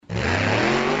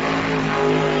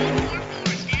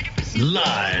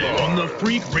Live on the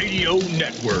Freak Radio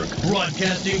Network.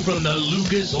 Broadcasting from the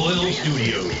Lucas Oil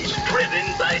Studios. Driven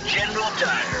by General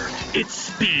Tire. It's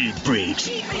Speed Freaks.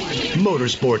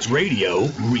 Motorsports Radio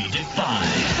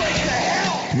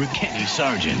redefined. With Kenny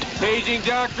Sargent. Paging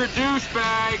Dr.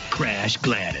 Douchebag. Crash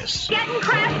Gladys. Get in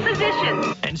crash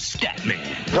position. And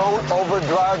Statman. Don't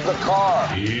overdrive the car.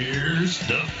 Here's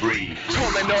the Freaks.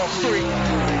 Come on, man, freak.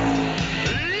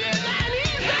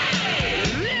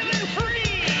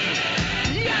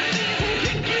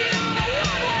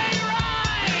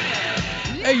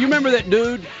 Hey, you remember that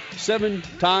dude,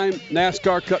 7-time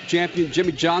NASCAR Cup champion,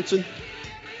 Jimmie Johnson? What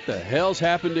the hell's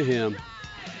happened to him?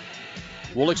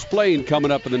 We'll explain coming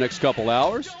up in the next couple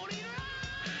hours.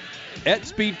 At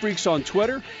Speed Freaks on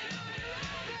Twitter.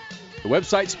 The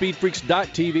website,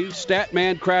 speedfreaks.tv.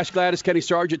 Statman, Crash Gladys, Kenny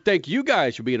Sargent. Thank you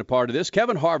guys for being a part of this.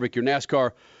 Kevin Harvick, your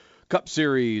NASCAR Cup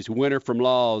Series winner from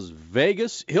Las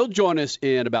Vegas. He'll join us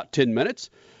in about 10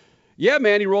 minutes. Yeah,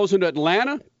 man, he rolls into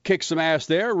Atlanta, kicks some ass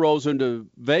there, rolls into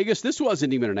Vegas. This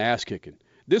wasn't even an ass kicking.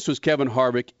 This was Kevin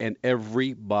Harvick and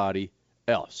everybody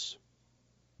else.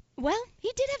 Well,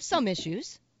 he did have some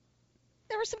issues.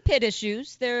 There were some pit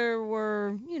issues. There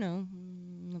were,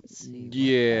 let's see.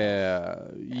 Yeah.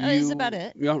 That's about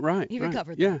it. Yeah, right. He right.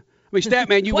 recovered. Yeah. I mean,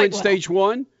 Statman, you Quite win well. stage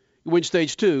 1, you win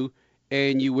stage 2,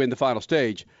 and you win the final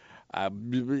stage.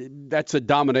 That's a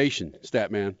domination,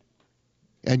 Statman.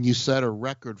 And you set a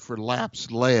record for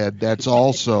laps led. That's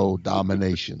also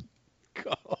domination.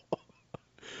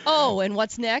 Oh, and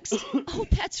what's next? Oh,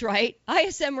 that's right.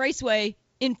 ISM Raceway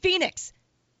in Phoenix,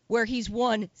 where he's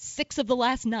won 6 of the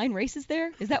last 9 races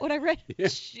there. Is that what I read? Yeah,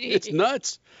 it's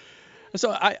nuts.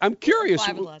 So I'm curious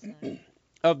 5 of the last 9.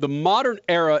 of the modern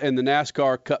era in the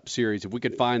NASCAR Cup Series, if we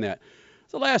can find that.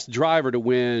 It's the last driver to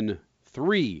win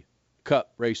 3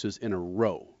 Cup races in a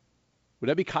row. Would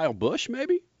that be Kyle Busch,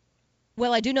 maybe?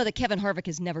 Well, I do know that Kevin Harvick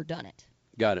has never done it.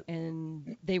 Got it.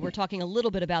 And they were talking a little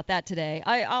bit about that today.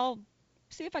 I'll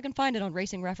see if I can find it on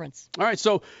Racing Reference. All right,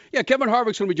 so, yeah, Kevin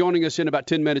Harvick's going to be joining us in about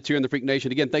 10 minutes here in the Freak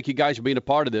Nation. Again, thank you guys for being a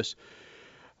part of this.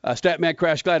 Statman,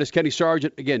 Crash Gladys, Kenny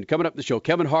Sargent. Again, coming up the show,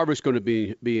 Kevin Harvick's going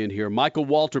to be in here. Michael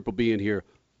Waltrip will be in here.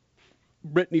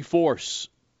 Brittany Force,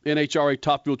 NHRA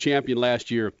Top Fuel champion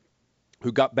last year,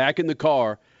 who got back in the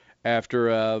car after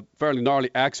a fairly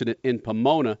gnarly accident in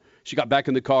Pomona. She got back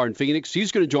in the car in Phoenix.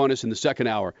 She's going to join us in the second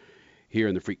hour here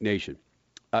in the Freak Nation.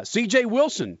 C.J.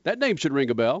 Wilson, that name should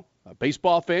ring a bell.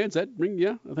 Baseball fans, that ring,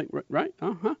 yeah, I think, right?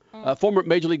 Former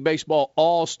Major League Baseball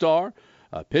all-star,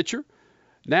 pitcher.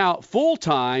 Now,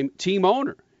 full-time team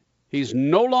owner. He's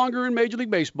no longer in Major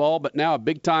League Baseball, but now a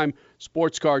big-time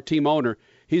sports car team owner.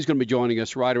 He's going to be joining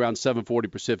us right around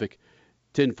 7:40 Pacific,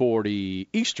 10:40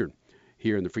 Eastern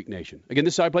here in the Freak Nation. Again,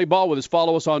 this is I Play Ball with us.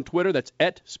 Follow us on Twitter. That's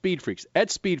at Speed Freaks. At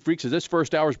Speed Freaks, as this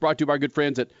first hour is brought to you by our good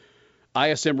friends at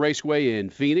ISM Raceway in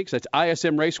Phoenix. That's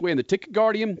ISM Raceway and the Ticket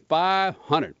Guardian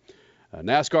 500.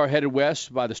 NASCAR headed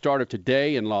west by the start of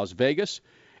today in Las Vegas,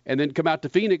 and then come out to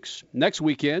Phoenix next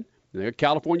weekend.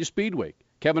 California Speedway.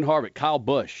 Kevin Harvick, Kyle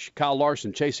Busch, Kyle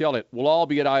Larson, Chase Elliott will all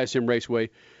be at ISM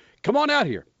Raceway. Come on out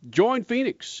here. Join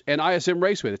Phoenix and ISM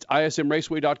Raceway. That's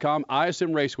ismraceway.com,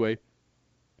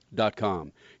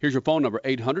 ismraceway.com. Here's your phone number,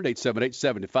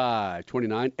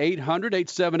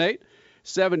 800-878-7529,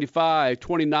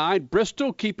 800-878-7529.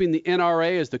 Bristol keeping the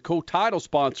NRA as the co-title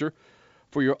sponsor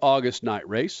for your August night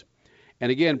race.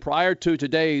 And again, prior to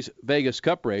today's Vegas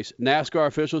Cup race, NASCAR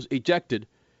officials ejected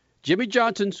Jimmie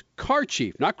Johnson's car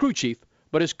chief, not crew chief,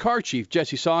 but his car chief,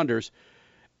 Jesse Saunders,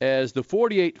 as the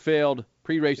 48 failed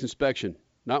pre-race inspection.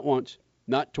 Not once,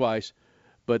 not twice,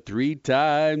 but 3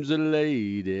 times a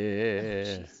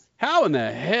lady. How in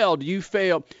the hell do you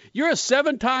fail? You're a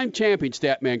 7-time champion,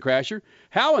 Statman Crasher.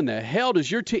 How in the hell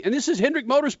does your team, and this is Hendrick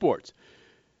Motorsports,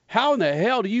 how in the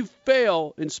hell do you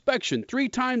fail inspection 3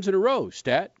 times in a row,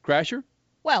 Stat Crasher?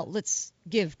 Well, let's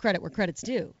give credit where credit's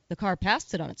due. The car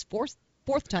passed it on its fourth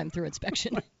time through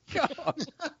inspection. God.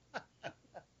 I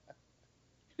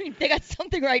mean, they got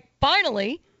something right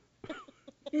finally.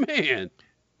 Man.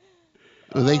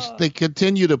 They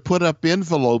continue to put up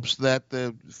envelopes that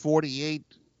the 48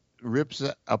 rips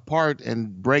apart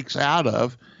and breaks out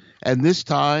of, and this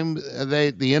time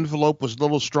the envelope was a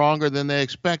little stronger than they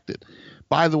expected.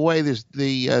 By the way,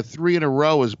 the 3 in a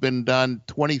row has been done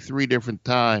 23 different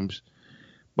times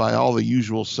by all the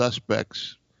usual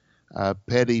suspects: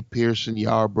 Petty, Pearson,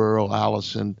 Yarborough,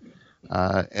 Allison.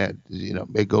 And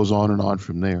it goes on and on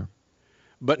from there.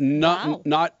 But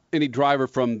not any driver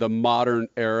from the modern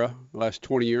era, the last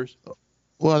 20 years?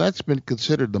 Well, that's been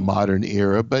considered the modern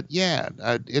era, but yeah,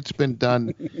 it's been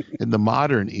done in the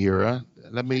modern era.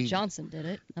 let me Johnson did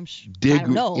it. I dig,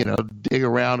 don't know. dig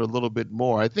around a little bit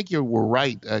more. I think you were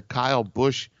right. Kyle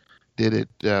Busch did it,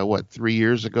 3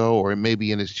 years ago, or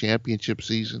maybe in his championship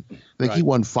season. I think he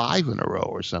won 5 in a row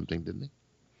or something, didn't he?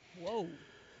 Whoa.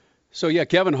 So, yeah,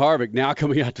 Kevin Harvick now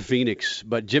coming out to Phoenix.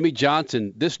 But Jimmy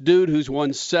Johnson, this dude who's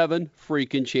won 7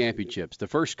 freaking championships. The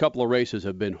first couple of races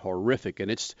have been horrific.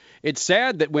 And it's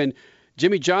sad that when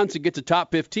Jimmy Johnson gets a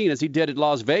top 15, as he did at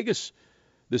Las Vegas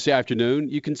this afternoon,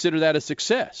 you consider that a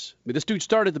success. I mean, this dude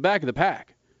started at the back of the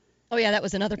pack. Oh, yeah, that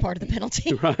was another part of the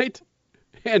penalty. Right?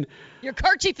 And your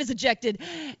car chief is ejected,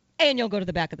 and you'll go to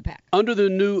the back of the pack. Under the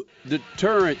new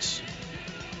deterrence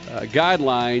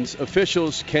guidelines,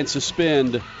 officials can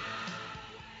suspend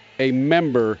a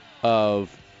member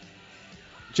of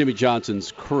Jimmy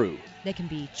Johnson's crew. They can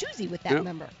be choosy with that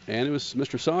member. And it was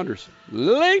Mr. Saunders.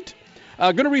 Late.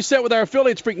 Going to reset with our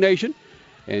affiliates, Freak Nation,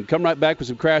 and come right back with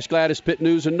some Crash Gladys Pit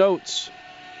News and Notes.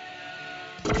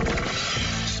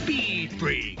 Speed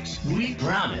Freaks, we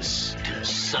promise to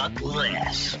suck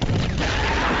less.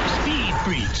 Speed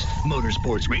Freaks,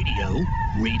 Motorsports Radio,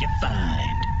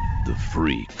 redefined. The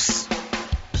Freaks.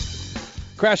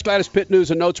 Crash Gladys Pit News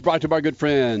and Notes brought to you by our good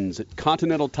friends at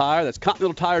Continental Tire. That's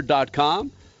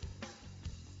ContinentalTire.com.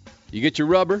 You get your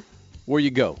rubber, where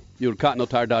you go. You go to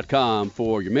ContinentalTire.com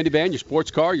for your minivan, your sports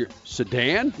car, your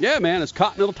sedan. Yeah, man, it's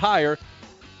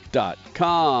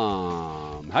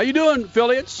ContinentalTire.com. How you doing,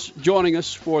 affiliates? Joining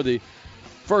us for the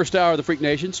first hour of the Freak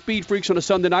Nation. Speed Freaks on a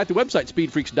Sunday night. The website,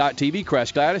 speedfreaks.tv.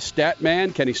 Crash Gladys,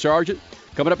 Statman, Kenny Sargent.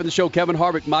 Coming up in the show, Kevin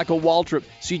Harvick, Michael Waltrip,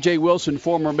 C.J. Wilson,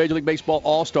 former Major League Baseball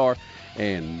All-Star,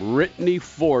 and Brittany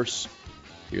Force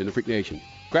here in the Freak Nation.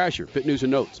 Crasher, Pit News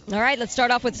and Notes. All right, let's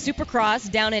start off with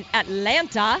Supercross down in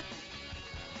Atlanta.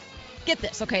 Get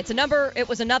this. Okay, it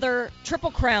was another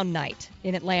Triple Crown night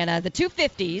in Atlanta. The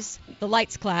 250s, the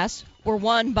lights class, were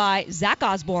won by Zach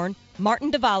Osborne,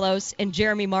 Martin Davalos, and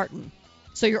Jeremy Martin.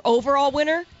 So your overall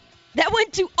winner, that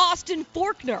went to Austin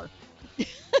Forkner.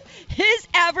 His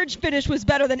average finish was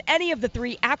better than any of the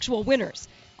 3 actual winners.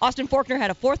 Austin Forkner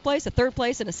had a 4th place, a 3rd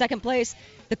place, and a 2nd place.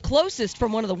 The closest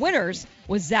from one of the winners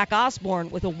was Zach Osborne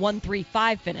with a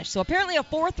 1.35 finish. So apparently a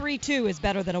 4.32 is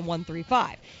better than a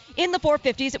 1.35. In the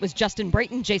 450s, it was Justin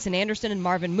Brayton, Jason Anderson, and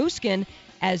Marvin Musquin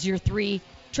as your 3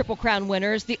 Triple Crown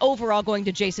winners. The overall going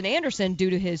to Jason Anderson due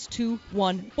to his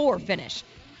 2.14 finish.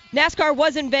 NASCAR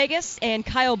was in Vegas, and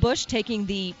Kyle Busch taking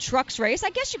the trucks race. I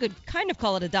guess you could kind of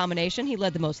call it a domination. He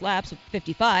led the most laps with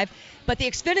 55. But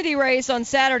the Xfinity race on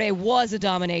Saturday was a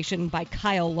domination by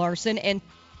Kyle Larson. And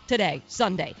today,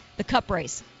 Sunday, the Cup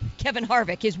race. Kevin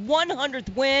Harvick, his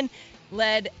 100th win,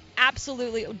 led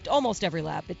absolutely almost every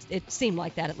lap. It seemed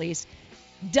like that at least.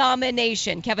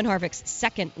 Domination. Kevin Harvick's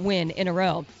 2nd win in a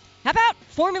row. How about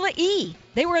Formula E?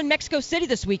 They were in Mexico City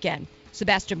this weekend.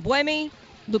 Sebastian Buemi,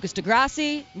 Lucas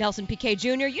deGrassi, Nelson Piquet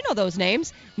Jr., you know those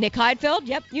names. Nick Heidfeld,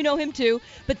 yep, you know him too.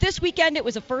 But this weekend it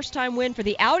was a first-time win for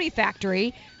the Audi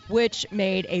factory, which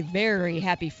made a very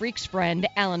happy Freaks friend,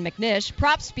 Alan McNish.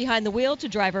 Props behind the wheel to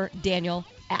driver Daniel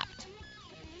Abt.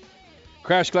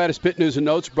 Crash Gladys Pit News and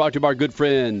Notes brought to you by our good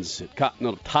friends at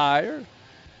Continental Tire.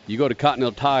 You go to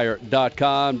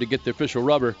ContinentalTire.com to get the official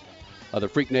rubber of the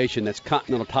Freak Nation. That's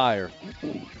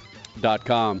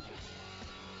ContinentalTire.com.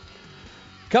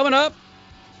 Coming up,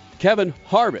 Kevin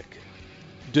Harvick.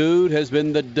 Dude has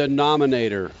been the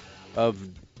denominator of...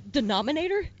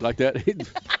 Denominator? Like that?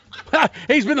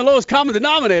 He's been the lowest common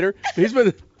denominator. He's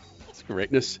been... That's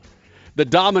greatness. The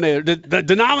dominator. The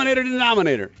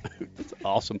denominator. That's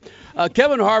awesome.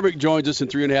 Kevin Harvick joins us in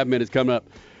 3.5 minutes coming up.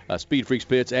 Speed Freaks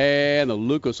Pits and the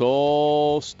Lucas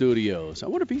Oil Studios. I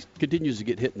wonder if he continues to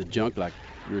get hit in the junk like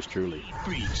yours truly.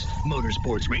 Freaks,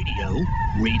 Motorsports Radio,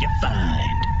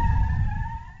 redefined.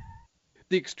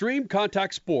 The Extreme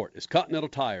Contact Sport is Continental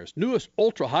Tire's newest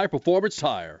ultra-high-performance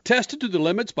tire. Tested to the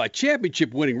limits by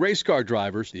championship-winning race car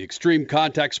drivers, the Extreme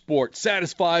Contact Sport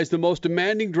satisfies the most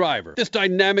demanding driver. This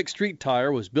dynamic street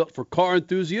tire was built for car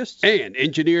enthusiasts and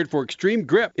engineered for extreme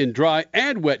grip in dry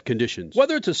and wet conditions.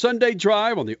 Whether it's a Sunday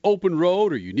drive on the open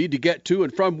road or you need to get to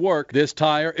and from work, this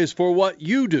tire is for what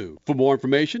you do. For more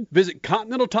information, visit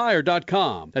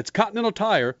ContinentalTire.com. That's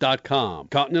ContinentalTire.com.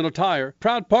 Continental Tire,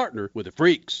 proud partner with the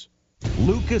Freaks.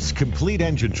 Lucas Complete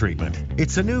Engine Treatment.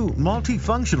 It's a new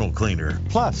multifunctional cleaner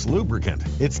plus lubricant.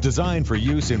 It's designed for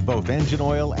use in both engine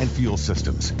oil and fuel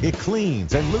systems. It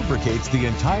cleans and lubricates the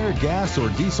entire gas or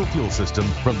diesel fuel system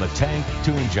from the tank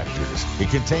to injectors. It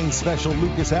contains special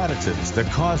Lucas additives that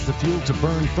cause the fuel to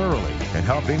burn thoroughly and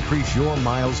help increase your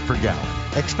miles per gallon.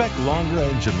 Expect longer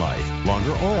engine life,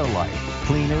 longer oil life,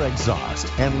 cleaner exhaust,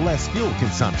 and less fuel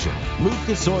consumption.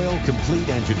 Lucas Oil Complete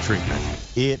Engine Treatment.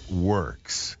 It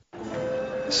works.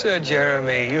 Sir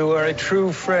Jeremy, you are a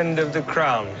true friend of the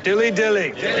crown. Dilly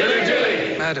dilly. Dilly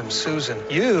dilly. Madam Susan,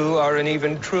 you are an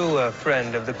even truer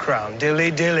friend of the crown.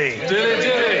 Dilly dilly. Dilly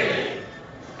dilly.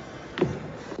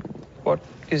 What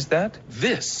is that?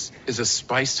 This is a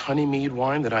spiced honey mead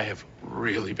wine that I have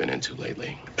really been into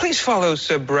lately. Please follow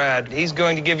Sir Brad. He's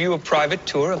going to give you a private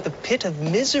tour of the Pit of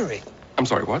Misery. I'm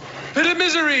sorry, what? Pit of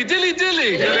Misery. Dilly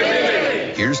dilly. Dilly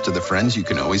dilly. Here's to the friends you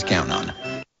can always count on.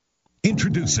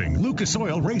 Introducing Lucas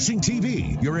Oil Racing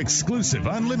TV, your exclusive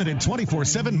unlimited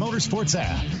 24/7 motorsports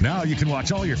app. Now you can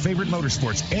watch all your favorite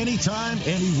motorsports anytime,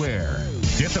 anywhere.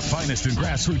 Get the finest in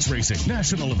grassroots racing,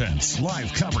 national events,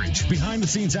 live coverage,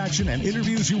 behind-the-scenes action, and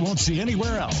interviews you won't see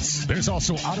anywhere else. There's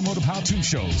also automotive how-to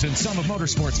shows and some of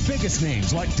motorsports' biggest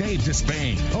names like Dave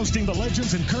Despain, hosting the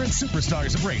legends and current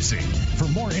superstars of racing. For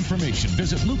more information,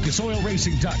 visit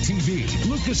lucasoilracing.tv.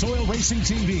 Lucas Oil Racing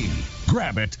TV.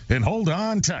 Grab it and hold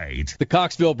on tight. The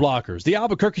Coxville Blockers, the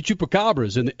Albuquerque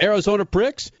Chupacabras, and the Arizona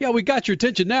Pricks. Yeah, we got your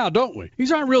attention now, don't we?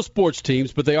 These aren't real sports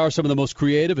teams, but they are some of the most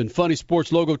creative and funny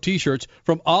sports logo T-shirts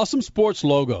from Awesome Sports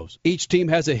Logos. Each team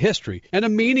has a history and a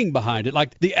meaning behind it,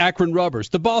 like the Akron Rubbers,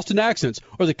 the Boston Accents,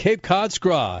 or the Cape Cod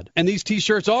Scrod. And these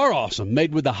T-shirts are awesome,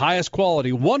 made with the highest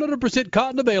quality, 100%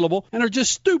 cotton available, and are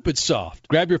just stupid soft.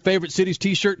 Grab your favorite city's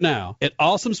T-shirt now at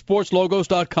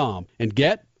awesomesportslogos.com and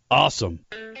get awesome.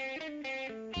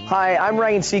 Hi, I'm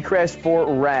Ryan Seacrest for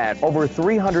RAD. Over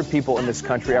 300 people in this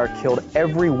country are killed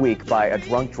every week by a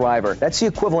drunk driver. That's the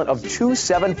equivalent of 2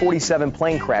 747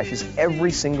 plane crashes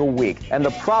every single week. And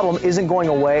the problem isn't going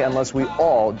away unless we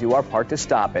all do our part to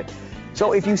stop it.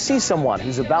 So if you see someone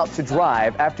who's about to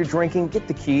drive after drinking, get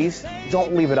the keys.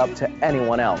 Don't leave it up to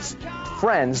anyone else.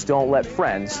 Friends don't let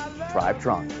friends drive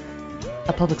drunk.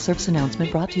 A public service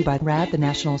announcement brought to you by RAD, the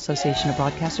National Association of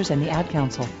Broadcasters, and the Ad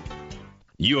Council.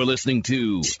 You're listening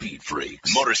to Speed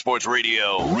Freaks Motorsports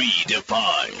Radio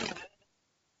Redefined.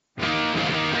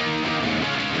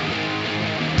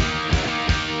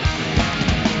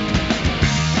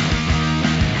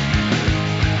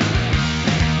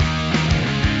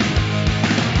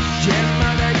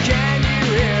 Mother, can you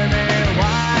hear me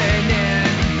whining?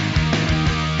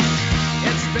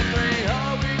 It's been 3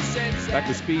 whole weeks since. Back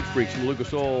to Speed Freaks from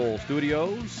Lucas Oil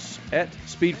Studios. At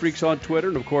Speed Freaks on Twitter,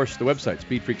 and of course the website,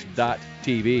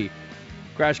 speedfreaks.tv.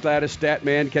 Crash Gladys,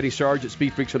 Statman, Kenny Sargent,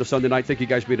 Speed Freaks on a Sunday night. Thank you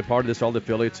guys for being a part of this, all the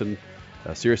affiliates, and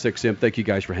SiriusXM. Thank you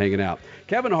guys for hanging out.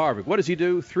 Kevin Harvick, what does he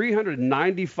do?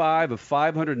 395 of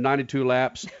 592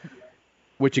 laps,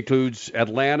 which includes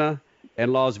Atlanta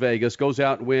and Las Vegas. Goes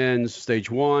out and wins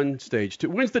Stage 1, Stage 2.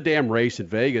 Wins the damn race in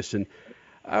Vegas. And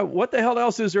what the hell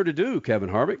else is there to do, Kevin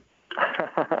Harvick?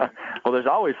 Well, there's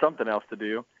always something else to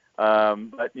do.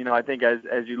 But, you know, I think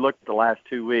as you look at the last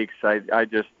 2 weeks, I'm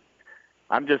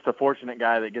just a fortunate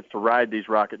guy that gets to ride these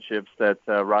rocket ships that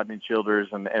Rodney Childers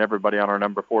and everybody on our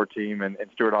number 4 team and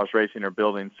Stewart-Haas Racing are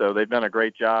building. So they've done a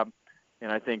great job.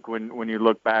 And I think when you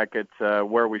look back at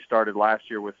where we started last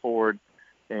year with Ford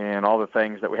and all the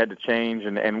things that we had to change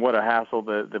and what a hassle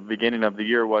the beginning of the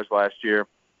year was last year,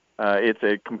 it's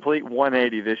a complete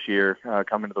 180 this year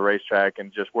coming to the racetrack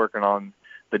and just working on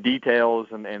the details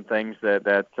and things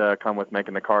that come with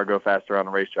making the car go faster on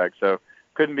the racetrack. So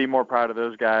couldn't be more proud of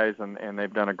those guys, and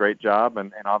they've done a great job.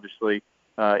 And obviously,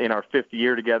 in our 5th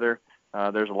year together,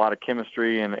 there's a lot of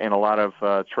chemistry and a lot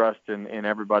of trust in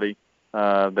everybody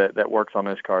that works on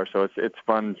this car. So it's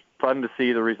fun to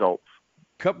see the results.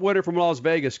 Cup winner from Las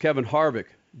Vegas, Kevin Harvick,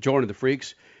 joining the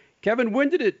Freaks. Kevin, when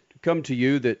did it come to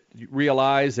you that you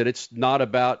realized that it's not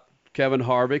about Kevin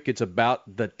Harvick, it's about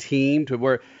the team, to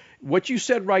where what you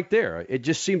said right there, it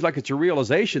just seems like it's a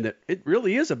realization that it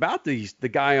really is about the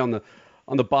guy on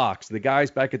the box, the guys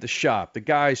back at the shop, the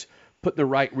guys putting the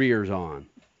right rears on.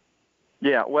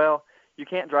 Yeah, well, you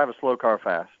can't drive a slow car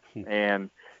fast.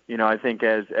 And, you know, I think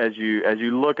as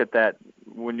you look at that,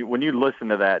 when you listen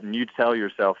to that and you tell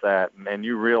yourself that and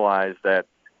you realize that,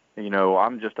 you know,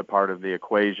 I'm just a part of the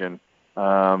equation,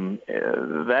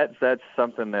 that's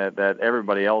something that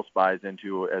everybody else buys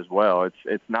into as well.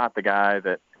 It's not the guy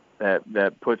that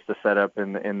puts the setup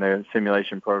in the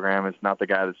simulation program. It's not the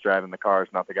guy that's driving the car.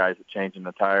 It's not the guy that's changing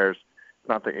the tires.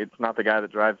 It's not the guy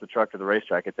that drives the truck to the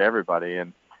racetrack. It's everybody.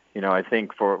 And, you know, I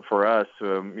think for us,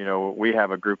 you know, we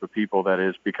have a group of people that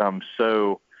has become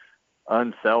so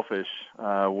unselfish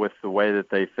with the way that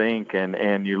they think.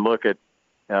 And you look at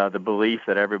the belief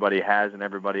that everybody has in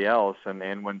everybody else.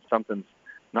 And when something's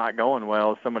not going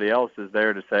well, somebody else is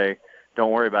there to say,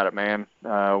 don't worry about it, man.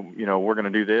 You know, we're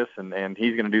going to do this, and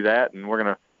he's going to do that, and we're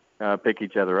going to pick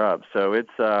each other up. So it's,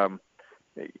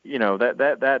 you know,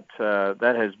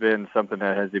 that has been something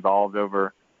that has evolved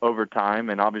over over time.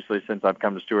 And obviously, since I've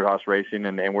come to Stewart-Haas Racing,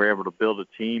 and we're able to build a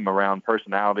team around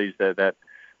personalities that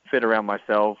fit around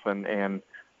myself and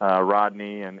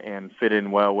Rodney and fit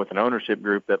in well with an ownership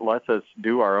group that lets us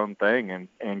do our own thing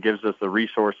and gives us the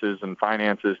resources and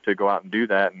finances to go out and do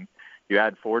that. And you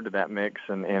add Ford to that mix,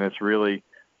 and it's really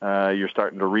you're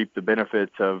starting to reap the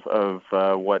benefits of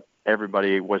what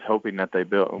everybody was hoping that they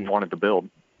wanted to build.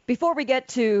 Before we get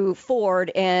to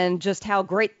Ford and just how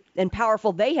great and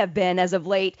powerful they have been as of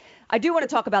late, I do want to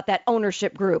talk about that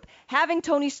ownership group. Having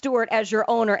Tony Stewart as your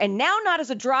owner, and now not as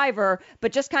a driver,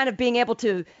 but just kind of being able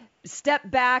to step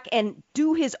back and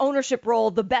do his ownership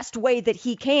role the best way that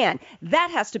he can.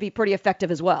 That has to be pretty effective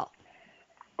as well.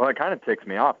 Well, it kind of ticks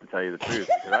me off, to tell you the truth,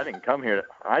 because I didn't come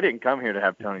here to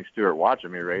have Tony Stewart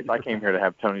watching me race. I came here to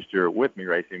have Tony Stewart with me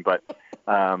racing, but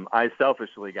I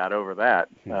selfishly got over that,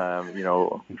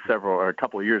 a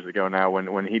couple of years ago now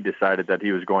when he decided that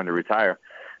he was going to retire.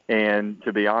 And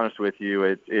to be honest with you,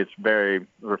 it's very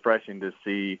refreshing to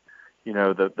see,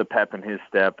 the pep in his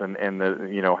step and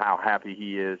the, how happy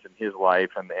he is in his life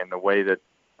and the way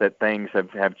that things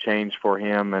have changed for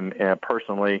him and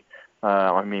personally.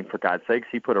 For God's sakes,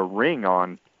 he put a ring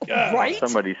on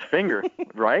somebody's finger,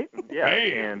 right? Yeah.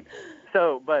 And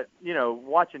so, but,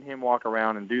 watching him walk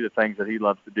around and do the things that he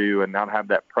loves to do and not have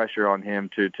that pressure on him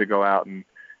to go out and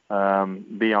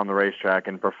be on the racetrack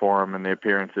and perform and the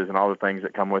appearances and all the things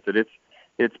that come with it.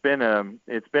 It's been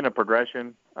a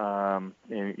progression. And,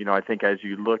 I think as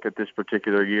you look at this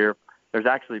particular year, there's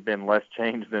actually been less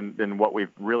change than what we've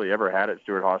really ever had at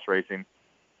Stewart-Haas Racing.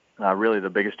 Really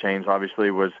the biggest change obviously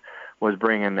was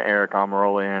bringing Eric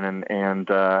Almirola in and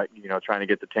trying to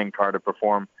get the 10 car to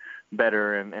perform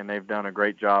better, and they've done a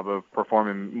great job of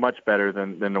performing much better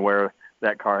than where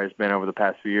that car has been over the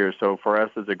past few years. So for us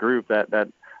as a group, that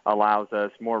allows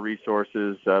us more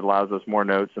resources, allows us more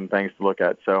notes and things to look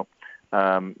at. So,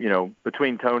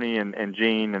 between Tony and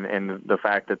Gene and the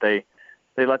fact that they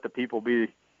let the people be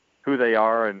who they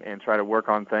are and try to work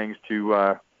on things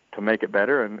to make it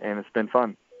better, and it's been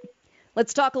fun.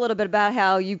 Let's talk a little bit about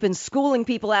how you've been schooling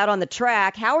people out on the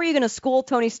track. How are you going to school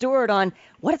Tony Stewart on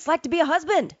what it's like to be a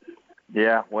husband?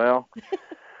 Yeah, well, I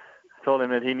told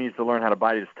him that he needs to learn how to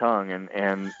bite his tongue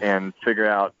and figure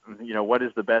out, what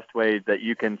is the best way that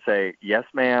you can say, yes,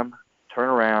 ma'am, turn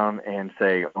around and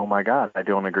say, oh, my God, I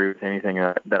don't agree with anything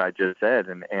that I just said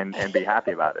and be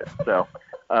happy about it. So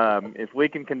if we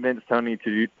can convince Tony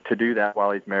to do that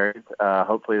while he's married,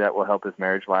 hopefully that will help his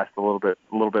marriage last a little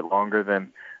bit longer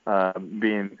than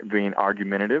being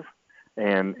argumentative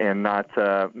and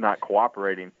not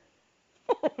cooperating.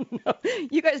 Oh, no.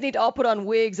 You guys need to all put on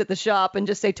wigs at the shop and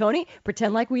just say, Tony,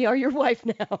 pretend like we are your wife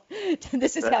now.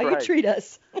 This is how you treat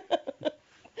us.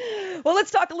 Well,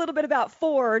 let's talk a little bit about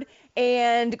Ford.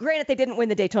 And granted, they didn't win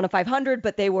the Daytona 500,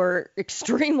 but they were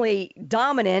extremely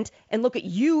dominant. And look at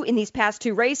you in these past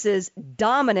two races,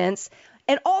 dominance.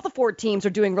 And all the Ford teams are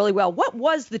doing really well. What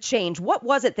was the change? What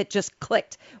was it that just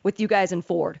clicked with you guys in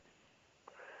Ford?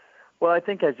 Well, I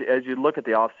think as you look at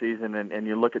the off season and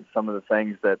you look at some of the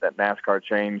things that NASCAR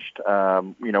changed,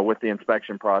 with the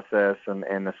inspection process and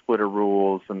the splitter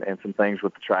rules and some things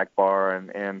with the track bar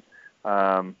and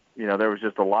there was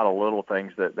just a lot of little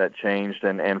things that changed.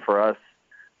 And for us,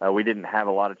 we didn't have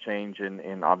a lot of change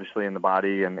in obviously in the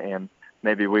body and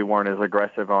maybe we weren't as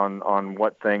aggressive on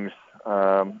what things,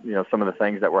 some of the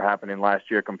things that were happening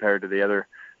last year compared to the other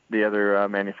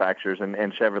manufacturers and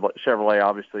Chevrolet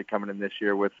obviously coming in this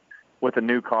year with a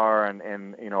new car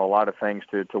and a lot of things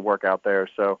to work out there.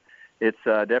 So it's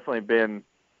definitely been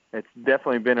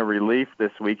a relief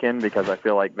this weekend because I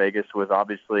feel like Vegas was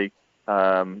obviously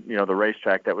the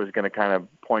racetrack that was going to kind of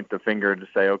point the finger to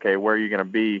say, okay, where are you going to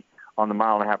be on the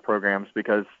mile-and-a-half programs?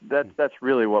 Because that's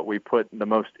really what we put the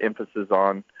most emphasis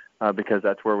on because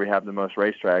that's where we have the most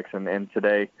racetracks. And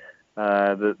today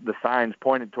the signs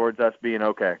pointed towards us being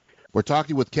okay. We're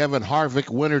talking with Kevin Harvick,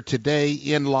 winner today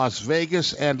in Las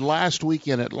Vegas and last week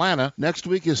in Atlanta. Next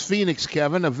week is Phoenix,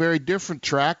 Kevin, a very different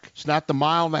track. It's not the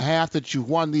mile-and-a-half that you've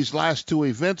won these last two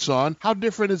events on. How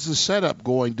different is the setup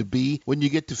going to be when you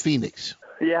get to Phoenix?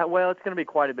 Yeah, well, it's going to be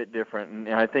quite a bit different. And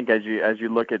I think as you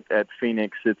look at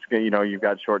Phoenix, it's you've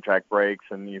got short track brakes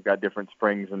and you've got different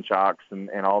springs and shocks and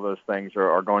all those things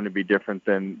are going to be different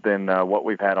than what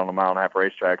we've had on the mile-and-a-half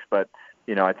racetracks. But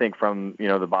I think from,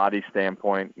 the body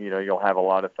standpoint, you'll have a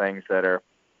lot of things that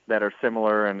are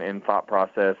similar in thought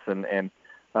process and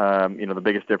the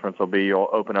biggest difference will be you'll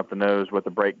open up the nose with the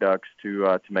brake ducts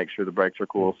to make sure the brakes are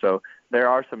cool. So there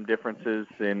are some differences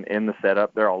in the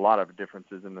setup. There are a lot of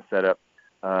differences in the setup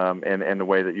and the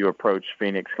way that you approach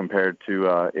Phoenix compared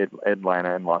to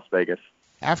Atlanta and Las Vegas.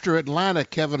 After Atlanta,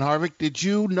 Kevin Harvick, did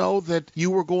you know that you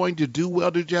were going to do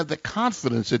well? Did you have the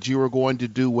confidence that you were going to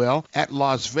do well at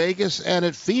Las Vegas and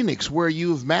at Phoenix, where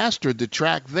you've mastered the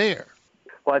track there?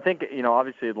 Well, I think,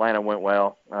 obviously Atlanta went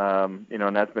well, and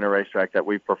that's been a racetrack that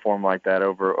we've performed like that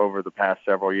over the past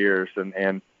several years.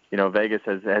 And Vegas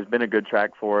has been a good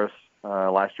track for us.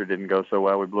 Last year didn't go so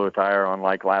well. We blew a tire on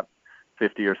like lap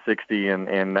 50 or 60,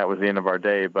 and that was the end of our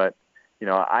day. But,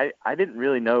 I didn't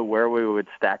really know where we would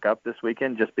stack up this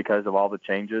weekend just because of all the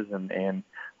changes and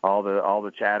all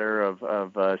the chatter of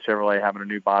Chevrolet having a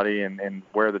new body and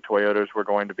where the Toyotas were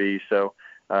going to be. So,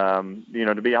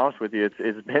 to be honest with you,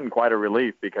 it's been quite a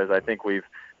relief because I think we've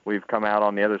come out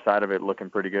on the other side of it looking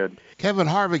pretty good. Kevin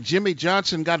Harvick, Jimmy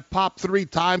Johnson got popped 3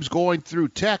 times going through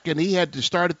tech, and he had to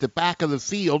start at the back of the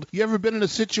field. You ever been in a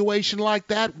situation like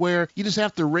that where you just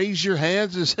have to raise your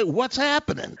hands and say, what's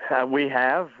happening? We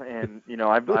have, and,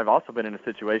 I've also been in a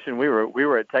situation. We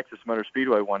were at Texas Motor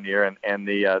Speedway one year, and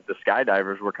the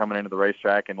skydivers were coming into the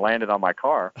racetrack and landed on my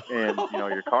car. And,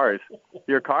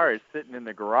 your car is sitting in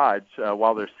the garage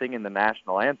while they're singing the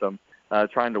national anthem.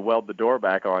 Trying to weld the door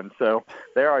back on. So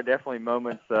there are definitely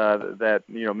moments that,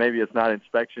 maybe it's not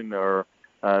inspection or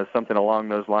something along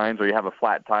those lines, or you have a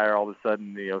flat tire all of a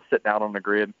sudden, sitting out on the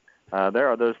grid. There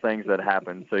are those things that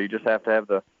happen. So you just have to have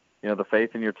the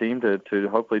faith in your team to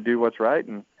hopefully do what's right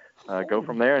and go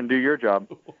from there and do your job.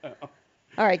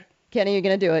 All right, Kenny, you're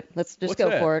going to do it. Let's just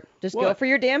go for it. Just go for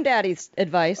your damn daddy's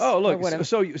advice. Oh, look,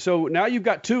 so now you've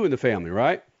got 2 in the family,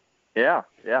 right? Yeah.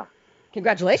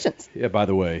 Congratulations. Yeah, by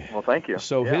the way. Well, thank you.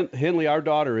 So Henley, our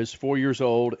daughter, is 4 years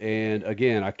old, and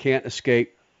again, I can't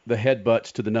escape the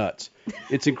headbutts to the nuts.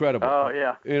 It's incredible. Oh,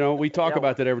 yeah. We talk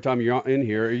about that every time you're in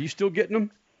here. Are you still getting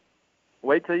them?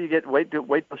 Wait till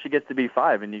she gets to be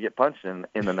 5 and you get punched in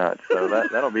the nuts. So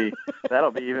that'll be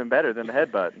even better than the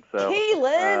headbutt. So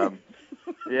Keelan.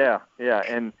 Yeah,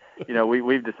 and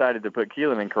we've decided to put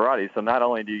Keelan in karate. So not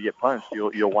only do you get punched,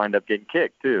 you'll wind up getting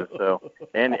kicked too. So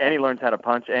and he learns how to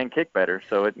punch and kick better.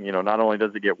 So it not only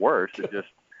does it get worse, it just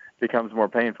becomes more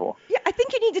painful. Yeah, I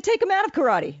think you need to take him out of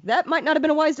karate. That might not have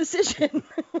been a wise decision.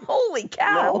 Holy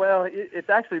cow. No, well, it's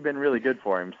actually been really good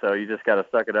for him. So you just got to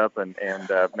suck it up and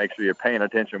make sure you're paying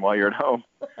attention while you're at home.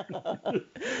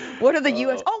 What are the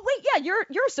UFC? Oh, wait, yeah,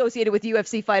 you're associated with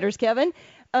UFC fighters, Kevin,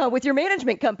 with your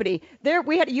management company.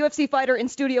 We had a UFC fighter in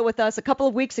studio with us a couple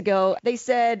of weeks ago. He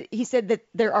said that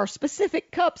there are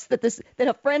specific cups that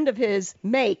a friend of his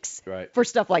makes for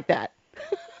stuff like that.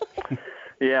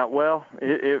 Yeah, well,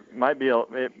 it might be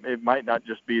it might not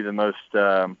just be the most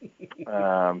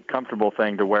comfortable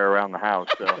thing to wear around the house.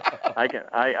 So I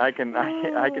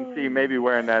can see maybe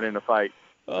wearing that in a fight,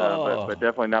 but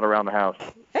definitely not around the house.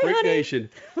 Freak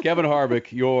Nation, Kevin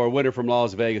Harvick, your winner from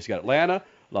Las Vegas. You got Atlanta,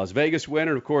 Las Vegas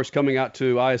winner, and of course coming out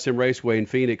to ISM Raceway in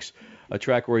Phoenix, a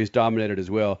track where he's dominated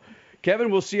as well. Kevin,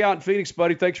 we'll see you out in Phoenix,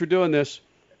 buddy. Thanks for doing this.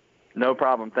 No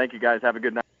problem. Thank you, guys. Have a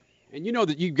good night. And you know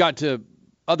that you've got to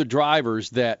other drivers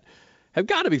that have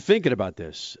got to be thinking about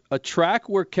this. A track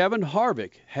where Kevin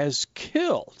Harvick has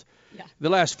killed the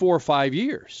last 4 or 5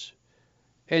 years.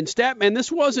 And Statman,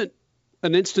 this wasn't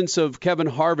an instance of Kevin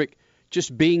Harvick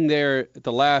just being there at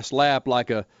the last lap like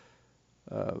a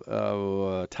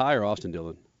Ty or Austin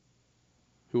Dillon.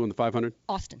 Who won the 500?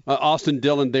 Austin. Austin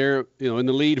Dillon there, in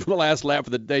the lead for the last lap for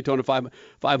the Daytona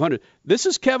 500. This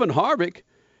is Kevin Harvick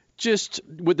just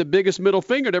with the biggest middle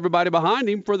finger to everybody behind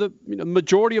him for the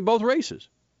majority of both races.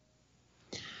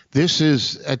 This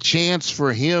is a chance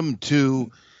for him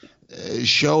to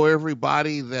show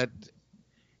everybody that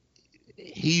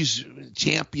he's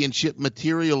championship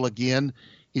material again.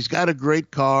 He's got a great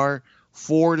car.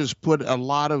 Ford has put a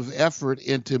lot of effort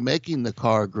into making the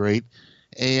car great.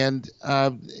 And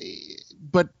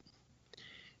but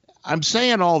I'm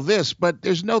saying all this, but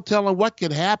there's no telling what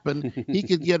could happen. He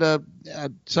could get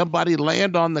somebody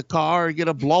land on the car or get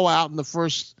a blowout in the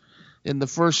first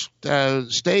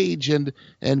stage and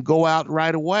go out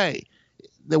right away.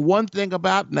 The one thing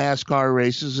about NASCAR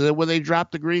races is that when they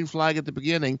drop the green flag at the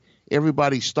beginning,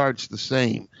 everybody starts the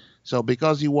same. So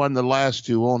because he won the last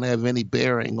 2, won't have any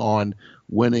bearing on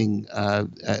winning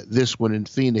this one in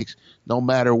Phoenix, no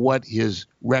matter what his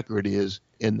record is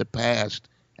in the past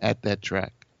at that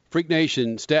track. Freak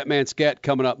Nation, Statman Scat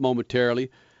coming up momentarily.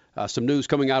 Some news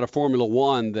coming out of Formula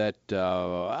One that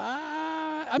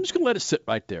I'm just going to let it sit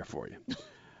right there for you.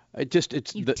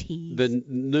 The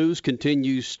news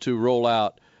continues to roll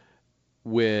out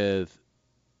with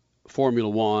Formula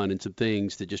One and some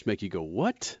things that just make you go,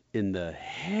 what in the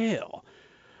hell?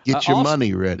 Get your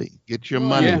money ready. Get your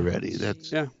money ready.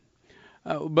 That's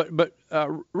But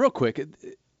real quick,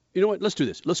 you know what? Let's do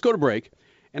this. Let's go to break,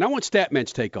 and I want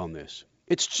Statman's take on this.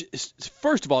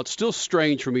 first of all, it's still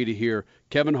strange for me to hear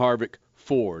Kevin Harvick,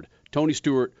 Ford, Tony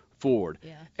Stewart, Ford.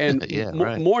 Yeah.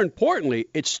 And more importantly,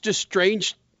 it's just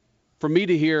strange for me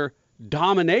to hear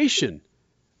domination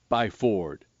by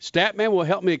Ford. Statman will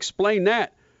help me explain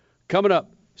that. Coming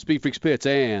up, Speed Freaks Pits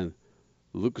and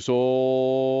Lucas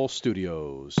Oil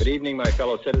Studios. Good evening, my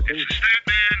fellow citizens.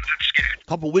 A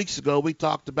couple weeks ago, we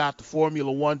talked about the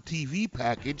Formula One TV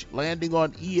package landing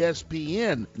on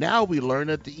ESPN. Now we learn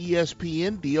that the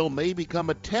ESPN deal may become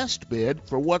a test bid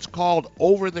for what's called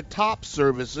over-the-top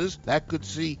services that could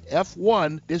see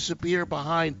F1 disappear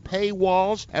behind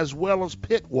paywalls as well as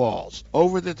pit walls.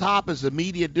 Over-the-top is a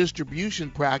media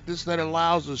distribution practice that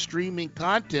allows a streaming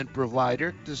content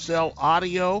provider to sell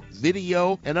audio,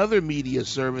 video, and other media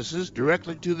services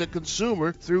directly to the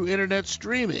consumer through internet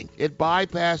streaming. It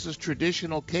bypasses traditional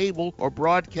cable or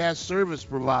broadcast service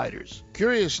providers.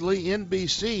 Curiously,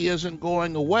 NBC isn't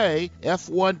going away.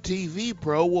 F1 TV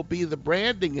Pro will be the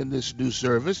branding in this new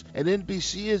service, and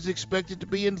NBC is expected to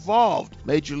be involved.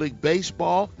 Major League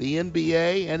Baseball, the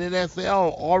NBA, and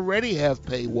NFL already have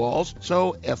paywalls,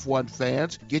 so F1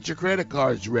 fans, get your credit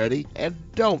cards ready, and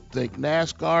don't think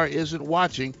NASCAR isn't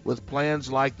watching with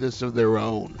plans like this of their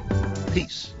own.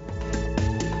 Peace.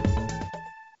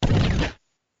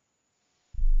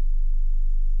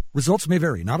 Results may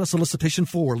vary, not a solicitation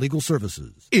for legal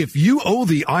services. If you owe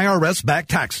the IRS back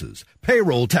taxes,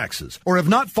 payroll taxes, or have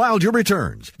not filed your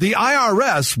returns, the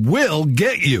IRS will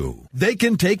get you. They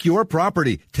can take your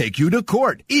property, take you to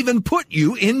court, even put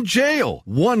you in jail.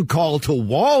 One call to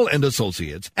Wall and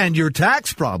Associates, and your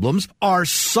tax problems are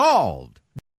solved.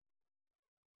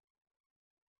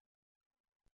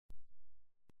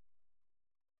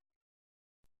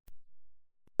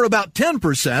 About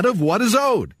 10% of what is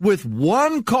owed. With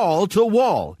one call to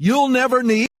Wall, you'll never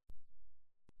need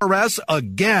IRS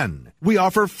again. We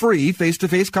offer free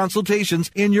face-to-face consultations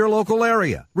in your local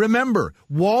area. Remember,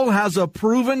 Wall has a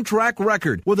proven track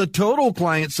record with a total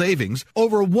client savings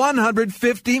over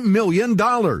 $150 million.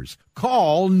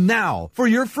 Call now for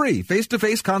your free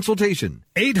face-to-face consultation.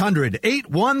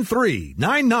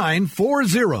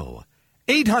 800-813-9940.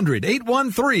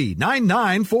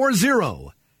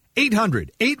 800-813-9940.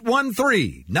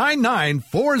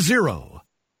 800-813-9940.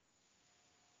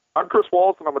 I'm Chris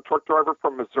Walls, and I'm a truck driver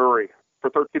from Missouri. For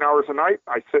 13 hours a night,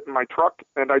 I sit in my truck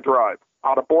and I drive.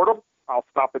 Out of boredom, I'll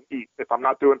stop and eat. If I'm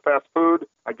not doing fast food,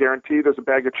 I guarantee there's a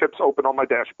bag of chips open on my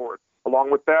dashboard.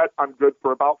 Along with that, I'm good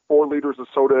for about 4 liters of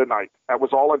soda a night. That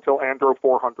was all until Andro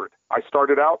 400. I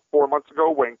started out 4 months ago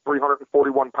weighing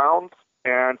 341 pounds,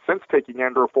 and since taking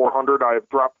Andro 400, I have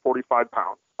dropped 45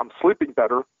 pounds. I'm sleeping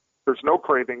better. There's no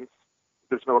cravings.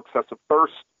 There's no excessive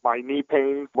thirst. My knee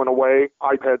pain went away.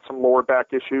 I've had some lower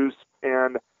back issues,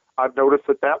 and I've noticed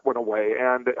that went away,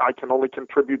 and I can only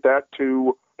contribute that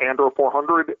to Andro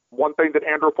 400. One thing that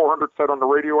Andro 400 said on the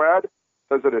radio ad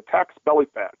says it attacks belly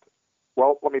fat.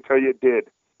 Well, let me tell you, it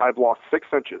did. I've lost 6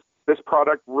 inches. This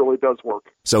product really does work.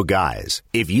 So, guys,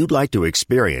 if you'd like to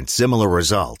experience similar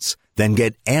results, then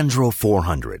get Andro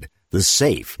 400. The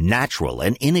safe, natural,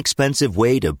 and inexpensive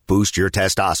way to boost your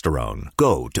testosterone.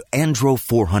 Go to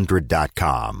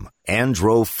andro400.com.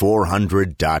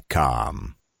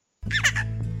 andro400.com.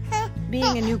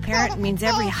 Being a new parent means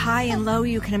every high and low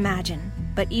you can imagine.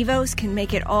 But Evos can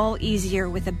make it all easier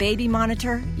with a baby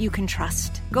monitor you can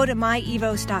trust. Go to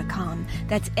myevos.com.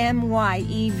 That's MYEVOZ.com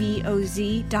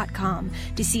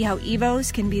to see how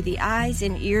Evos can be the eyes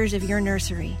and ears of your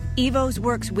nursery. Evos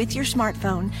works with your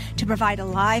smartphone to provide a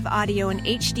live audio and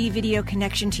HD video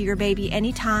connection to your baby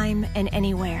anytime and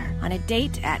anywhere. On a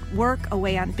date, at work,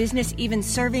 away on business, even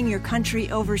serving your country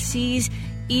overseas,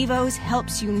 Evos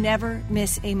helps you never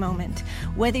miss a moment.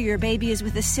 Whether your baby is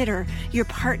with a sitter, your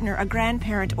partner, a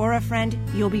grandparent, or a friend,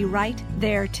 you'll be right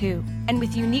there too. And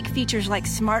with unique features like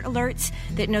smart alerts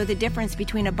that know the difference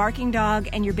between a barking dog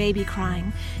and your baby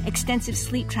crying, extensive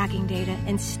sleep tracking data,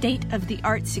 and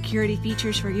state-of-the-art security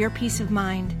features for your peace of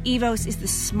mind, Evos is the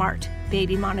smart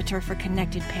baby monitor for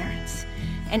connected parents.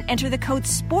 And enter the code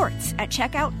SPORTS at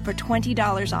checkout for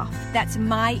 $20 off. That's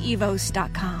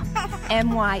myevos.com.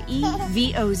 MYEVOZ.com.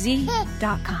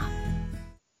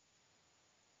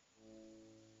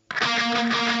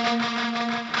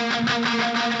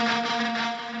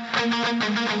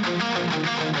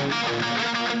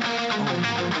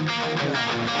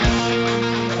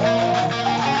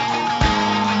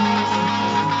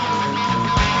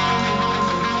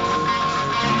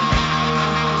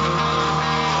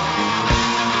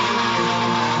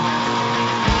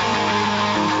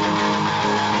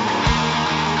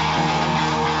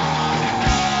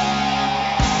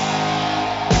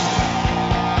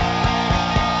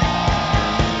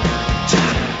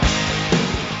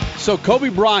 So Kobe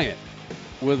Bryant,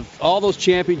 with all those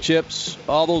championships,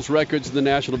 all those records in the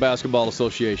National Basketball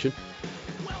Association,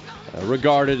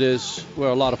 regarded as,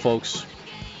 well, a lot of folks,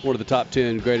 one of the top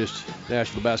 10 greatest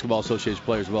National Basketball Association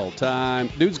players of all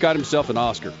time. Dude's got himself an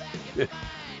Oscar.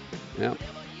 Yeah.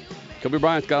 Kobe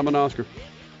Bryant's got him an Oscar.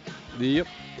 Yep.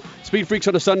 Speed Freaks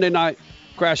on a Sunday night.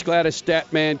 Crash Gladys,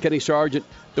 Statman, Kenny Sargent.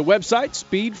 The website,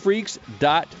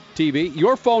 speedfreaks.tv.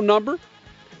 Your phone number,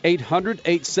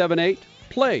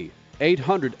 800-878-PLAY.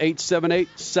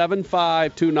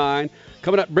 800-878-7529.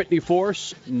 Coming up, Brittany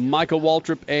Force, Michael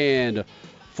Waltrip, and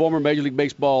former Major League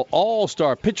Baseball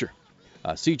all-star pitcher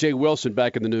C.J. Wilson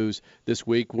back in the news this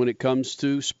week when it comes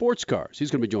to sports cars. He's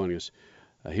going to be joining us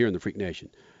here in the Freak Nation.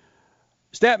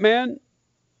 Statman,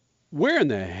 where in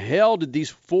the hell did these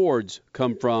Fords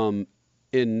come from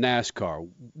in NASCAR?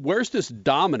 Where's this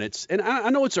dominance? And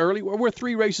I know it's early. We're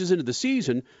 3 races into the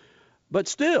season, but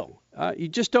still, you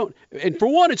just don't. And for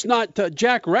one, it's not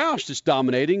Jack Roush that's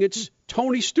dominating. It's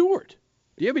Tony Stewart.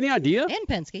 Do you have any idea? And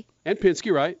Penske. And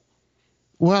Penske, right?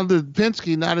 Well, the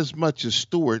Penske, not as much as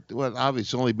Stewart. Well,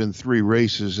 obviously, only been 3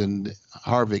 races, and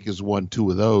Harvick has won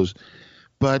 2 of those.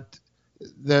 But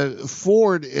the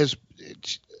Ford has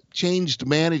changed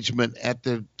management at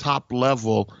the top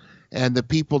level, and the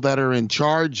people that are in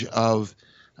charge of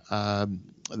the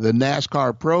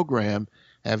NASCAR program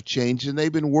have changed, and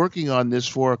they've been working on this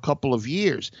for a couple of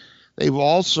years. They've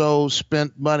also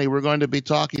spent money. We're going to be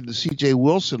talking to C.J.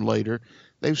 Wilson later.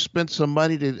 They've spent some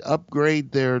money to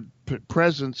upgrade their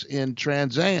presence in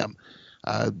Trans Am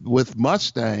with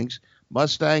Mustangs.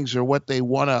 Mustangs are what they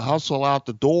want to hustle out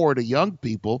the door to young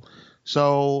people.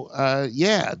 So,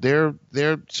 they're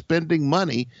spending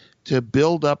money to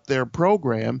build up their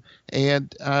program,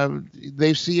 and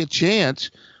they see a chance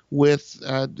with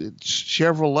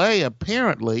Chevrolet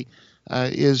apparently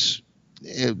is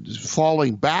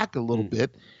falling back a little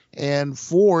bit, and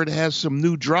Ford has some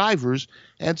new drivers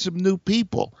and some new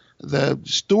people. The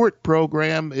Stewart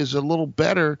program is a little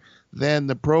better than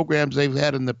the programs they've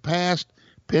had in the past.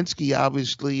 Penske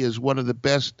obviously is one of the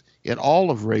best in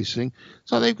all of racing,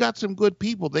 so they've got some good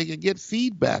people they can get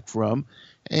feedback from,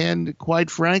 and quite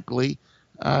frankly,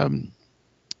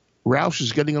 Roush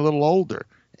is getting a little older,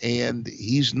 and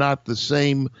he's not the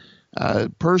same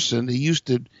person. He used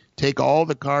to take all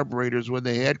the carburetors when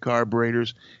they had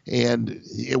carburetors, and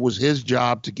it was his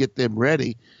job to get them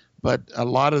ready. But a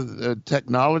lot of the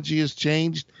technology has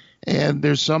changed, and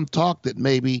there's some talk that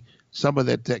maybe some of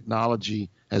that technology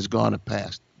has gone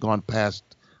past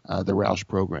the Roush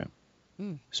program.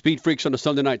 Speed Freaks on a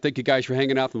Sunday night. Thank you guys for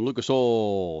hanging out from the Lucas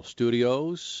Oil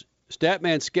Studios.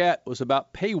 Statman Scat was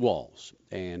about paywalls,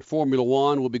 and Formula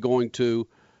One will be going to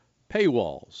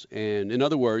paywalls, and in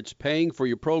other words, paying for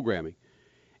your programming.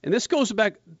 And this goes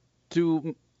back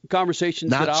to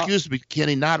conversations excuse me,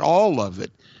 Kenny, not all of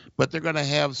it, but they're going to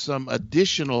have some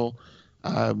additional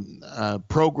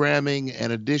programming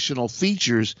and additional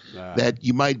features that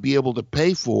you might be able to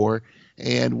pay for.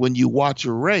 And when you watch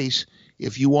a race,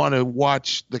 if you want to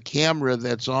watch the camera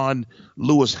that's on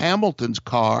Lewis Hamilton's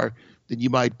car, then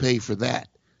you might pay for that.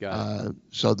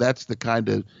 So that's the kind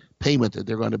of payment that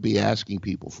they're going to be asking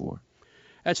people for.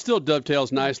 That still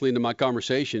dovetails nicely into my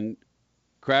conversation.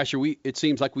 Crasher, it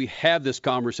seems like we have this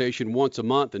conversation once a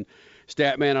month. And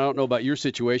Statman, I don't know about your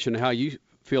situation and how you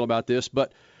feel about this,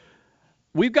 but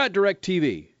we've got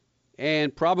DirecTV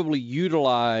and probably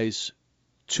utilize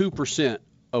 2%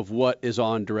 of what is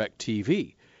on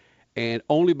DirecTV. And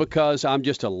only because I'm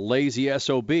just a lazy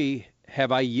SOB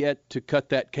have I yet to cut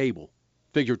that cable,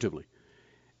 figuratively.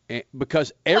 And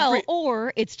because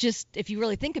or it's just, if you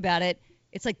really think about it,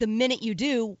 it's like the minute you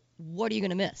do, what are you going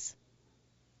to miss?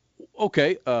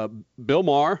 Okay, Bill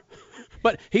Maher,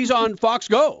 but he's on Fox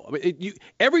Go. I mean,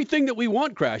 everything that we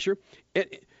want, Crasher.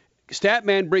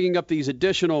 Statman bringing up these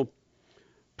additional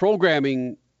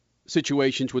programming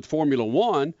situations with Formula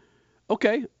One.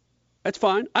 Okay, that's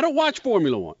fine. I don't watch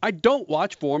Formula One. I don't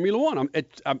watch Formula One.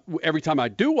 Every time I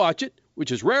do watch it,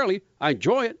 which is rarely, I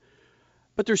enjoy it.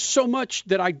 But there's so much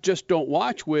that I just don't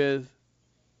watch with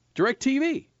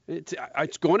DirecTV.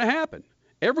 It's going to happen.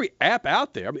 Every app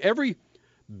out there, every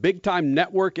big-time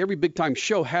network, every big-time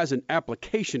show has an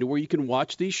application to where you can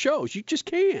watch these shows. You just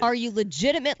can't. Are you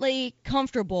legitimately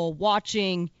comfortable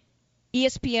watching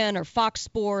ESPN or Fox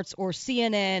Sports or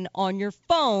CNN on your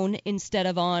phone instead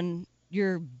of on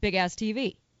your big-ass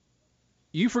TV?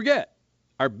 You forget.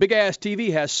 Our big-ass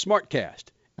TV has SmartCast.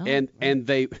 And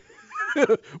they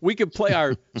we can play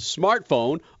our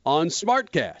smartphone on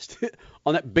SmartCast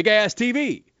on that big-ass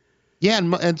TV. Yeah,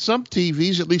 and some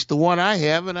TVs, at least the one I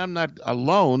have, and I'm not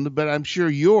alone, but I'm sure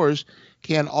yours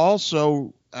can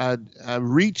also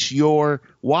reach your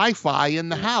Wi-Fi in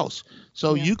the house.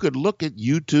 So you could look at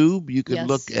YouTube, you could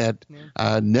look at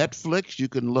Netflix, you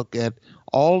can look at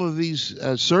all of these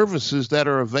services that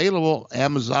are available,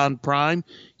 Amazon Prime.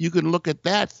 You can look at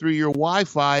that through your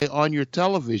Wi-Fi on your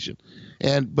television.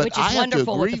 Which is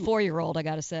wonderful with the 4-year-old, I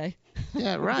got to say.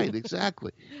 Yeah, right,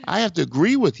 exactly. I have to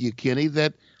agree with you, Kenny,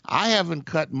 that I haven't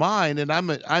cut mine, and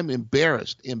I'm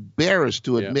embarrassed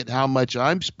to admit how much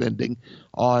I'm spending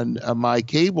on my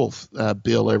cable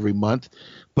bill every month.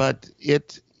 But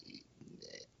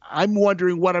I'm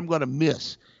wondering what I'm going to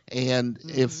miss. And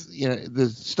if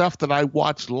the stuff that I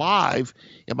watch live,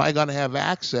 am I going to have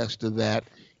access to that?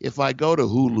 If I go to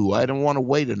Hulu, I don't want to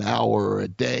wait an hour or a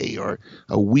day or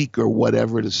a week or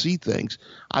whatever to see things.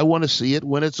 I want to see it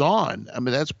when it's on. I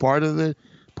mean, that's part of the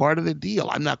deal.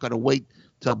 I'm not going to wait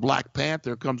till Black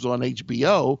Panther comes on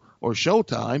HBO or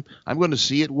Showtime. I'm going to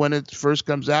see it when it first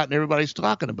comes out and everybody's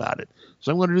talking about it.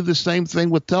 So I'm going to do the same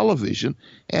thing with television,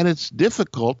 and it's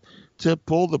difficult to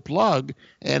pull the plug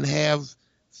and have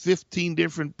 15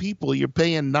 different people you're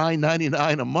paying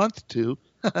 $9.99 a month to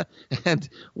and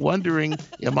wondering,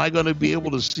 am I going to be able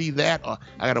to see that?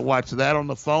 I got to watch that on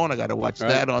the phone. I got to watch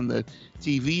that on the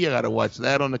TV. I got to watch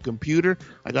that on the computer.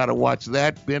 I got to watch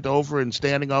that bent over and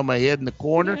standing on my head in the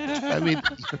corner. I mean,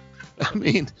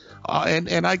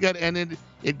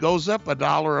 it goes up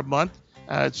 $1 a month.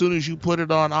 As soon as you put it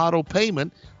on auto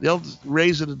payment, they'll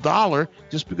raise it $1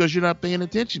 just because you're not paying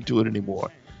attention to it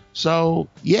anymore. So,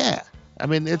 yeah, I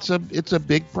mean, it's a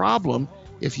big problem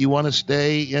if you want to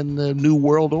stay in the new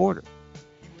world order.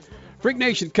 Freak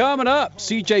Nation coming up.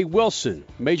 C.J. Wilson,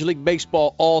 Major League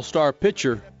Baseball all-star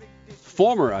pitcher,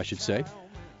 former, I should say.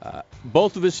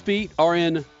 Both of his feet are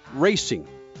in racing.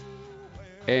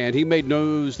 And he made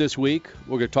news this week.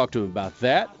 We're going to talk to him about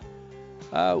that.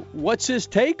 What's his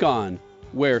take on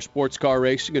where sports car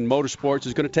racing and motorsports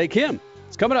is going to take him?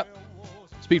 It's coming up.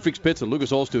 Speed Freaks Pits at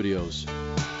Lucas Oil Studios.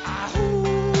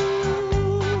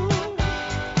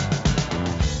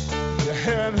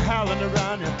 Heard howling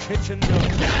around your kitchen door.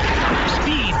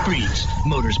 Speed Freaks,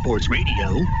 Motorsports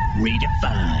Radio,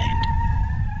 redefined.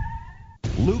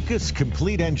 Lucas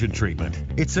Complete Engine Treatment.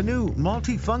 It's a new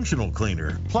multifunctional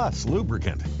cleaner plus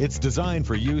lubricant. It's designed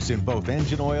for use in both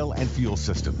engine oil and fuel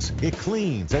systems. It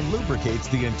cleans and lubricates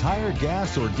the entire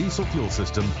gas or diesel fuel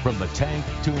system from the tank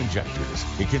to injectors.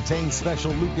 It contains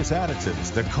special Lucas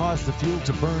additives that cause the fuel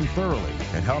to burn thoroughly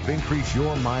and help increase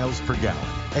your miles per gallon.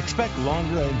 Expect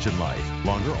longer engine life,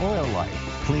 longer oil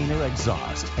life, cleaner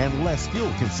exhaust, and less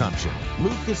fuel consumption.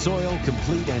 Lucas Oil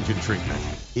Complete Engine Treatment.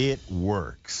 It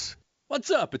works. What's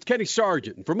up? It's Kenny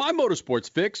Sargent. And for my motorsports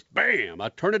fix, bam, I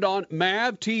turn it on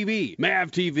MAV TV.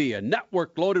 MAV TV, a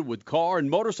network loaded with car and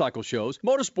motorcycle shows,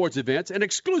 motorsports events, and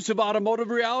exclusive automotive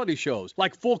reality shows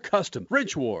like Full Custom,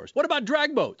 Wrench Wars. What about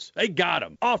drag boats? They got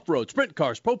them. Off-road, sprint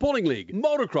cars, Pro Pulling League,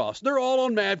 motocross, they're all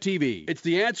on MAV TV. It's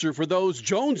the answer for those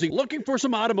jonesing looking for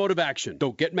some automotive action.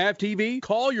 Don't get MAV TV?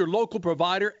 Call your local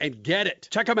provider and get it.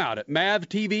 Check them out at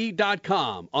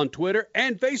mavtv.com on Twitter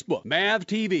and Facebook. MAV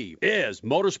TV is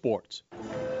motorsports.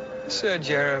 Sir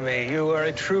Jeremy, you are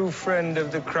a true friend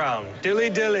of the crown.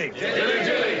 Dilly dilly. Dilly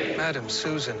dilly. Madam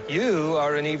Susan, you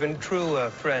are an even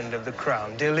truer friend of the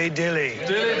crown. Dilly dilly.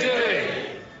 Dilly dilly.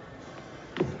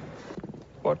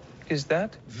 What is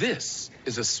that? This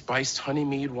is a spiced honey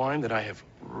mead wine that I have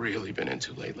really been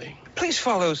into lately. Please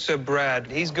follow Sir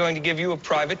Brad. He's going to give you a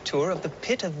private tour of the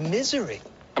Pit of Misery.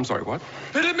 I'm sorry, what?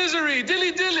 Pit of Misery.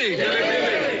 Dilly dilly. Dilly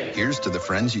dilly. Here's to the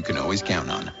friends you can always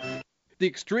count on. The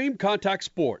Extreme Contact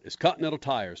Sport is Continental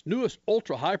Tire's newest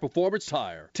ultra-high-performance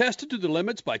tire. Tested to the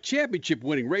limits by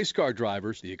championship-winning race car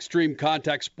drivers, the Extreme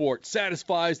Contact Sport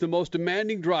satisfies the most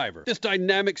demanding driver. This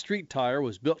dynamic street tire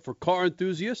was built for car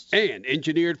enthusiasts and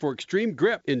engineered for extreme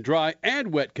grip in dry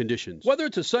and wet conditions. Whether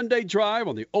it's a Sunday drive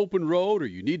on the open road or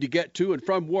you need to get to and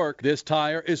from work, this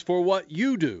tire is for what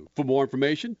you do. For more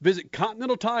information, visit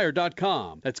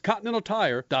ContinentalTire.com. That's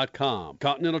ContinentalTire.com.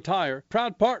 Continental Tire,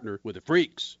 proud partner with the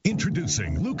Freaks. Introducing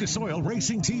Lucas Oil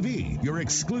Racing TV, your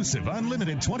exclusive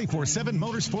unlimited 24/7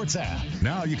 motorsports app.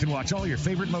 Now you can watch all your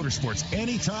favorite motorsports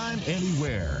anytime,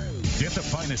 anywhere. Get the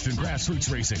finest in grassroots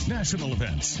racing, national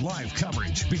events, live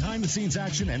coverage, behind-the-scenes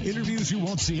action, and interviews you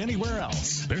won't see anywhere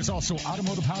else. There's also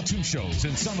automotive how-to shows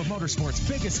and some of motorsports'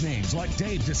 biggest names like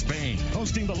Dave Despain,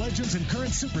 hosting the legends and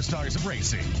current superstars of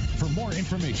racing. For more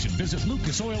information, visit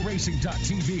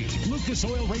lucasoilracing.tv. Lucas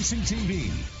Oil Racing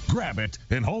TV. Grab it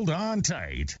and hold on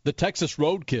tight. The Texas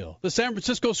Roadkill, the San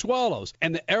Francisco Swallows,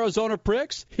 and the Arizona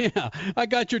Pricks? Yeah, I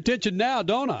got your attention now,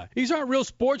 don't I? These aren't real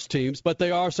sports teams, but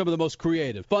they are some of the most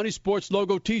creative, funny sports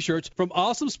logo t-shirts from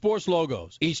Awesome Sports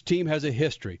Logos. Each team has a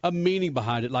history, a meaning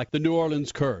behind it, like the New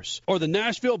Orleans Curse or the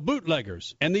Nashville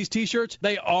Bootleggers. And these t-shirts,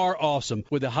 they are awesome,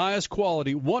 with the highest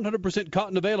quality, 100%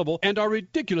 cotton available, and are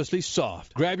ridiculously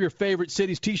soft. Grab your favorite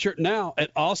city's t-shirt now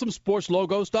at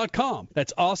awesomesportslogos.com.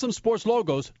 That's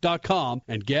awesomesportslogos.com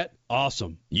and get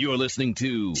awesome. You're listening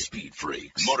to Speed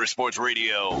Freaks Motorsports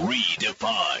Radio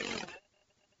Redefined.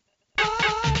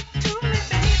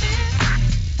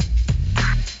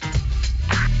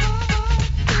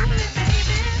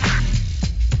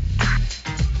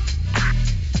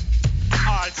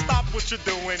 Alright, stop what you're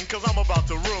doing, cause I'm about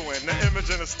to ruin the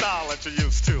image and the style that you're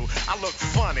used to. I look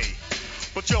funny,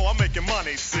 but yo, I'm making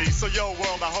money, see? So yo,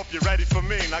 world, I hope you're ready for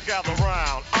me. Now gather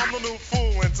round. I'm the new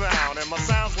fool in town, and my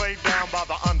sound's laid down by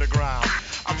the underground.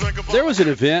 I drink a There was an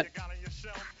event,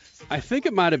 I think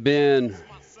it might have been,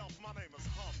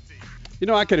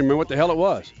 I can't remember what the hell it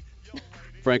was,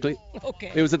 frankly.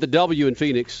 Okay. It was at the W in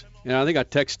Phoenix, and I think I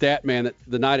text Statman that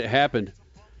the night it happened.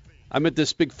 I'm at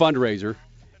this big fundraiser,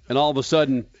 and all of a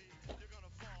sudden,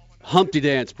 Humpty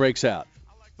Dance breaks out.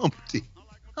 Humpty.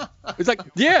 It's like,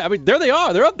 yeah, I mean, there they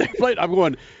are. They're up there playing.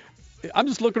 I'm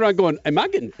just looking around going, am I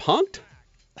getting punked?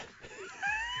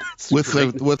 with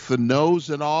the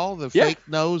nose and all, the fake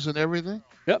nose and everything?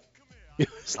 Yep.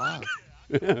 Wow.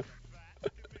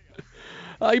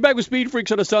 You're back with Speed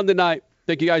Freaks on a Sunday night.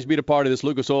 Thank you guys for being a part of this.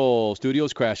 Lucas Oil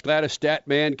Studios, Crash Gladys,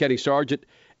 Statman, Kenny Sargent,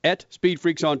 at Speed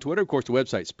Freaks on Twitter. Of course, the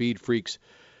website,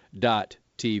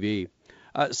 speedfreaks.tv.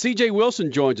 C.J.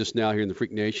 Wilson joins us now here in the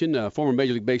Freak Nation, former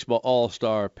Major League Baseball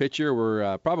All-Star pitcher.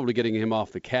 We're probably getting him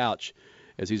off the couch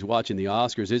as he's watching the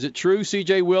Oscars. Is it true,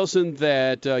 C.J. Wilson,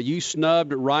 that you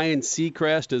snubbed Ryan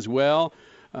Seacrest as well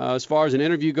as far as an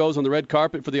interview goes on the red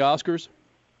carpet for the Oscars?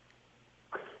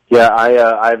 Yeah,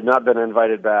 I've not been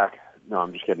invited back. No,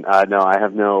 I'm just kidding. No, I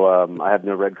have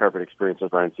no red carpet experience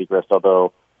with Ryan Seacrest,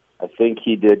 although I think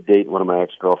he did date one of my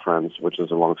ex-girlfriends, which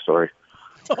is a long story.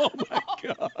 Oh, my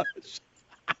gosh.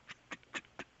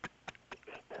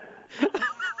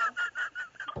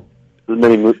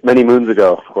 Many moons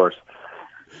ago, of course.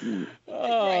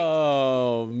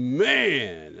 Oh,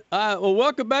 man. Well,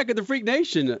 welcome back to the Freak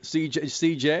Nation,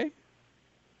 CJ.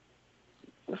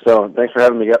 So thanks for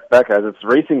having me back, guys. It's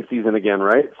racing season again,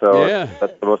 right? So yeah.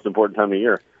 That's the most important time of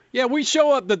year. Yeah, we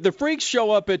show up, the Freaks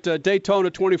show up at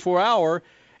Daytona 24 Hour,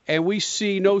 and we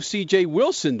see no C.J.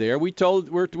 Wilson there. We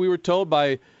were told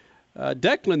by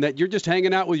Declan that you're just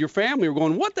hanging out with your family. We're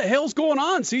going, what the hell's going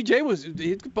on? C.J.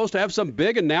 he's supposed to have some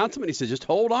big announcement. He said, just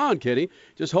hold on, Kenny.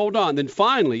 Just hold on. Then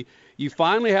you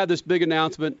finally had this big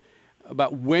announcement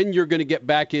about when you're going to get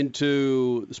back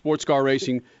into sports car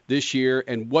racing this year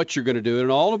and what you're going to do. And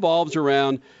it all evolves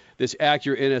around this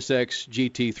Acura NSX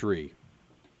GT3.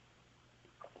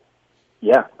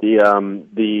 Yeah,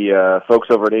 the folks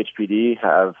over at HPD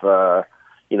have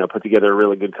put together a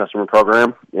really good customer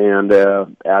program, and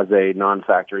as a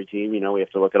non-factory team, we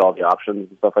have to look at all the options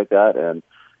and stuff like that, and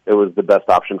it was the best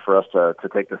option for us to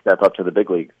take the step up to the big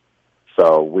league.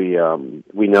 So we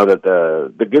know that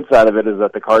the good side of it is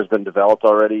that the car's been developed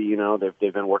already.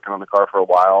 They've been working on the car for a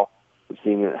while. We've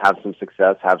seen it have some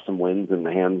success, have some wins in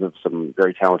the hands of some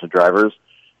very talented drivers.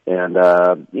 And,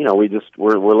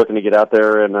 we're looking to get out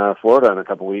there in Florida in a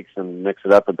couple weeks and mix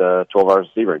it up at the 12 Hours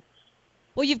of Sebring.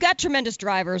 Well, you've got tremendous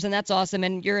drivers, and that's awesome,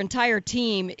 and your entire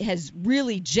team has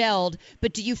really gelled.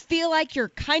 But do you feel like you're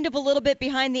kind of a little bit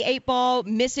behind the eight ball,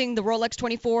 missing the Rolex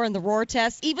 24 and the Roar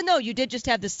test, even though you did just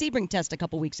have the Sebring test a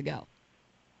couple weeks ago?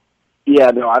 Yeah,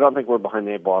 no, I don't think we're behind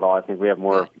the eight ball at all. I think we have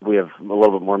a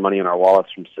little bit more money in our wallets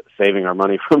from saving our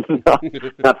money from not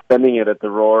spending it at the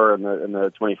Roar and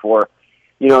the 24.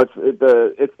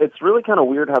 It's really kind of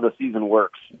weird how the season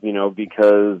works,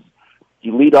 because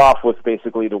you lead off with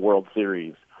basically the World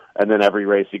Series, and then every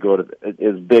race you go to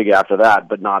is big after that,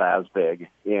 but not as big.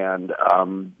 And,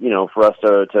 for us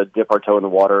to dip our toe in the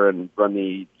water and run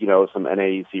some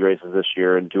NAEC races this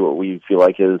year and do what we feel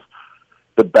like is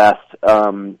the best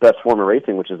form of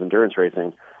racing, which is endurance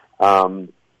racing.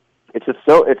 It's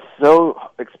so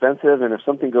expensive, and if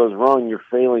something goes wrong, you're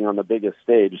failing on the biggest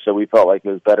stage. So we felt like it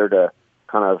was better to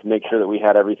kind of make sure that we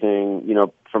had everything,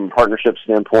 from a partnership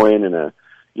standpoint and a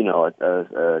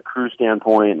crew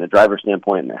standpoint and a driver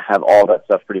standpoint, and have all that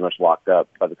stuff pretty much locked up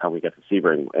by the time we get to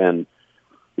Sebring. And,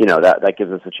 that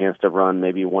gives us a chance to run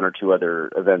maybe one or two other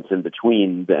events in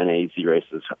between the NAEC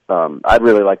races. I'd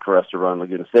really like for us to run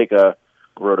Laguna Seca,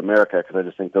 Road America, because I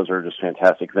just think those are just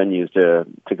fantastic venues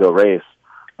to go race.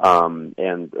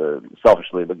 And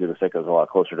selfishly, Laguna Seca is a lot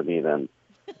closer to me than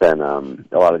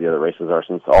a lot of the other races are,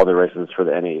 since all the races for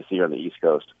the NAAC are on the East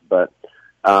Coast. But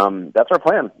that's our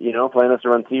plan. Plan is to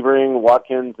run Sebring,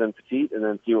 Watkins, and Petit, and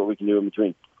then see what we can do in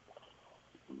between.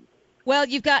 Well,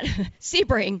 you've got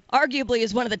Sebring, arguably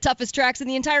is one of the toughest tracks in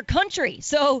the entire country.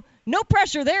 So no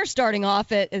pressure there starting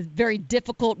off at a very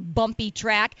difficult, bumpy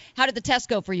track. How did the test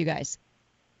go for you guys?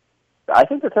 I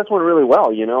think the test went really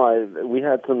well. We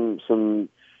had some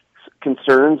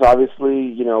concerns.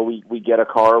 Obviously, we get a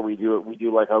car, we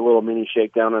do like a little mini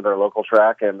shakedown at our local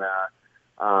track, and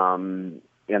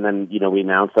then we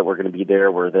announce that we're going to be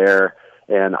there. We're there,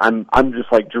 and I'm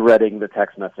just like dreading the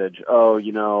text message.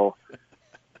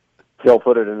 Till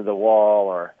put it into the wall,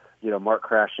 or Mark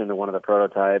crashed into one of the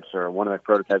prototypes, or one of the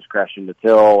prototypes crashed into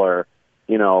Till, or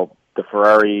the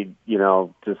Ferrari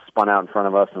just spun out in front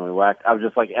of us and we whacked. I was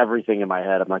just like, everything in my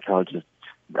head. I'm like, I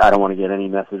don't want to get any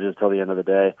messages till the end of the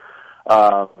day,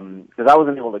 because I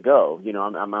wasn't able to go.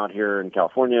 I'm out here in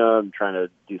California. I'm trying to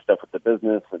do stuff with the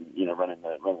business and running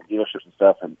the dealerships and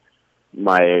stuff. And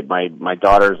my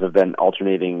daughters have been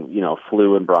alternating,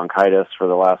 flu and bronchitis for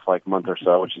the last month or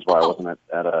so, which is why I wasn't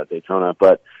at Daytona.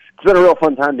 But it's been a real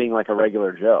fun time being like a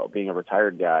regular Joe, being a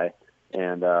retired guy,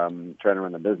 and trying to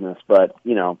run the business. But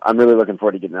I'm really looking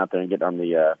forward to getting out there and getting on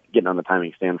the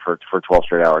timing stand for 12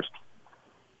 straight hours.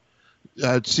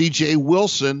 C.J.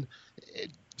 Wilson,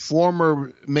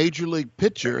 former Major League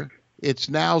pitcher. It's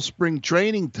now spring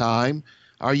training time.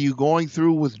 Are you going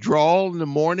through withdrawal in the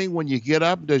morning when you get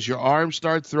up? Does your arm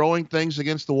start throwing things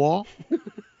against the wall?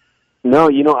 No,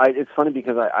 it's funny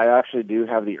because I actually do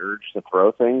have the urge to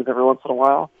throw things every once in a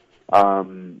while.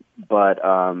 But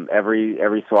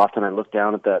every so often I look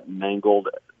down at that mangled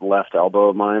left elbow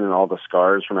of mine and all the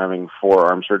scars from having 4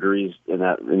 arm surgeries in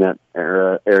that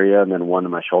area, and then one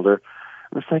in my shoulder.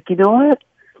 I'm just like, you know what?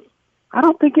 I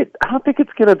don't think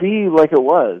it's gonna be like it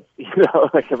was.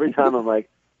 Every time I'm like,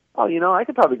 I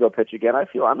could probably go pitch again. I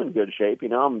feel I'm in good shape.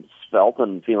 I'm svelte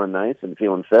and feeling nice and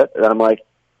feeling fit. And I'm like,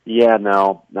 yeah,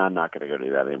 no, I'm not going to go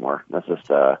do that anymore. That's just,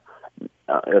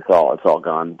 it's all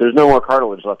gone. There's no more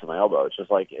cartilage left in my elbow. It's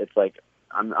like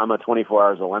I'm a 24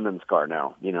 hours of lemon scar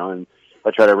now, and if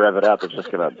I try to rev it up, it's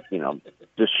just going to,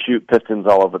 just shoot pistons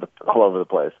all over the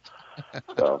place.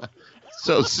 So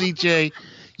CJ,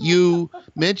 you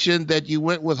mentioned that you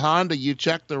went with Honda. You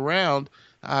checked around.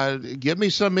 Give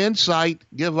us some insight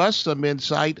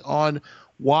on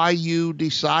why you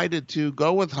decided to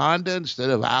go with Honda instead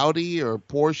of Audi or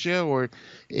Porsche or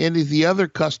any of the other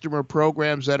customer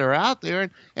programs that are out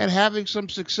there, and having some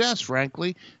success,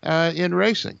 frankly, in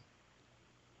racing.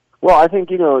 Well, I think,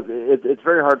 it's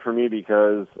very hard for me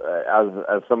because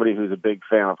as somebody who's a big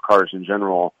fan of cars in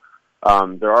general,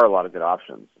 there are a lot of good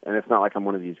options. And it's not like I'm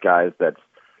one of these guys that's,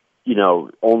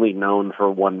 only known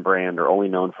for one brand or only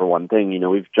known for one thing.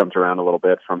 We've jumped around a little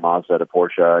bit from Mazda to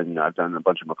Porsche, and I've done a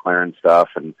bunch of McLaren stuff,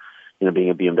 and being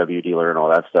a BMW dealer and all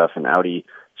that stuff, and Audi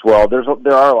as well.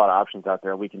 There are a lot of options out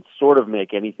there. We can sort of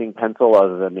make anything pencil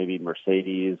other than maybe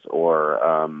Mercedes or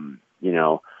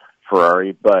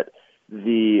Ferrari. But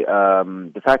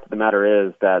the fact of the matter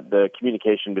is that the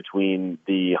communication between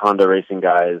the Honda racing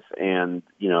guys and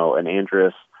and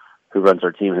Andrus, who runs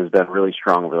our team, has been really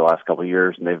strong over the last couple of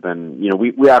years. And they've been,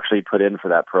 we actually put in for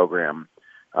that program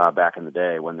back in the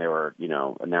day when they were,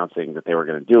 announcing that they were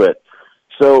going to do it.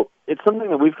 So it's something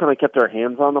that we've kind of kept our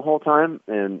hands on the whole time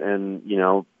and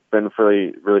been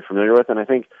really, really familiar with. And I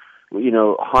think,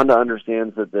 Honda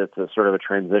understands that it's a sort of a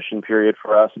transition period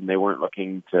for us, and they weren't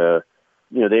looking to,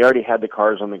 they already had the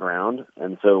cars on the ground.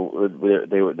 And so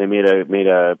they made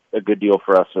a good deal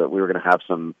for us so that we were going to have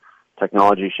some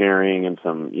technology sharing and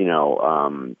some,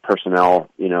 personnel,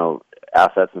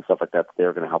 assets and stuff like that they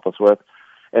were going to help us with.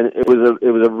 And it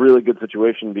was a really good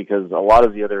situation because a lot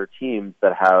of the other teams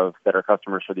that are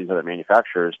customers for these other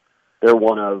manufacturers, they're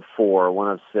one of 4,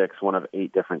 one of 6, one of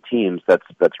 8 different teams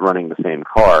that's running the same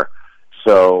car.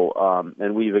 So,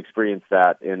 and we've experienced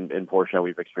that in Porsche,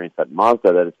 we've experienced that in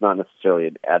Mazda, that it's not necessarily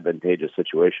an advantageous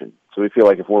situation. So we feel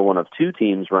like if we're one of 2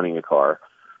 teams running a car,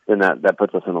 then that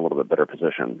puts us in a little bit better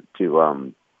position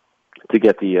to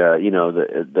get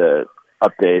the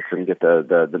updates and get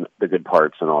the good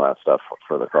parts and all that stuff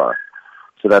for the car.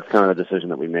 So that's kind of the decision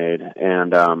that we made.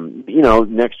 And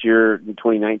next year,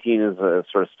 2019, is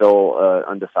sort of still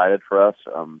undecided for us.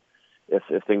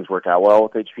 If things work out well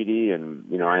with HPD,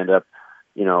 and I end up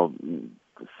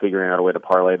figuring out a way to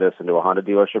parlay this into a Honda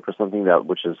dealership or something,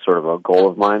 which is sort of a goal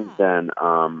of mine, then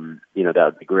that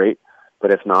would be great.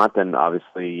 But if not, then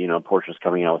obviously, Porsche's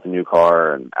coming out with a new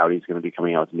car, and Audi's going to be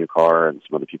coming out with a new car, and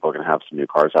some other people are going to have some new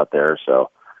cars out there.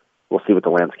 So we'll see what the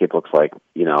landscape looks like,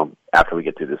 after we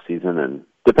get through this season. And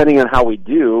depending on how we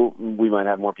do, we might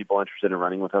have more people interested in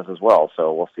running with us as well.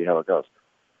 So we'll see how it goes.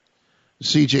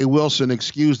 C.J. Wilson,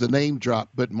 excuse the name drop,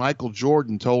 but Michael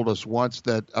Jordan told us once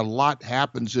that a lot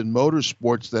happens in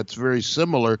motorsports that's very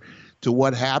similar to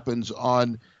what happens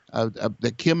on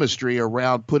the chemistry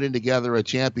around putting together a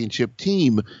championship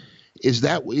team. Is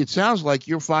that, it sounds like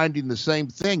you're finding the same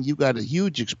thing. You've got a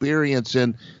huge experience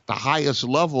in the highest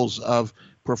levels of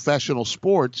professional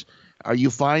sports. Are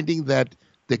you finding that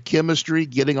the chemistry,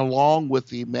 getting along with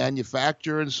the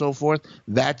manufacturer and so forth,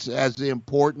 that's as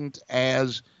important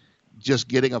as just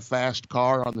getting a fast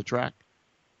car on the track?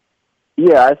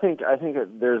 Yeah, I think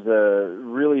there's a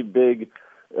really big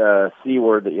C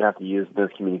word that you have to use, in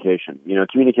this communication.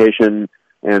 Communication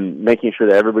and making sure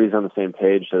that everybody's on the same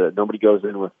page so that nobody goes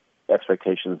in with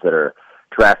expectations that are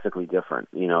drastically different.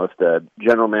 If the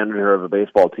general manager of a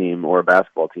baseball team or a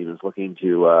basketball team is looking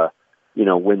to,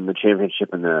 win the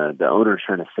championship and the owner's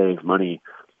trying to save money,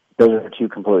 those are two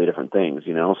completely different things,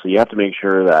 So you have to make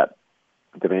sure that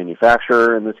the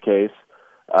manufacturer, in this case,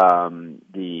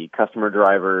 the customer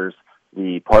drivers,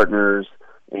 the partners,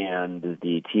 and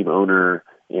the team owner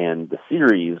and the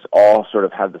series all sort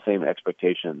of have the same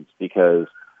expectations, because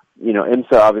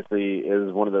IMSA obviously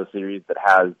is one of those series that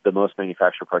has the most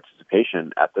manufacturer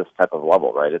participation at this type of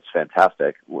level, right? It's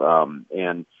fantastic.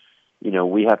 And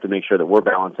we have to make sure that we're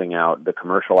balancing out the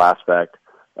commercial aspect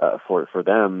for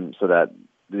them, so that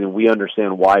we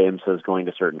understand why IMSA is going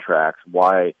to certain tracks,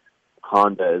 why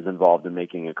Honda is involved in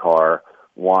making a car,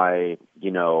 why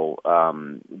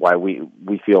why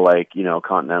we feel like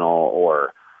Continental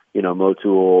or Motul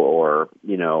or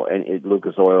and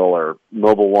Lucas Oil or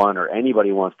Mobil One or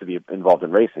anybody wants to be involved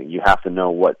in racing. You have to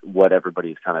know what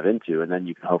everybody's kind of into, and then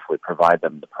you can hopefully provide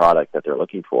them the product that they're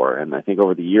looking for. And I think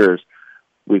over the years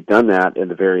we've done that in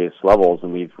the various levels,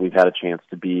 and we've had a chance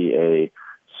to be a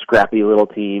scrappy little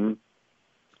team,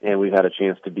 and we've had a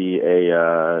chance to be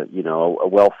a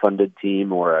well-funded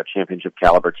team or a championship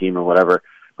caliber team or whatever.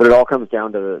 But it all comes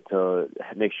down to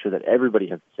make sure that everybody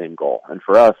has the same goal. And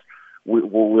for us,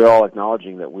 we're all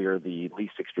acknowledging that we are the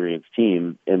least experienced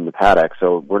team in the paddock,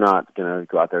 so we're not going to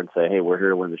go out there and say, hey, we're here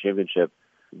to win the championship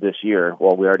this year.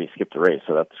 Well, we already skipped a race,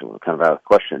 so that's kind of out of the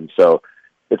question. So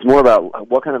it's more about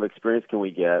what kind of experience can we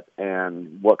get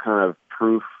and what kind of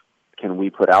proof can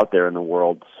we put out there in the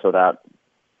world so that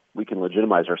we can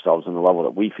legitimize ourselves in the level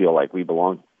that we feel like we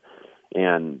belong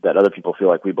and that other people feel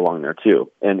like we belong there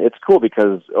too. And it's cool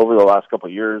because over the last couple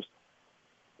of years,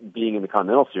 being in the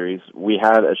Continental Series, we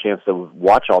had a chance to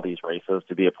watch all these races,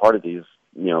 to be a part of these,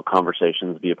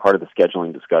 conversations, be a part of the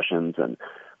scheduling discussions, and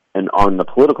on the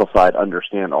political side,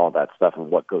 understand all that stuff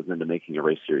and what goes into making a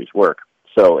race series work.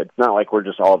 So it's not like we're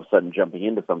just all of a sudden jumping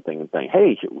into something and saying,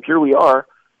 hey, here we are,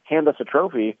 hand us a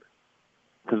trophy,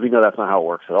 because we know that's not how it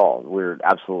works at all. We're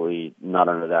absolutely not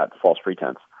under that false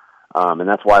pretense. And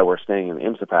that's why we're staying in the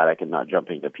IMSA paddock and not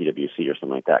jumping to PWC or something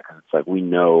like that, because it's like we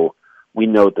know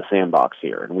the sandbox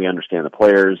here, and we understand the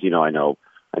players. I know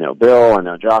Bill, I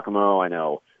know Giacomo, I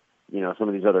know some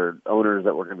of these other owners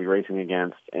that we're going to be racing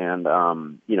against, and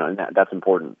and that's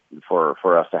important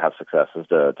for us to have success, is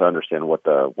to understand what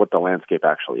the landscape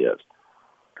actually is.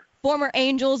 Former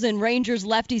Angels and Rangers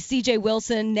lefty C.J.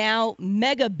 Wilson, now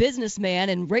mega businessman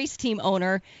and race team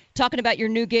owner, talking about your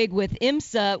new gig with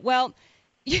IMSA. Well,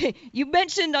 you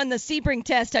mentioned on the Sebring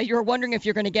test how you were wondering if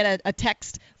you're going to get a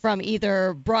text from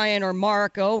either Brian or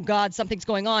Mark. Oh, God, something's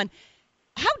going on.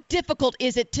 How difficult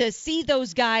is it to see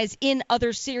those guys in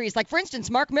other series? Like, for instance,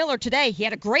 Mark Miller today, he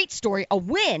had a great story, a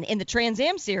win in the Trans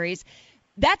Am series.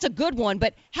 That's a good one,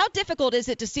 but how difficult is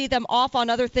it to see them off on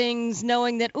other things,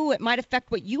 knowing that, it might affect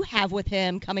what you have with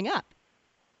him coming up?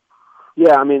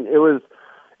 Yeah, I mean,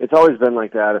 it's always been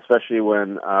like that, especially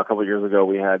when a couple of years ago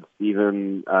we had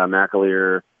Stephen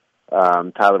McAleer,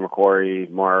 Tyler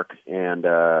McQuarrie, Mark, and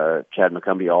Chad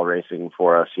McCumbee all racing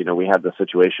for us. We had the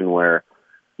situation where,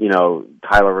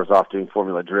 Tyler was off doing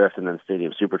Formula Drift and then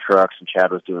Stadium Super Trucks, and Chad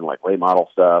was doing like late model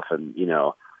stuff and,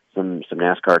 some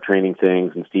NASCAR training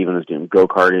things, and Steven was doing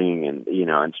go-karting and,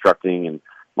 instructing, and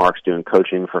Mark's doing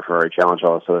coaching for Ferrari Challenge,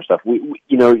 all this other stuff.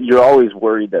 You're always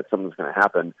worried that something's going to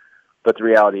happen, but the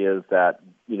reality is that,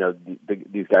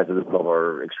 these guys at this level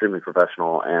are extremely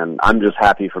professional, and I'm just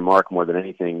happy for Mark more than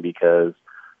anything because,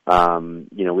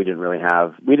 we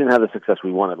didn't have the success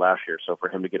we wanted last year, so for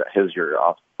him to get his year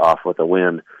off with a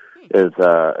win is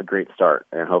a great start,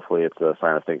 and hopefully it's a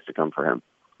sign of things to come for him.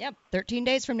 Yep, 13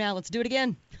 days from now, let's do it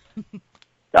again.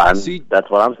 That's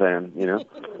what I'm saying,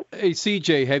 Hey,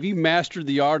 CJ, have you mastered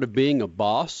the art of being a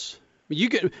boss You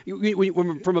get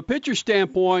from a pitcher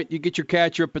standpoint, you get your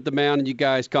catcher up at the mound, and you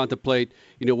guys contemplate,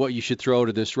 what you should throw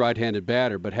to this right-handed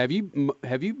batter. But have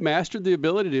you mastered the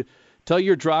ability to tell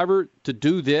your driver to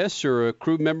do this or a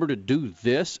crew member to do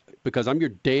this because I'm your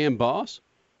damn boss?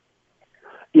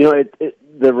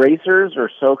 The racers are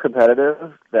so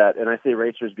competitive that, and I say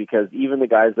racers because even the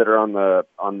guys that are on the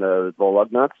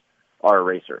lug nuts are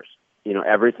racers.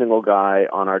 Every single guy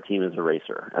on our team is a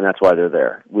racer, and that's why they're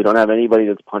there. We don't have anybody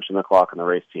that's punching the clock on the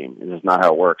race team. It's just not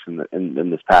how it works in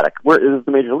this paddock. This is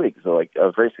the major league, so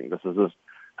of racing. This is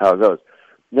how it goes.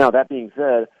 Now, that being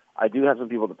said, I do have some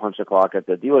people that punch the clock at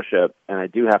the dealership, and I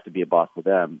do have to be a boss to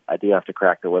them. I do have to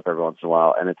crack the whip every once in a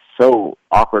while, and it's so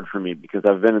awkward for me because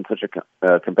I've been in such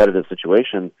a competitive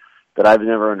situation that I've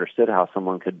never understood how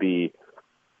someone could be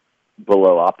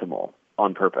below optimal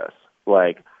on purpose.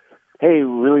 Like, hey, we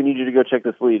really need you to go check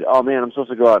this lead. Oh, man, I'm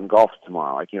supposed to go out and golf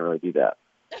tomorrow. I can't really do that.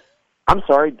 I'm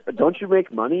sorry, don't you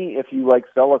make money if you,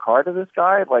 sell a car to this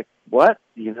guy? What?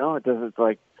 It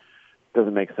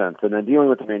doesn't make sense. And then dealing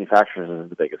with the manufacturers is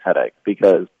the biggest headache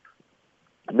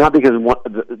not because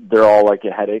they're all like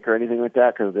a headache or anything like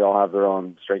that, because they all have their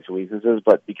own strengths and weaknesses,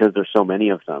 but because there's so many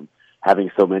of them.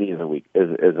 Having so many is a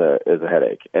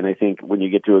headache. And I think when you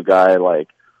get to a guy like,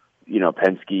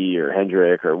 Penske or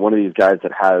Hendrick or one of these guys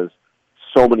that has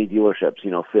so many dealerships,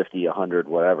 50, 100,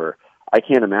 whatever, I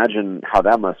can't imagine how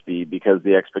that must be because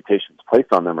the expectations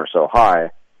placed on them are so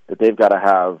high that they've got to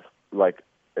have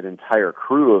an entire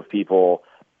crew of people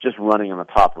just running on the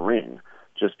top ring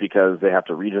just because they have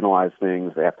to regionalize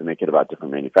things. They have to make it about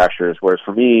different manufacturers. Whereas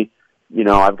for me,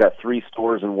 I've got 3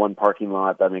 stores in one parking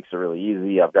lot. That makes it really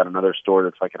easy. I've got another store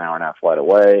that's an hour-and-a-half flight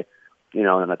away,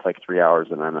 and that's 3 hours.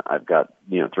 And then I've got,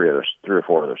 3 or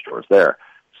 4 other stores there.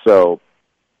 So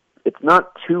it's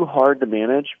not too hard to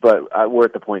manage, but we're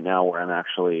at the point now where I'm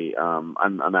actually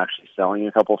selling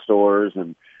a couple stores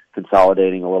and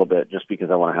consolidating a little bit just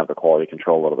because I want to have the quality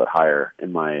control a little bit higher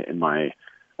in my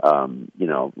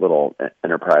little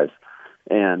enterprise.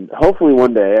 And hopefully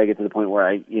one day I get to the point where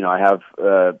I have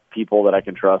people that I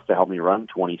can trust to help me run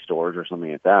 20 stores or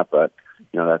something like that. But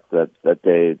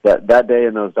that day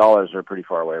and those dollars are pretty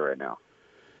far away right now.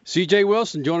 CJ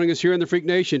Wilson joining us here in the Freak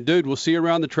Nation. Dude, we'll see you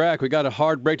around the track. We got a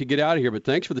hard break to get out of here, but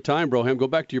thanks for the time, Broham. Go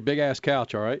back to your big-ass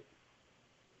couch, all right?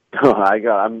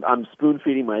 I'm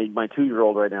spoon-feeding my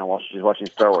 2-year-old right now while she's watching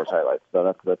Star Wars highlights,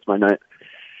 so that's my night.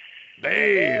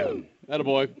 Damn.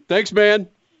 Attaboy. Thanks, man.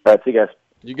 All right, see you guys.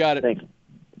 You got it. Thanks.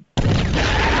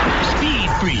 Speed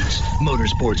Freaks,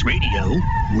 Motorsports Radio,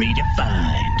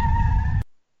 redefined.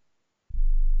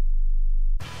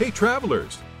 Hey,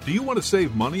 travelers. Do you want to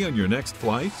save money on your next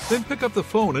flight? Then pick up the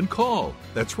phone and call.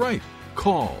 That's right,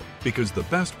 call, because the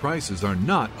best prices are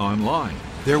not online.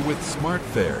 They're with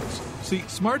SmartFares. See,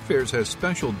 SmartFares has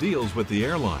special deals with the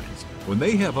airlines. When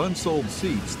they have unsold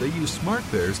seats, they use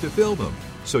SmartFares to fill them.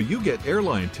 So you get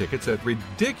airline tickets at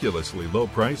ridiculously low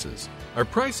prices. Our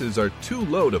prices are too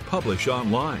low to publish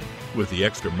online. With the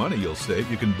extra money you'll save,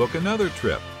 you can book another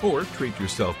trip or treat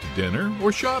yourself to dinner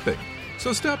or shopping.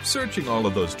 So stop searching all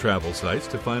of those travel sites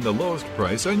to find the lowest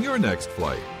price on your next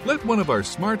flight. Let one of our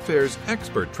SmartFares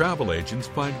expert travel agents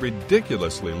find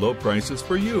ridiculously low prices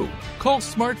for you. Call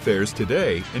SmartFares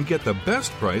today and get the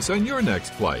best price on your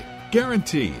next flight.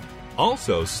 Guaranteed.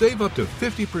 Also, save up to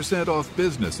 50% off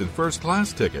business and first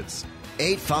class tickets.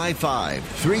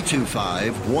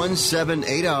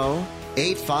 855-325-1780.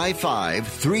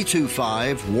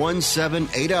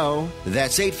 855-325-1780.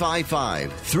 That's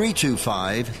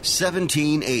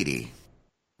 855-325-1780.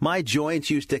 My joints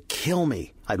used to kill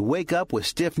me. I'd wake up with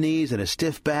stiff knees and a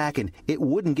stiff back, and it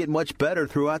wouldn't get much better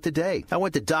throughout the day. I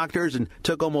went to doctors and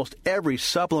took almost every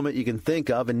supplement you can think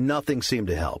of, and nothing seemed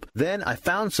to help. Then I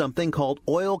found something called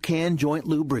Oil Can Joint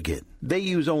Lubricant. They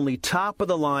use only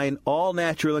top-of-the-line,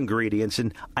 all-natural ingredients,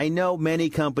 and I know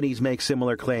many companies make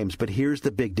similar claims, but here's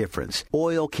the big difference.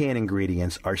 Oil Can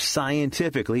ingredients are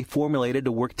scientifically formulated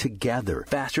to work together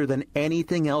faster than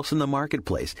anything else in the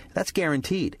marketplace. That's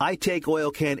guaranteed. I take Oil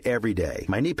Can every day.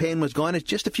 My knee pain was gone in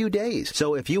just a few days.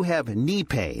 So if you have knee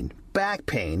pain, back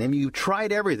pain, and you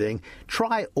tried everything,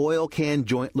 try Oil Can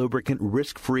Joint Lubricant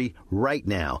risk-free right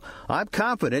now. I'm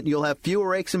confident you'll have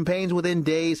fewer aches and pains within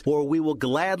days, or we will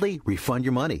gladly refund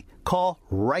your money. Call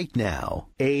right now.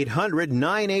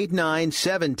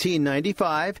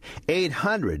 800-989-1795.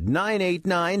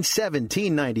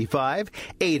 800-989-1795.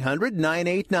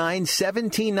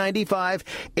 800-989-1795.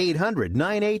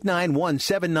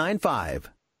 800-989-1795.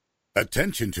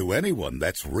 Attention to anyone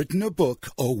that's written a book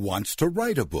or wants to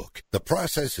write a book. The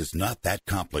process is not that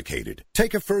complicated.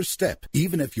 Take a first step.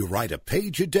 Even if you write a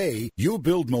page a day, you'll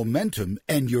build momentum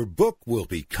and your book will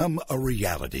become a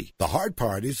reality. The hard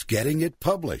part is getting it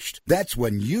published. That's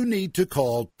when you need to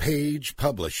call Page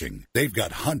Publishing. They've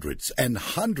got hundreds and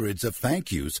hundreds of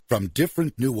thank yous from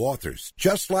different new authors,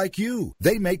 just like you.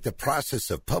 They make the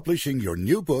process of publishing your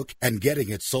new book and getting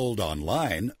it sold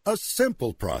online a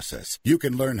simple process. You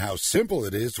can learn how simple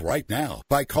it is right now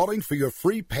by calling for your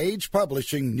free Page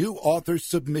Publishing New Author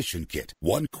Submission Kit.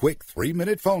 One quick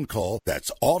 3-minute phone call,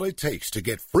 that's all it takes to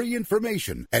get free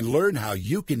information and learn how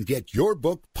you can get your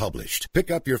book published. Pick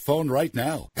up your phone right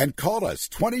now and call us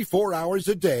 24 hours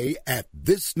a day at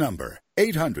this number.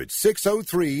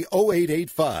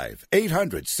 800-603-0885.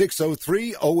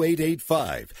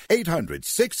 800-603-0885.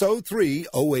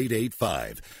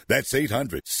 800-603-0885. That's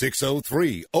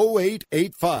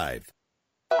 800-603-0885.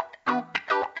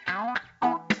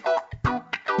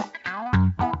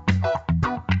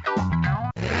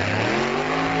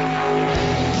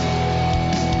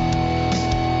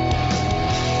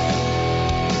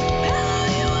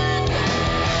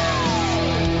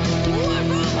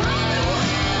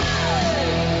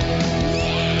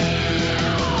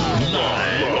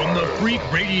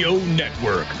 Freak Radio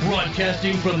Network,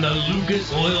 broadcasting from the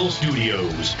Lucas Oil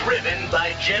Studios. Driven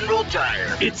by General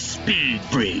Tire. It's Speed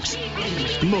Freaks.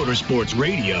 Motorsports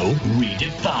Radio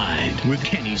redefined with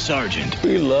Kenny Sargent.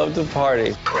 We love to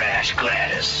party. Crash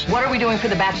Gladys. What are we doing for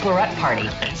the bachelorette party?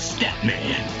 And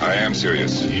Statman. I am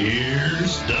serious.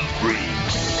 Here's the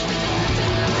Freaks.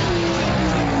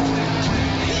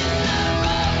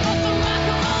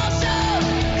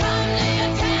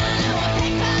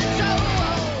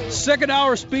 Second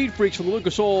hour Speed Freaks from the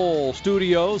Lucas Oil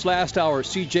Studios. Last hour,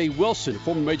 C.J. Wilson,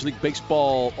 former Major League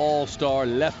Baseball All-Star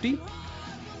lefty.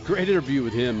 Great interview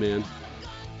with him, man.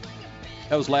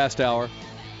 That was last hour.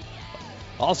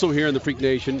 Also here in the Freak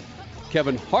Nation,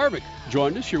 Kevin Harvick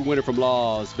joined us, your winner from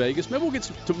Las Vegas. Maybe we'll get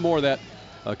to more of that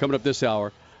coming up this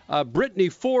hour. Brittany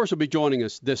Force will be joining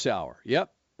us this hour.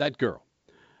 Yep, that girl.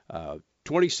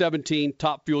 2017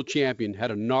 Top Fuel champion, had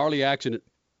a gnarly accident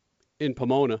in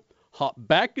Pomona. Hopped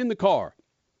back in the car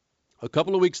a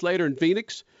couple of weeks later in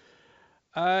Phoenix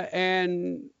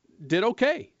and did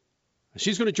okay.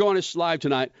 She's going to join us live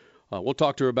tonight. We'll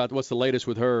talk to her about what's the latest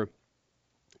with her.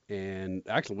 And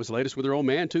actually, what's the latest with her old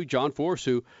man, too, John Force,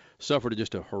 who suffered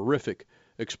just a horrific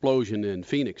explosion in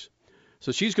Phoenix.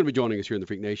 So she's going to be joining us here in the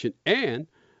Freak Nation. And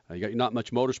you got Not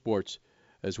Much Motorsports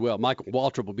as well. Michael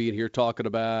Waltrip will be in here talking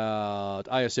about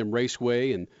ISM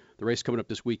Raceway and the race coming up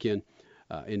this weekend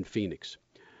in Phoenix.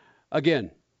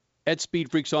 Again, at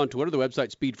Speed Freaks on Twitter, the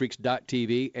website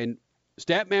speedfreaks.tv, and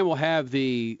Statman will have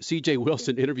the C.J.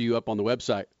 Wilson interview up on the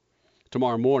website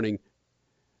tomorrow morning.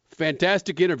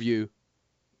 Fantastic interview,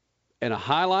 and a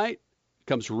highlight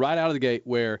comes right out of the gate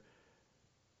where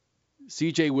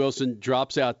C.J. Wilson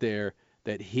drops out there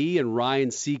that he and Ryan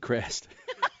Seacrest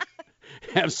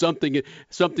have something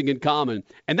in common.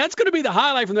 And that's going to be the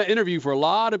highlight from that interview for a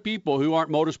lot of people who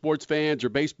aren't motorsports fans or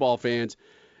baseball fans.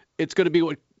 It's going to be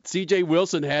what C.J.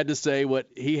 Wilson had to say, what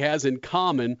he has in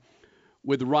common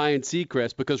with Ryan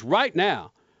Seacrest, because right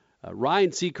now,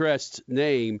 Ryan Seacrest's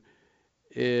name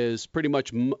is pretty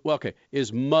much,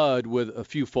 is mud with a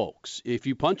few folks. If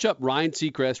you punch up Ryan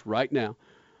Seacrest right now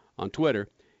on Twitter,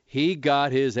 he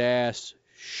got his ass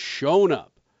shown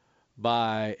up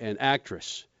by an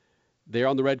actress there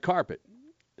on the red carpet.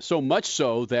 So much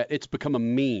so that it's become a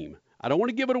meme. I don't want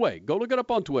to give it away. Go look it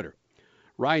up on Twitter.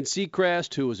 Ryan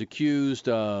Seacrest, who was accused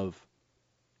of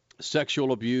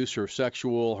sexual abuse or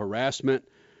sexual harassment,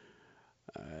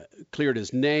 cleared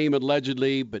his name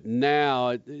allegedly, but now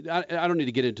I don't need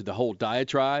to get into the whole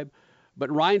diatribe,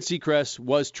 but Ryan Seacrest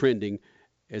was trending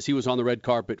as he was on the red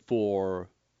carpet for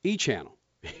E-Channel.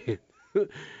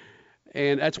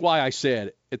 And that's why I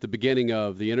said at the beginning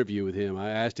of the interview with him, I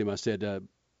asked him, I said,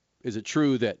 is it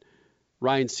true that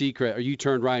Ryan Seacrest, or you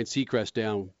turned Ryan Seacrest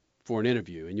down for an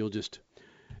interview? And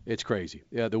it's crazy.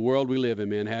 Yeah, the world we live in,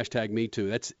 man.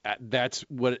 #MeToo. That's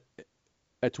what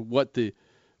the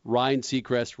Ryan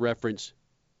Seacrest reference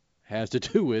has to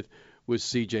do with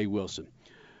C.J. Wilson.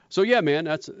 So yeah, man,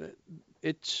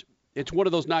 it's one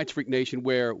of those nights, Freak Nation,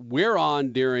 where we're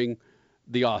on during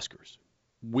the Oscars.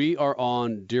 We are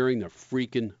on during the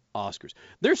freaking Oscars.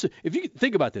 If you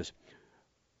think about this,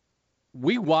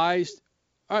 we didn't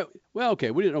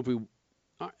know if we.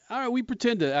 All right, we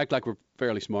pretend to act like we're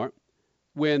fairly smart.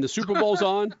 When the Super Bowl's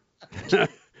on,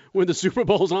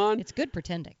 it's good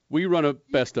pretending. We run a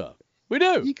best of. We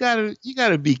do. You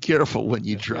gotta be careful when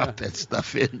you drop that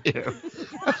stuff in there.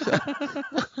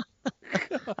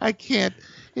 I can't.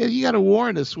 You got to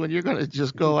warn us when you're going to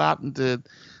just go out into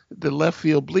the left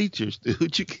field bleachers,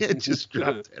 dude. You can't just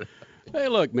drop that. Hey,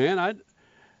 look, man,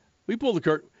 we pulled the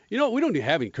curtain. You know, we don't even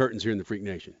have any curtains here in the Freak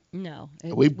Nation. No.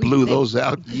 We blew those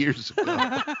out years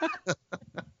ago.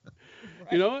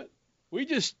 You know what?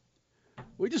 We've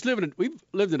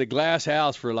lived in a glass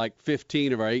house for like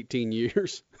 15 of our 18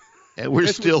 years. And we're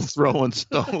still throwing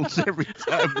stones every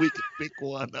time we can pick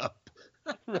one up.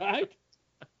 Right?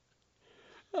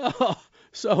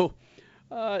 So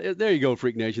there you go,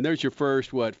 Freak Nation. There's your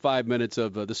first, 5 minutes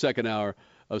of the second hour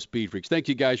of Speed Freaks. Thank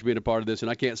you guys for being a part of this,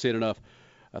 and I can't say it enough.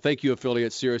 Thank you,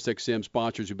 affiliates, SiriusXM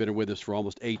sponsors who've been with us for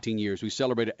almost 18 years. We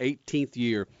celebrate an 18th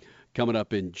year coming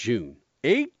up in June.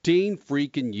 18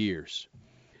 freaking years.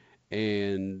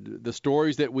 And the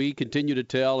stories that we continue to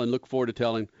tell and look forward to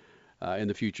telling in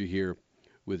the future here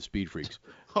with Speed Freaks.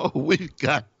 Oh, we've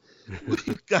got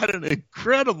an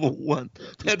incredible one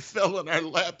that fell in our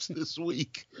laps this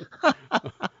week.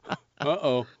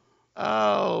 Uh-oh.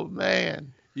 Oh,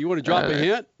 man. You want to drop a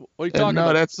hint? What are you talking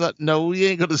about? No, we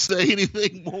ain't going to say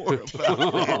anything more about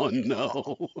that. Oh,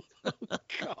 no.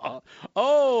 God.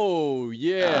 Oh,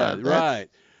 yeah, right.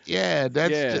 Yeah,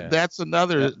 that's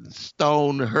another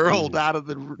stone hurled out of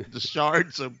the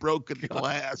shards of broken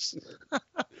glass.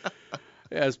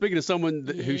 Yeah, speaking of someone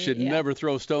who should never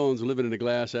throw stones living in a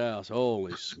glass house.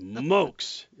 Holy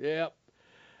smokes. Yep.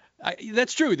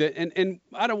 That's true. And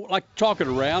I don't like talking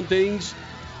around things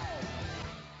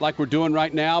like we're doing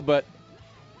right now, but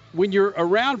when you're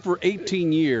around for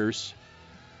 18 years,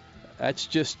 that's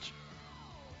just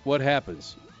what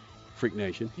happens, Freak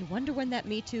Nation. You wonder when that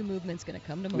Me Too movement's going to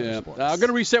come to motorsports. I'm going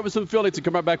to reset with some affiliates and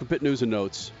come right back with pit news and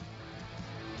notes.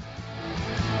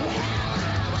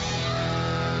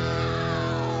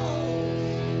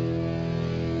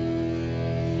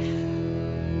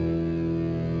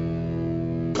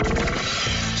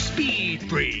 Speed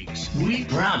Freaks, we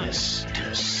promise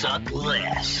to suck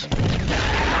less.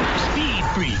 Speed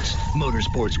Freaks,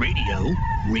 Motorsports Radio,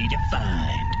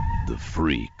 redefined. The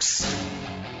Freaks.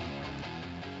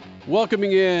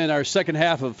 Welcoming in our second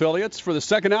half of affiliates for the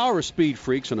second hour of Speed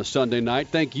Freaks on a Sunday night.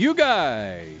 Thank you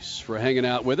guys for hanging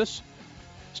out with us.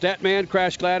 Statman,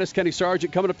 Crash Gladys, Kenny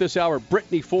Sargent. Coming up this hour,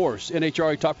 Brittany Force,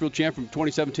 NHRA Top Fuel Champ from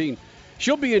 2017.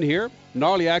 She'll be in here.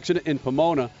 Gnarly accident in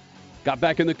Pomona. Got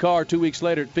back in the car 2 weeks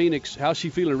later at Phoenix. How's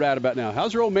she feeling right about now?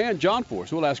 How's her old man, John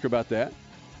Force? We'll ask her about that.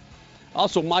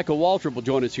 Also, Michael Waltrip will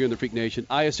join us here in the Freak Nation.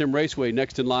 ISM Raceway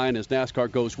next in line as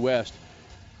NASCAR goes west.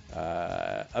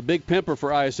 A big pimper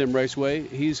for ISM Raceway.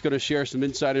 He's going to share some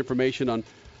inside information on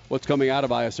what's coming out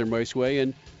of ISM Raceway.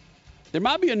 And there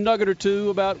might be a nugget or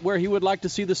two about where he would like to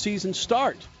see the season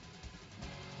start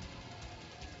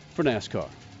for NASCAR.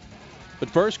 But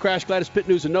first, Crash Gladys Pit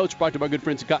News and Notes brought to you by my good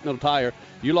friends at Continental Tire.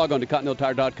 You log on to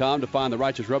ContinentalTire.com to find the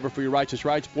righteous rubber for your righteous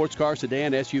ride. Sports car,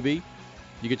 sedan, SUV.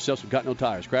 You get yourself some Continental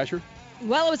Tires. Crasher?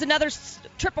 Well, it was another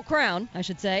Triple Crown, I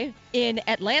should say, in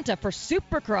Atlanta for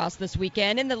Supercross this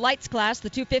weekend. In the lights class, the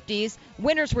 250s,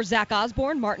 winners were Zach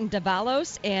Osborne, Martin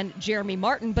Davalos, and Jeremy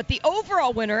Martin. But the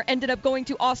overall winner ended up going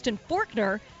to Austin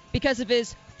Forkner because of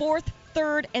his fourth,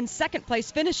 third, and second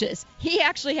place finishes. He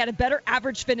actually had a better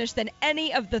average finish than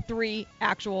any of the three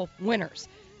actual winners.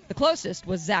 The closest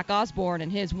was Zach Osborne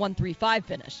and his 1:35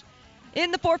 finish.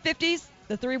 In the 450s,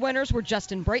 the three winners were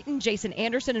Justin Brayton, Jason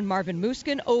Anderson, and Marvin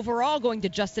Muskin. Overall going to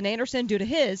Justin Anderson due to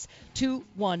his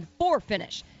 2:14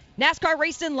 finish. NASCAR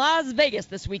raced in Las Vegas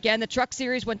this weekend. The Truck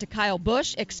Series went to Kyle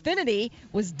Busch. Xfinity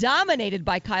was dominated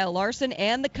by Kyle Larson,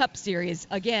 and the Cup Series,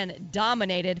 again,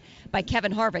 dominated by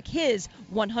Kevin Harvick, his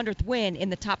 100th win in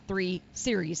the top three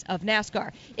series of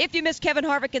NASCAR. If you missed Kevin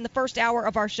Harvick in the first hour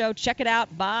of our show, check it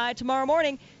out by tomorrow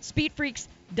morning,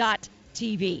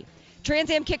 speedfreaks.tv.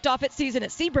 Trans Am kicked off its season at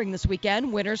Sebring this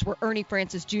weekend. Winners were Ernie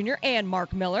Francis Jr. and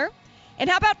Mark Miller. And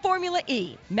how about Formula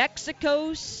E?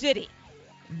 Mexico City.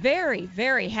 Very,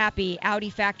 very happy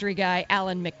Audi factory guy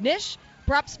Alan McNish.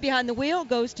 Props behind the wheel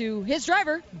goes to his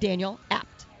driver, Daniel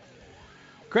Apt.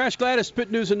 Crash Gladys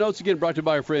Pit News and Notes again brought to you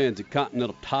by our friends at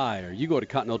Continental Tire. You go to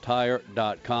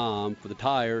ContinentalTire.com for the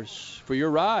tires for your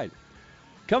ride.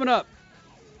 Coming up,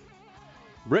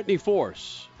 Brittany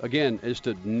Force. Again, just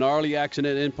a gnarly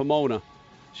accident in Pomona.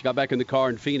 She got back in the car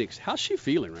in Phoenix. How's she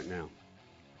feeling right now?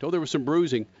 Told there was some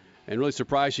bruising and really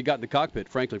surprised she got in the cockpit,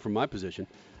 frankly, from my position.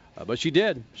 But she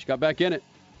did. She got back in it.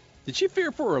 Did she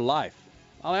fear for her life?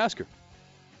 I'll ask her.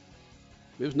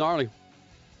 It was gnarly.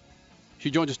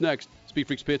 She joins us next. Speed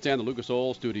Freaks Pits and the Lucas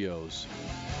Oil Studios.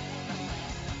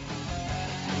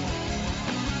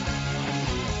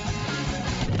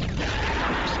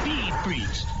 Speed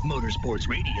Freaks, Motorsports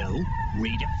Radio,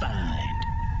 redefined.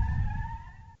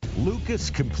 Lucas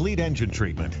Complete Engine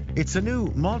Treatment. It's a new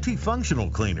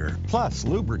multifunctional cleaner plus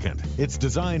lubricant. It's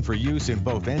designed for use in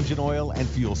both engine oil and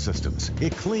fuel systems.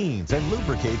 It cleans and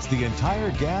lubricates the entire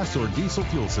gas or diesel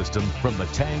fuel system from the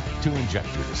tank to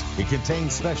injectors. It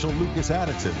contains special Lucas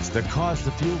additives that cause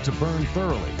the fuel to burn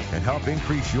thoroughly and help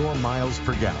increase your miles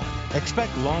per gallon.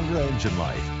 Expect longer engine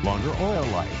life, longer oil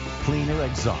life, cleaner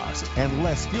exhaust, and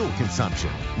less fuel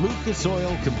consumption. Lucas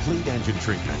Oil Complete Engine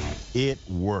Treatment. It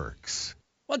works.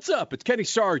 What's up? It's Kenny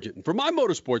Sargent. And for my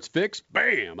motorsports fix,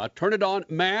 bam, I turn it on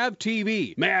MAV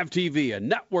TV. MAV TV, a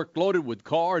network loaded with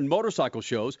car and motorcycle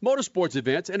shows, motorsports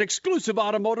events, and exclusive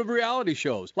automotive reality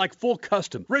shows like Full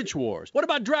Custom, Wrench Wars. What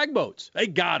about drag boats? They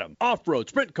got them. Off-road,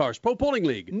 sprint cars, pro pulling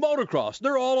league, motocross,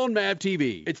 they're all on MAV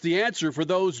TV. It's the answer for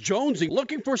those jonesing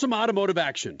looking for some automotive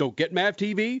action. Don't get MAV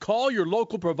TV? Call your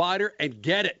local provider and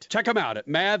get it. Check them out at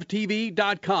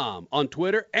mavtv.com on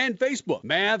Twitter and Facebook.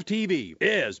 MAV TV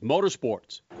is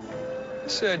motorsports.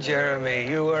 Sir Jeremy,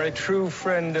 you are a true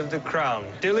friend of the crown.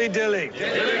 Dilly dilly.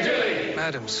 Dilly dilly.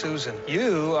 Madam Susan,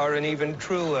 you are an even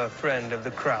truer friend of the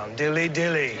crown. Dilly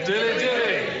dilly. Dilly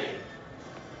dilly.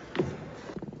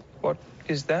 What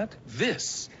is that?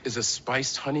 This is a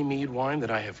spiced honey mead wine that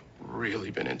I have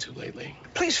really been into lately.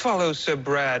 Please follow Sir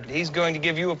Brad. He's going to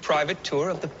give you a private tour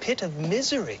of the Pit of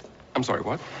Misery. I'm sorry,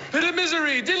 what? Pit of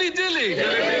Misery. Dilly dilly.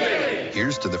 Dilly dilly.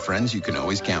 Here's to the friends you can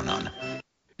always count on.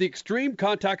 The Extreme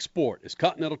Contact Sport is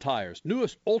Continental Tire's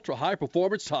newest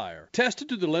ultra-high-performance tire. Tested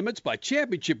to the limits by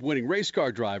championship-winning race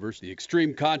car drivers, the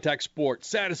Extreme Contact Sport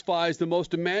satisfies the most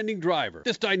demanding driver.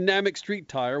 This dynamic street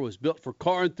tire was built for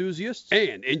car enthusiasts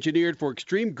and engineered for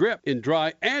extreme grip in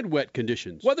dry and wet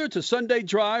conditions. Whether it's a Sunday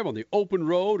drive on the open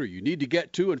road or you need to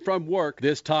get to and from work,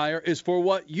 this tire is for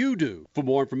what you do. For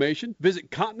more information, visit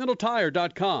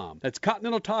ContinentalTire.com. That's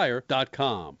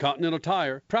ContinentalTire.com. Continental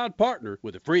Tire, proud partner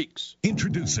with the Freaks.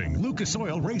 Introducing Lucas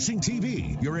Oil Racing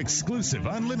TV, your exclusive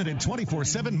unlimited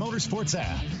 24/7 motorsports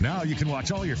app. Now you can watch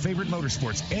all your favorite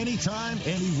motorsports anytime,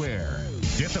 anywhere.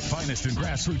 Get the finest in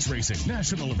grassroots racing,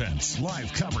 national events,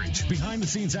 live coverage,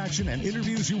 behind-the-scenes action, and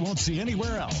interviews you won't see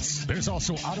anywhere else. There's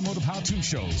also automotive how-to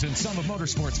shows and some of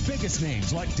motorsports' biggest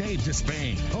names like Dave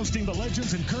Despain, hosting the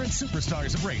legends and current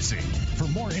superstars of racing. For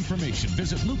more information,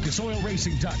 visit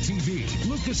lucasoilracing.tv.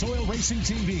 Lucas Oil Racing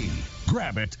TV.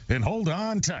 Grab it and hold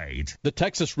on tight. The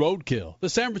Texas Roadkill, the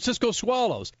San Francisco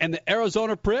Swallows, and the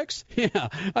Arizona Pricks? Yeah,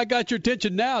 I got your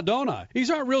attention now, don't I?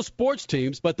 These aren't real sports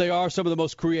teams, but they are some of the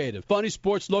most creative, funny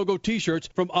sports logo t-shirts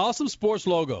from Awesome Sports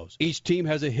Logos. Each team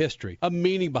has a history, a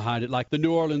meaning behind it, like the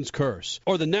New Orleans Curse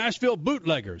or the Nashville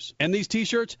Bootleggers. And these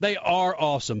t-shirts, they are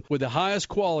awesome, with the highest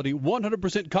quality,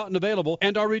 100% cotton available,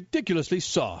 and are ridiculously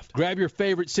soft. Grab your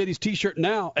favorite city's t-shirt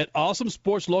now at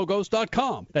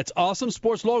awesomesportslogos.com. That's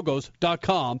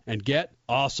awesomesportslogos.com and get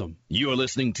awesome. You're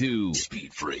listening to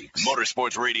Speed Freaks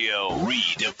Motorsports Radio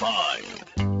Redefined.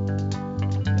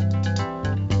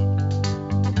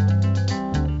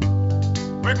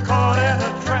 We're caught in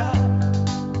a trap.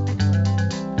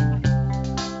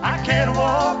 I can't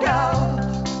walk out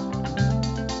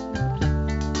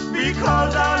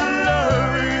because I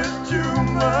love you too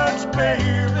much,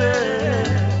 baby.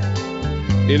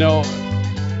 You know,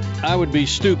 I would be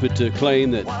stupid to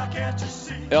claim that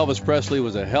Elvis Presley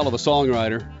was a hell of a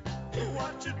songwriter,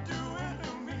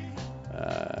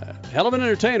 hell of an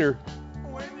entertainer,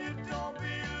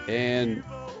 and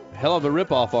hell of a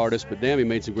rip-off artist, but damn, he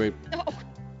made some great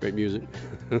music.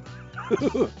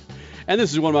 And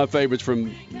this is one of my favorites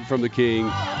from the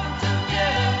King.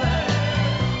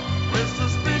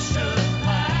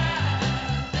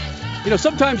 You know,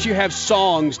 sometimes you have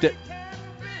songs that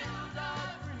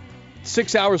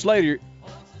 6 hours later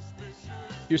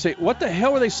you say, what the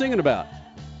hell are they singing about?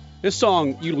 This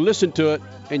song, you listen to it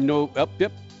and you know,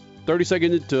 yep, 30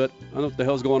 seconds into it, I don't know what the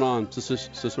hell's going on.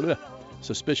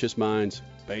 Suspicious minds.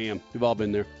 Bam. We've all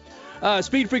been there.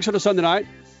 Speed Freaks on a Sunday night.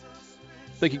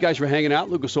 Thank you guys for hanging out.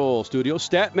 Lucas Oil Studios.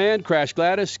 Statman, Crash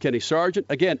Gladys, Kenny Sargent.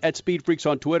 Again, at Speed Freaks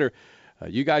on Twitter.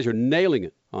 You guys are nailing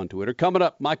it on Twitter. Coming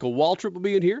up, Michael Waltrip will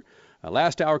be in here.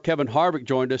 Last hour, Kevin Harvick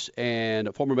joined us, and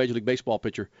a former Major League Baseball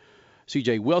pitcher,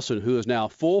 C.J. Wilson, who is now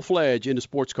full-fledged into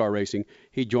sports car racing.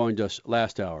 He joined us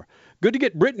last hour. Good to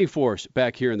get Brittany Force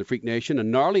back here in the Freak Nation. A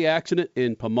gnarly accident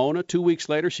in Pomona. 2 weeks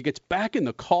later, she gets back in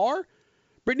the car.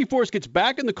 Brittany Force gets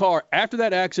back in the car after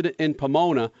that accident in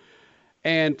Pomona,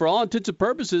 and for all intents and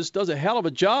purposes, does a hell of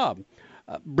a job.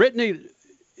 Brittany,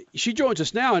 she joins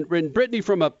us now, and Brittany,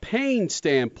 from a pain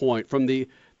standpoint, from the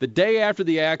day after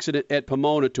the accident at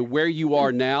Pomona to where you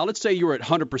are now, let's say you were at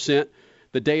 100%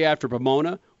 the day after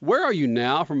Pomona. Where are you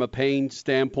now from a pain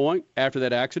standpoint after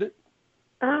that accident?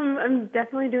 I'm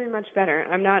definitely doing much better.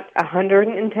 I'm not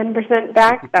 110%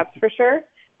 back, that's for sure.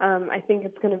 I think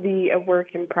it's going to be a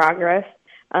work in progress.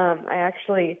 I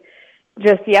actually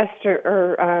just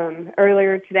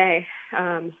earlier today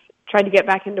tried to get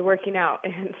back into working out,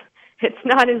 and it's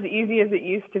not as easy as it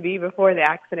used to be before the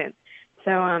accident.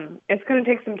 So it's going to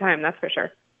take some time, that's for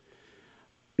sure.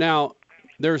 Now,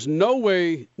 there's no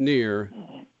way near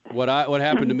what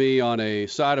happened to me on a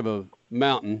side of a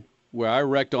mountain where I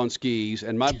wrecked on skis,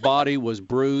 and my body was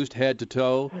bruised head to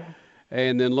toe.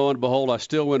 And then, lo and behold, I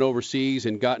still went overseas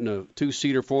and got in a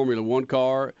 2-seater Formula One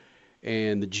car.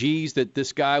 And the G's that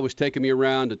this guy was taking me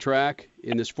around the track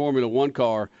in this Formula One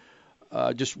car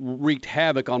just wreaked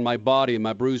havoc on my body and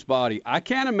my bruised body. I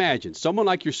can't imagine someone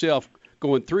like yourself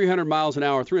going 300 miles an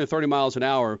hour, 330 miles an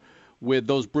hour with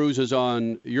those bruises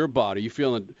on your body. You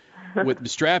feeling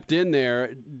strapped in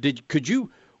there.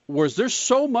 Was there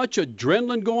so much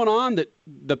adrenaline going on that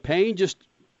the pain just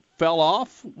fell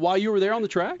off while you were there on the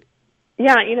track?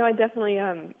 Yeah, I definitely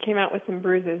came out with some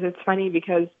bruises. It's funny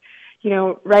because,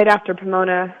 right after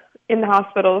Pomona in the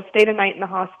hospital, stayed a night in the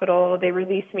hospital. They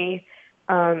released me,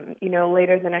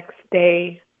 later the next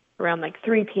day around like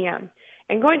 3 p.m.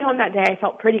 And going home that day, I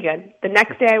felt pretty good. The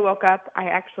next day I woke up, I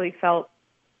actually felt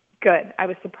good. I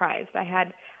was surprised. I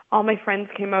had all my friends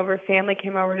came over, family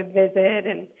came over to visit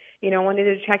and, wanted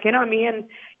to check in on me. And,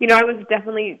 I was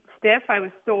definitely stiff. I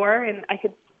was sore and I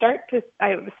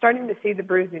was starting to see the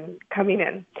bruising coming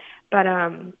in. But,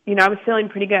 I was feeling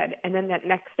pretty good. And then that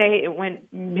next day it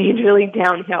went majorly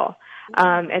downhill.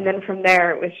 And then from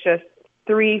there it was just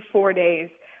 3-4 days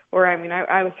where,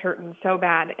 I was hurting so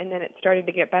bad. And then it started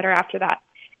to get better after that.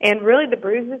 And really the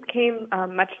bruises came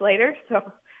much later.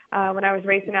 So when I was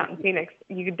racing out in Phoenix,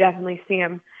 you could definitely see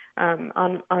them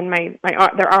on my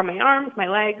there are my arms, my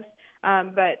legs.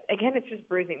 But again, it's just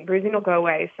bruising. Bruising will go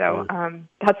away. So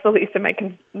that's the least of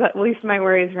my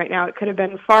worries right now. It could have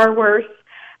been far worse.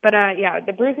 But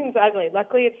the bruising's ugly.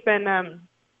 Luckily, it's been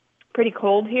pretty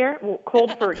cold here. Well,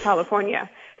 cold for California.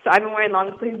 So I've been wearing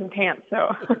long sleeves and pants.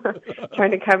 So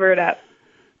trying to cover it up.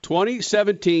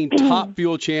 2017 Top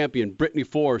Fuel champion Brittany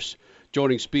Force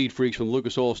joining Speed Freaks from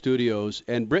Lucas Oil Studios.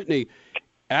 And Brittany,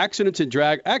 accidents in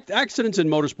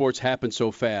motorsports happen so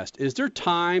fast. Is there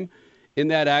time in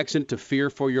that accident to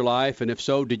fear for your life? And if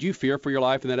so, did you fear for your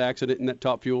life in that accident in that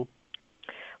Top Fuel?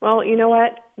 Well, you know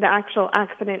what? The actual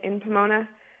accident in Pomona,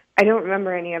 I don't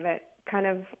remember any of it. Kind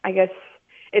of, I guess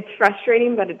it's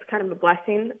frustrating, but it's kind of a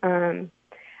blessing.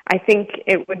 I think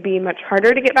it would be much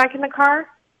harder to get back in the car.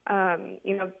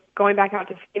 Going back out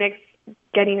to Phoenix,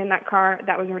 getting in that car,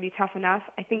 that was already tough enough.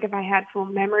 I think if I had full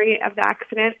memory of the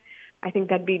accident, I think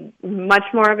that'd be much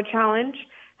more of a challenge.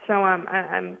 So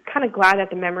I'm kind of glad that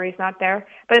the memory's not there.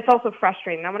 But it's also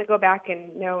frustrating. I want to go back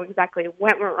and know exactly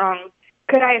what went wrong.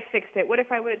 Could I have fixed it? What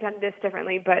if I would have done this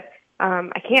differently? But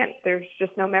I can't. There's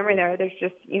just no memory there. There's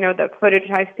just, the footage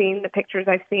I've seen, the pictures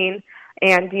I've seen,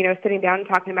 and, sitting down and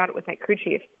talking about it with my crew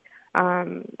chief.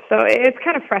 So it's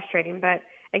kind of frustrating. But,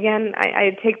 again,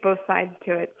 I take both sides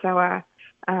to it. So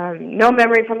no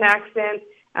memory from the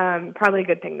accident. Probably a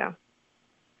good thing, though.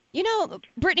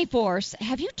 Brittany Force,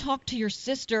 have you talked to your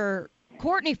sister,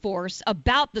 Courtney Force,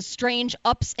 about the strange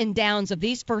ups and downs of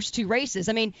these first two races?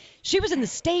 I mean, she was in the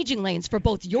staging lanes for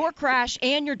both your crash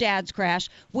and your dad's crash,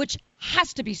 which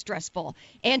has to be stressful.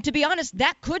 And to be honest,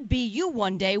 that could be you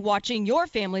one day watching your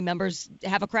family members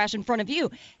have a crash in front of you.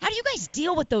 How do you guys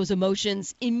deal with those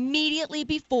emotions immediately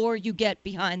before you get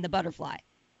behind the butterfly?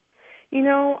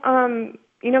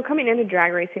 Coming into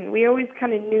drag racing, we always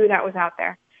kind of knew that was out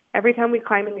there. Every time we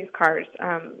climb in these cars,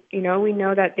 we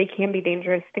know that they can be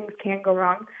dangerous. Things can go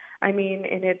wrong. And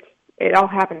it all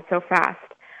happens so fast.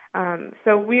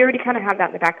 So we already kind of have that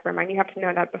in the back of our mind. You have to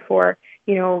know that before,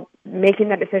 making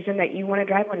that decision that you want to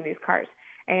drive one of these cars.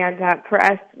 And for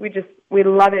us, we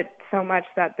love it so much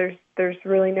that there's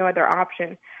really no other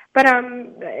option. But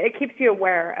it keeps you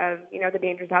aware of, the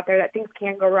dangers out there, that things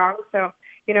can go wrong. So,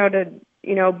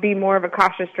 to be more of a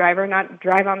cautious driver, not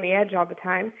drive on the edge all the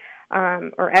time.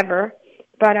 Or ever.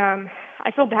 But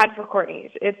I feel bad for Courtney.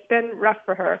 It's been rough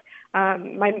for her.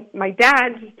 My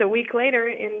dad, just a week later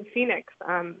in Phoenix,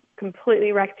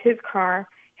 completely wrecked his car,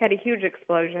 had a huge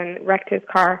explosion, wrecked his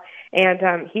car,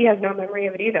 and he has no memory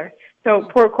of it either. So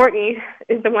poor Courtney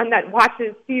is the one that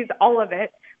sees all of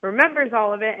it, remembers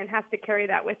all of it, and has to carry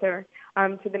that with her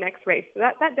to the next race. So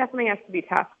that definitely has to be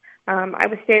tough. I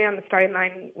was standing on the starting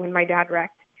line when my dad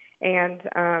wrecked, and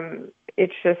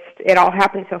it all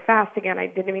happened so fast. Again, I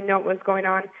didn't even know what was going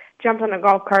on. Jumped on a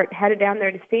golf cart, headed down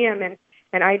there to see him,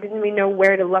 and I didn't even know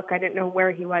where to look. I didn't know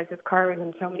where he was. His car was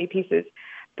in so many pieces.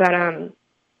 But,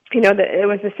 it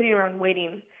was just sitting around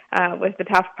waiting was the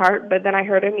tough part. But then I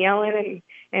heard him yelling,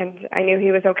 and I knew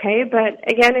he was okay. But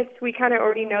again, we kind of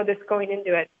already know this going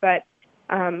into it. But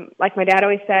like my dad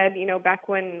always said, back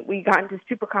when we got into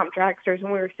super comp dragsters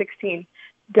when we were 16,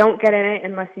 don't get in it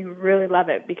unless you really love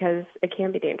it, because it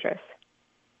can be dangerous.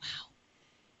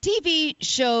 TV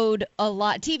showed a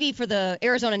lot. TV for the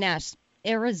Arizona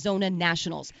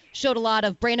Nationals showed a lot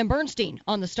of Brandon Bernstein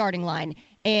on the starting line.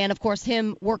 And, of course,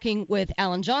 him working with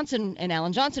Alan Johnson and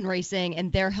Alan Johnson Racing,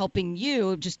 and they're helping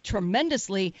you just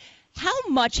tremendously. How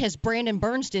much has Brandon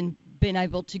Bernstein been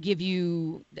able to give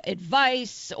you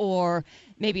advice or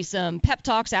maybe some pep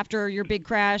talks after your big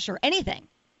crash or anything?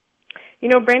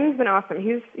 Brandon's been awesome.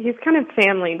 He's kind of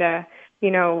family to,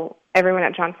 everyone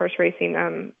at John Force Racing.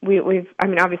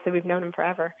 Obviously we've known him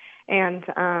forever. And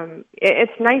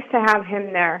it's nice to have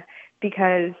him there,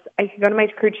 because I can go to my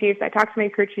crew chiefs. I talk to my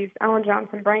crew chiefs, Alan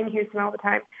Johnson, Brian Houston all the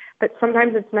time. But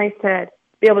sometimes it's nice to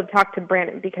be able to talk to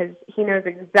Brandon, because he knows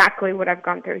exactly what I've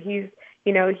gone through. He's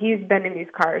been in these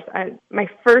cars. My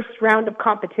first round of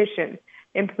competition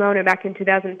in Pomona back in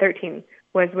 2013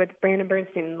 was with Brandon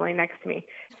Bernstein laying next to me.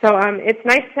 So it's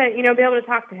nice to, be able to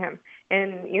talk to him.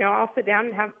 And, I'll sit down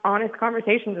and have honest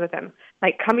conversations with him.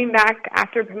 Like coming back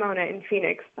after Pomona in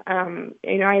Phoenix, I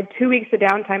had 2 weeks of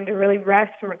downtime to really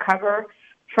rest and recover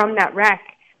from that wreck.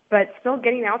 But still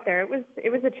getting out there, it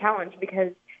was a challenge,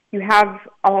 because you have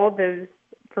all those,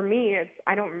 for me,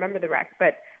 I don't remember the wreck,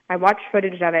 but I watched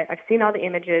footage of it. I've seen all the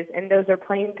images, and those are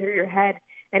playing through your head.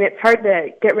 And it's hard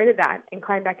to get rid of that and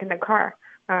climb back in the car.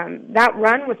 That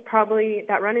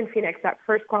run in Phoenix, that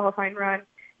first qualifying run,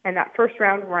 and that first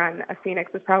round run of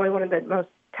Phoenix was probably one of the most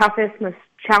toughest, most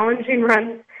challenging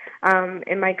runs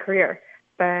in my career.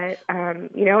 But,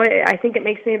 I think it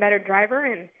makes me a better driver.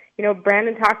 And,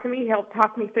 Brandon talked to me. He'll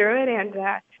talk me through it. And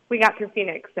we got through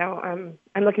Phoenix. So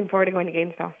I'm looking forward to going to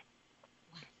Gainesville.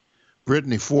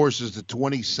 Brittany Force is the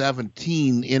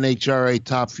 2017 NHRA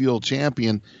Top Fuel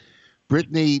champion.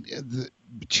 Brittany,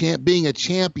 being a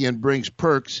champion brings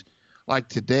perks. Like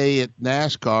today at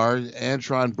NASCAR,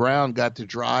 Antron Brown got to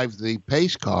drive the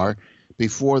pace car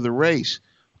before the race.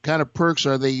 What kind of perks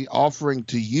are they offering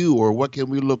to you, or what can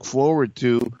we look forward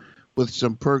to with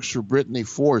some perks for Brittany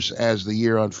Force as the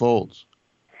year unfolds?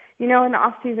 In the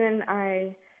off-season,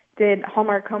 I did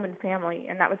Hallmark Home and Family,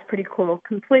 and that was pretty cool.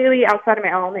 Completely outside of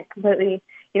my element, completely,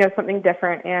 something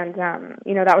different. And,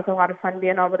 that was a lot of fun,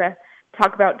 being able to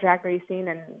talk about drag racing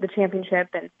and the championship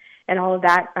and all of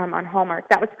that on Hallmark.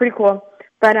 That was pretty cool.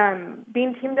 But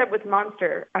being teamed up with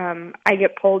Monster, I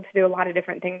get pulled to do a lot of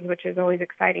different things, which is always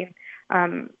exciting.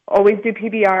 Always do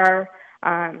PBR.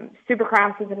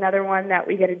 Supercross is another one that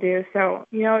we get to do. So,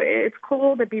 it's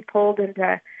cool to be pulled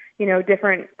into,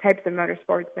 different types of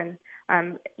motorsports. And,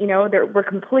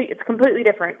 it's completely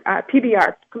different.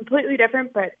 PBR, completely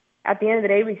different, but at the end of the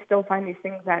day, we still find these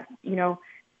things that,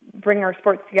 bring our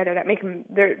sports together, that make them,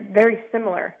 they're very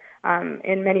similar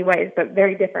in many ways, but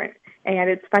very different. And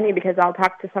it's funny because I'll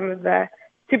talk to some of the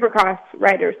Supercross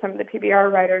riders, some of the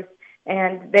PBR riders,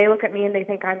 and they look at me and they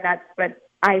think I'm nuts, but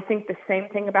I think the same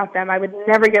thing about them. I would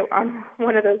never get on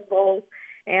one of those bulls,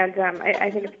 and I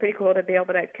think it's pretty cool to be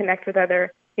able to connect with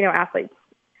other, athletes,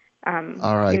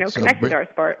 all right. Connected to our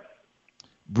sport.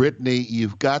 Brittany,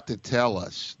 you've got to tell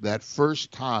us that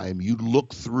first time you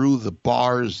looked through the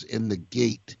bars in the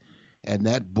gate and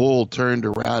that bull turned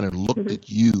around and looked at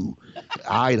you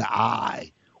eye to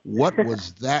eye. What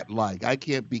was that like? I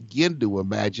can't begin to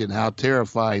imagine how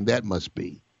terrifying that must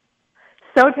be.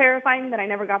 So terrifying that I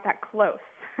never got that close.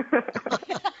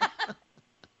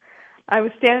 I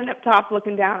was standing up top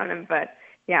looking down on him, but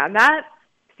yeah,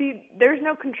 there's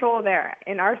no control there.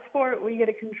 In our sport, we get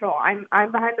a control. I'm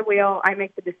behind the wheel. I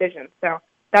make the decision. So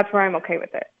that's where I'm okay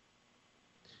with it.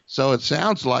 So it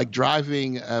sounds like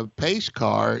driving a pace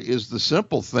car is the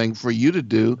simple thing for you to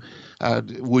do.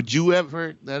 Would you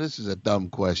ever, now this is a dumb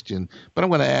question, but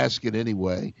I'm going to ask it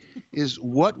anyway, is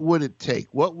what would it take?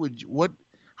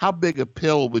 How big a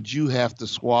pill would you have to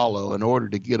swallow in order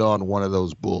to get on one of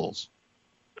those bulls?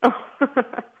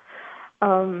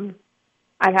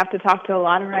 I'd have to talk to a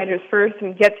lot of riders first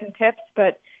and get some tips,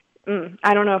 but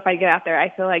I don't know if I get out there. I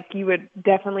feel like you would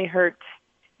definitely hurt.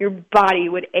 Your body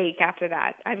would ache after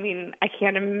that. I mean, I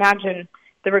can't imagine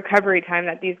the recovery time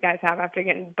that these guys have after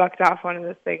getting bucked off one of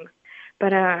those things.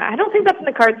 But I don't think that's in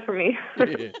the cards for me.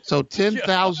 So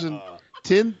 10,000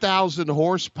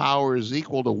 horsepower is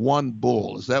equal to one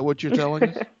bull. Is that what you're telling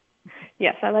us?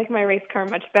 Yes, I like my race car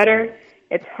much better.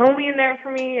 It's homey in there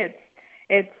for me.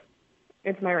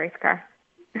 It's my race car.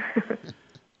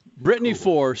 Brittany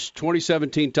Force,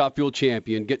 2017 Top Fuel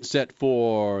champion, getting set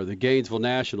for the Gainesville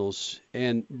Nationals.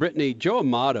 And Brittany, Joe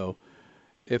Amato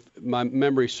if my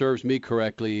memory serves me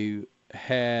correctly,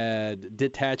 had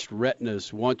detached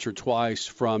retinas once or twice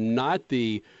from not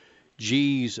the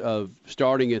G's of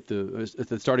starting at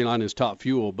the starting line as top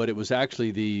fuel, but it was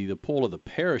actually the pull of the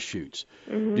parachutes.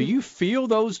 Mm-hmm. Do you feel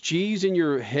those G's in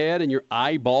your head and your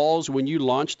eyeballs when you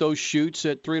launch those chutes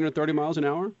at 330 miles an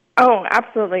hour? Oh,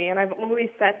 absolutely. And I've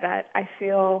always said that I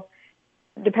feel,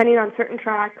 depending on certain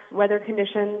tracks, weather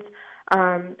conditions,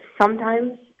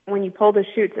 sometimes when you pull the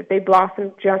chutes, if they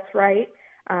blossom just right,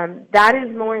 that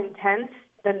is more intense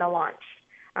than the launch.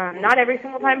 Not every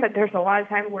single time, but there's a lot of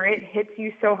time where it hits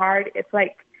you so hard, it's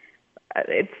like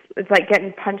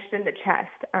getting punched in the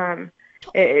chest.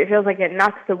 It feels like it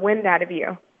knocks the wind out of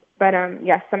you. But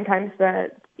yes, sometimes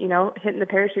hitting the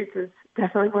parachutes is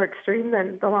definitely more extreme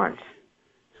than the launch.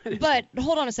 But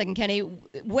hold on a second, Kenny.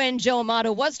 When Joe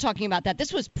Amato was talking about that,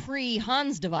 this was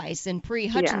pre-Hans device and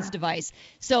pre-Hutchins device.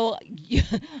 So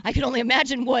I can only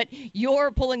imagine what your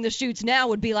pulling the chutes now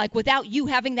would be like without you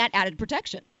having that added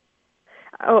protection.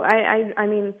 Oh, I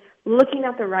mean, looking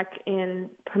at the wreck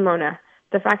in Pomona,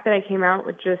 the fact that I came out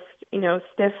with just,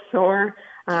 stiff, sore,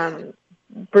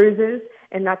 bruises,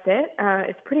 and that's it,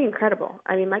 it's pretty incredible.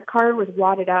 I mean, my car was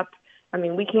wadded up. I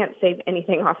mean, we can't save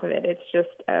anything off of it. It's just,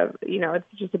 it's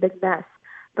just a big mess.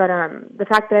 But the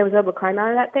fact that I was able to climb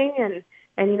out of that thing and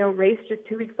race just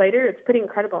 2 weeks later, it's pretty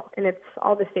incredible. And it's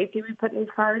all the safety we put in these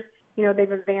cars.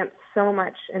 They've advanced so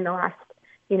much in the last,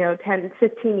 10,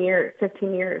 15 years.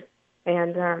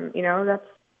 And,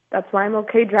 that's why I'm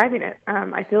okay driving it.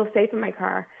 I feel safe in my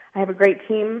car. I have a great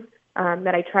team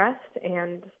that I trust,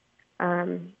 and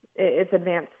it's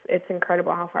advanced. It's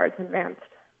incredible how far it's advanced.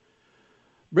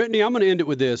 Brittany, I'm going to end it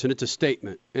with this, and it's a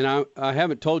statement. And I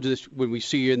haven't told you this when we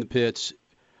see you in the pits.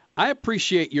 I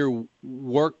appreciate your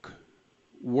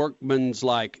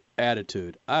workman's-like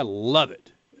attitude. I love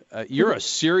it. You're a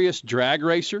serious drag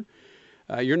racer.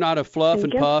 You're not a fluff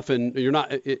and puff, and you're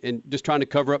not and just trying to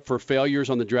cover up for failures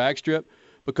on the drag strip,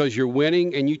 because you're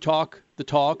winning and you talk the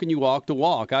talk and you walk the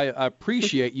walk. I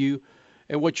appreciate you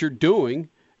and what you're doing,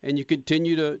 and you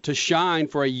continue to shine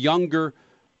for a younger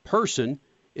person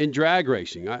in drag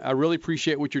racing. I really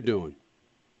appreciate what you're doing.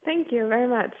 Thank you very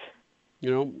much.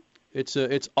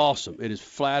 It's awesome. It is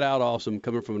flat out awesome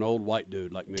coming from an old white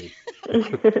dude like me.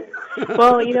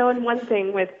 Well, and one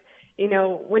thing with,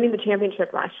 winning the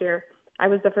championship last year, I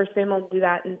was the first female to do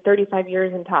that in 35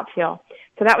 years in Top Fuel.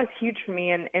 So that was huge for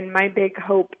me. And my big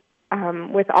hope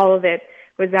with all of it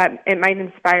was that it might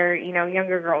inspire,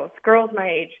 younger girls my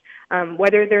age,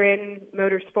 whether they're in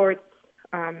motorsports,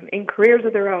 in careers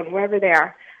of their own, wherever they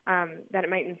are, that it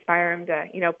might inspire them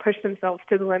to, push themselves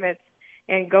to the limits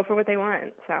and go for what they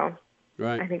want. So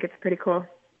I think it's pretty cool.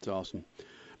 It's awesome.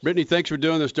 Brittany, thanks for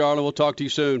doing this, darling. We'll talk to you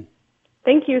soon.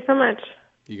 Thank you so much.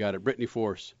 You got it. Brittany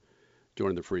Force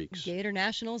joining the Freaks. Gator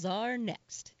Nationals are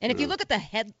next. And if you look at the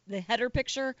header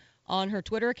picture on her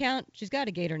Twitter account, she's got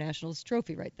a Gator Nationals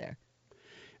trophy right there.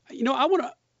 I want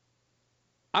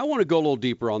to go a little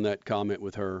deeper on that comment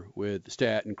with her, with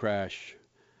Stat and Crash,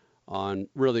 on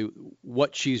really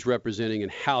what she's representing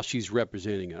and how she's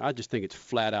representing it. I just think it's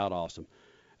flat out awesome.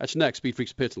 That's next. Speed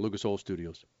Freaks Pits at Lucas Oil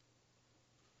Studios.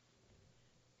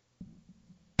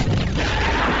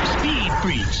 Speed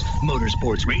Freaks,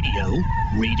 Motorsports Radio,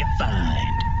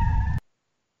 redefined.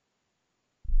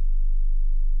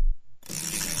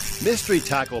 Mystery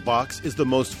Tackle Box is the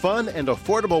most fun and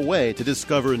affordable way to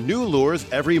discover new lures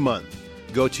every month.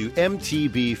 Go to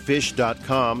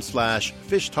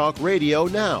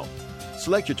mtbfish.com/fishtalkradio now.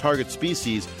 Select your target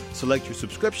species, select your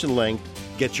subscription length,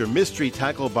 get your Mystery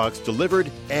Tackle Box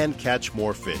delivered, and catch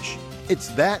more fish. It's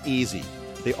that easy.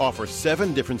 They offer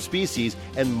 7 different species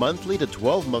and monthly to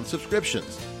 12-month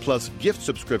subscriptions, plus gift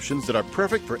subscriptions that are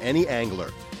perfect for any angler.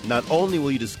 Not only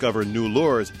will you discover new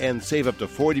lures and save up to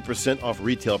 40% off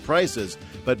retail prices,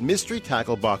 but Mystery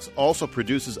Tackle Box also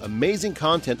produces amazing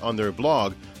content on their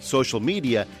blog, social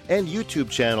media, and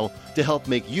YouTube channel to help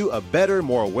make you a better,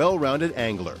 more well-rounded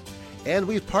angler. And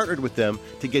we've partnered with them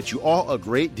to get you all a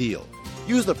great deal.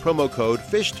 Use the promo code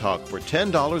FISHTALK for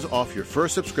 $10 off your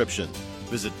first subscription.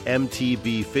 Visit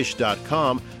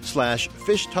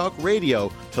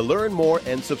mtbfish.com/fishtalkradio to learn more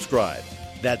and subscribe.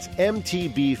 That's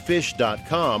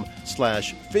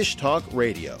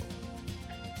mtbfish.com/fishtalkradio.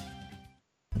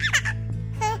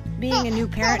 Being a new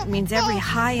parent means every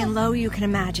high and low you can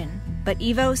imagine. But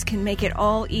Evos can make it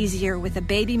all easier with a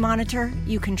baby monitor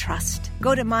you can trust.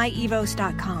 Go to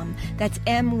myevos.com, that's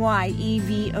MYEVOZ.com,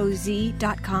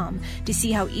 to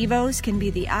see how Evos can be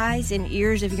the eyes and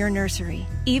ears of your nursery.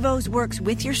 Evos works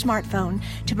with your smartphone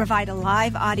to provide a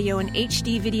live audio and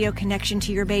HD video connection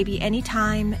to your baby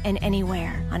anytime and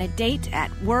anywhere. On a date,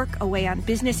 at work, away on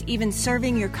business, even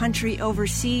serving your country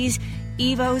overseas,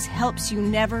 Evos helps you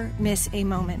never miss a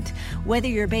moment. Whether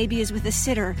your baby is with a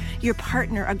sitter, your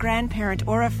partner, a grandparent,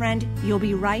 or a friend, you'll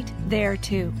be right there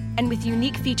too. And with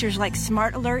unique features like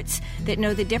smart alerts that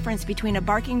know the difference between a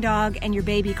barking dog and your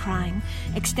baby crying,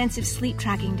 extensive sleep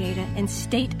tracking data, and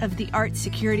state-of-the-art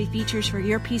security features for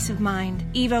your peace of mind,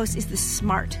 Evos is the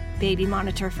smart baby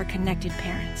monitor for connected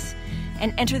parents.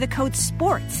 And enter the code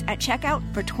SPORTS at checkout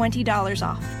for $20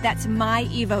 off. That's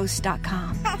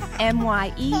myevos.com.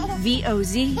 MYEVOZ.com.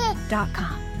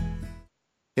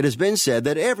 It has been said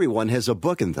that everyone has a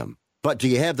book in them. But do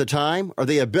you have the time or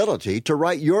the ability to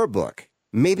write your book?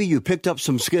 Maybe you picked up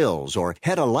some skills or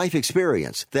had a life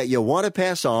experience that you want to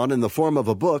pass on in the form of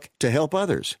a book to help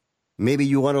others. Maybe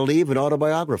you want to leave an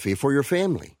autobiography for your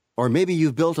family. Or maybe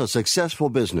you've built a successful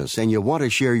business and you want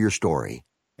to share your story.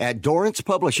 At Dorrance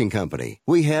Publishing Company,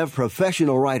 we have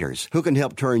professional writers who can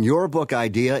help turn your book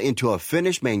idea into a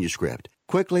finished manuscript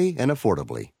quickly and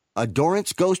affordably. A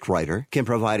Dorrance ghostwriter can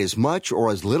provide as much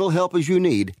or as little help as you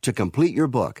need to complete your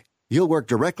book. You'll work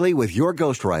directly with your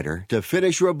ghostwriter to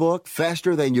finish your book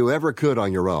faster than you ever could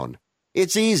on your own.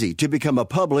 It's easy to become a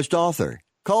published author.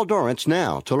 Call Dorrance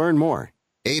now to learn more.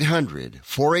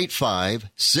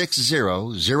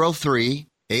 800-485-6003.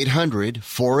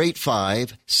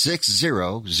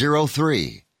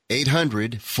 800-485-6003.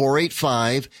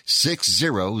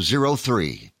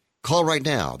 800-485-6003. Call right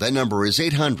now. That number is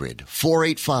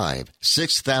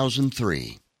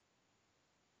 800-485-6003.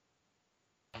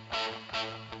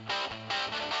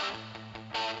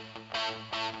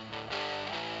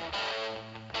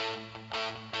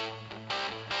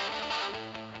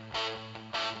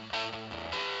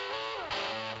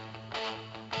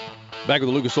 Back with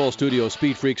the Lucas Oil Studio,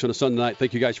 Speed Freaks on a Sunday night.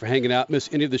 Thank you guys for hanging out. Miss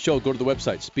any of the show, go to the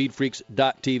website,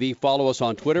 speedfreaks.tv. Follow us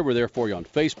on Twitter. We're there for you on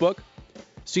Facebook.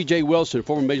 C.J. Wilson,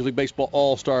 former Major League Baseball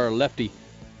All-Star lefty,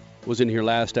 was in here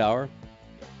last hour.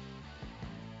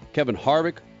 Kevin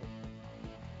Harvick,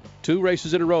 2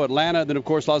 races in a row, Atlanta, then, of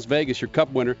course, Las Vegas, your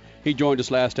Cup winner. He joined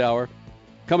us last hour.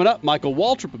 Coming up, Michael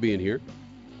Waltrip will be in here.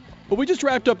 But we just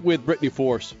wrapped up with Brittany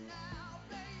Force.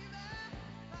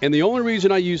 And the only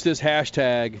reason I use this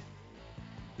hashtag,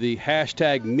 the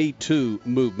hashtag #MeToo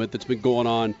movement that's been going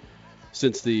on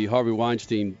since the Harvey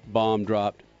Weinstein bomb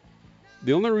dropped.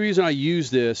 The only reason I use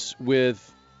this in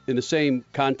the same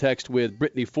context with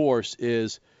Brittany Force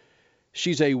is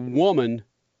she's a woman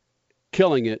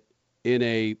killing it in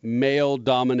a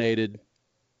male-dominated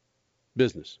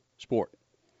business, sport.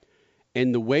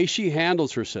 And the way she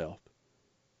handles herself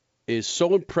is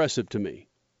so impressive to me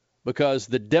because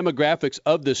the demographics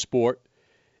of this sport,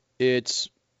 it's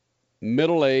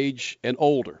middle age and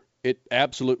older. It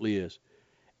absolutely is.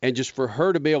 And just for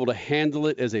her to be able to handle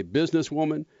it as a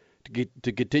businesswoman,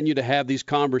 to continue to have these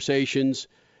conversations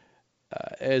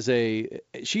I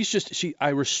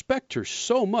respect her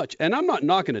so much. And I'm not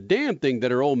knocking a damn thing that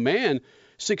her old man,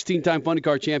 16-time funny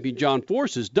car champion John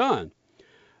Force, has done.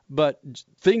 But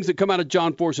things that come out of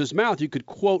John Force's mouth, you could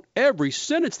quote every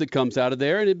sentence that comes out of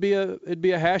there, and it'd be a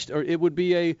hashtag, or it'd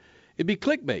be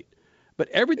clickbait. But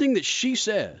everything that she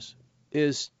says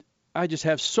is, I just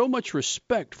have so much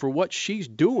respect for what she's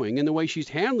doing and the way she's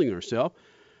handling herself.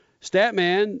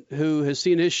 Statman, who has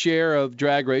seen his share of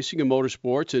drag racing and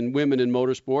motorsports and women in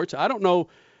motorsports, I don't know,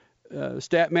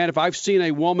 Statman, if I've seen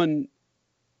a woman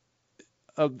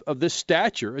of this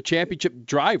stature, a championship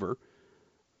driver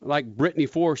like Brittany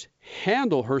Force,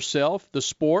 handle herself, the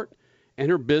sport, and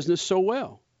her business so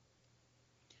well.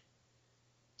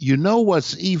 You know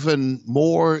what's even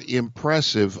more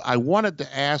impressive? I wanted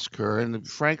to ask her, and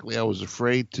frankly, I was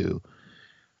afraid to.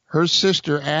 Her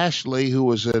sister, Ashley, who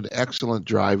was an excellent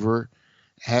driver,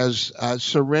 has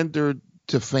surrendered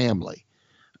to family.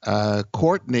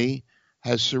 Courtney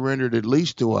has surrendered at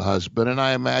least to a husband, and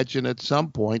I imagine at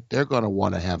some point they're going to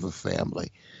want to have a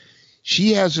family.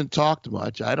 She hasn't talked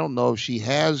much. I don't know if she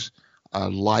has a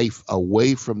life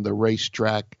away from the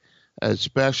racetrack,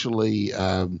 especially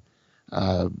a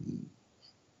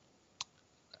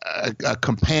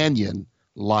companion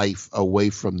life away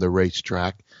from the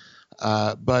racetrack.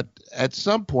 But at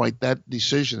some point, that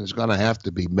decision is going to have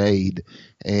to be made.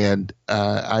 And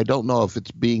I don't know if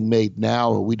it's being made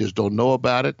now or we just don't know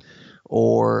about it,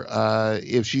 or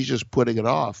if she's just putting it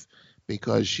off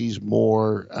because she's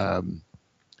more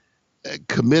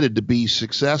committed to be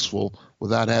successful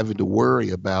without having to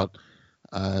worry about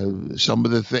some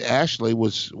of the Ashley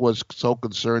was so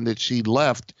concerned that she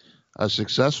left a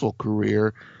successful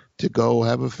career to go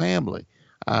have a family.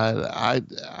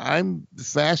 I'm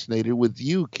fascinated with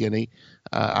you, Kenny.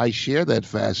 I share that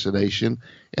fascination,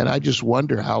 and I just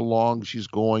wonder how long she's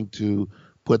going to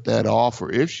put that off,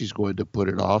 or if she's going to put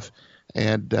it off,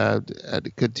 and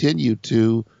continue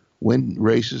to win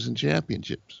races and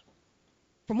championships.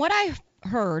 From what I've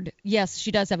heard, yes,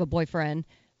 she does have a boyfriend,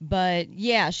 but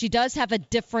yeah, she does have a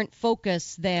different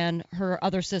focus than her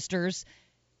other sisters.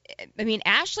 I mean,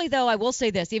 Ashley, though, I will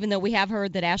say this, even though we have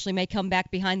heard that Ashley may come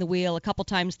back behind the wheel a couple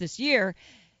times this year,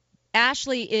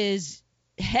 Ashley is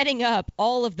heading up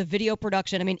all of the video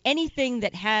production. I mean, anything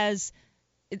that's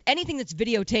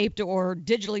videotaped or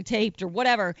digitally taped or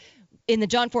whatever in the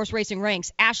John Force Racing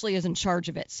ranks, Ashley is in charge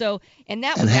of it. So, and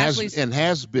that was Ashley's, and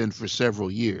has been for several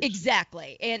years.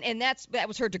 Exactly. And that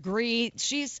was her degree.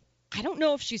 I don't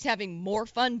know if she's having more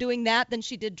fun doing that than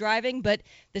she did driving, but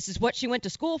this is what she went to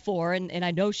school for, and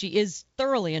I know she is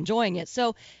thoroughly enjoying it.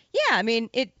 So, yeah, I mean,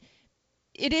 it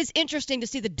is interesting to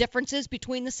see the differences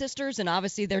between the sisters, and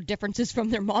obviously there are differences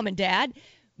from their mom and dad,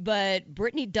 but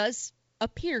Brittany does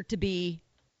appear to be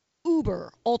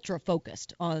uber,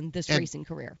 ultra-focused on this racing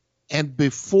career. And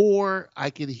before I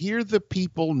could hear the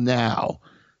people now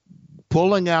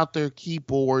pulling out their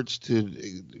keyboards to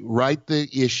write the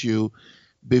issue,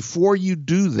 before you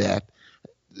do that,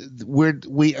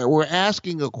 we're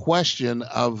asking a question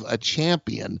of a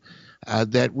champion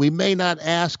that we may not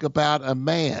ask about a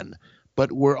man,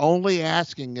 but we're only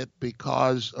asking it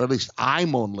because, or at least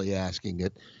I'm only asking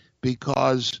it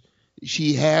because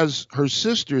she has her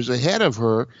sisters ahead of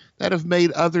her that have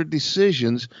made other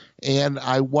decisions, and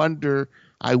I wondered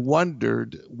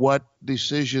what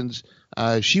decisions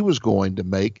she was going to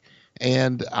make,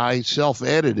 and I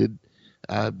self-edited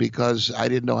because I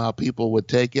didn't know how people would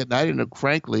take it, and I had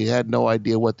no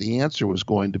idea what the answer was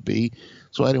going to be,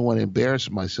 so I didn't want to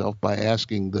embarrass myself by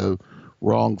asking the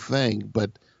wrong thing.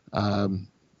 But I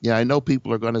know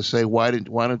people are going to say, why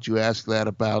don't you ask that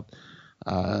about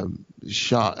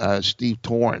Steve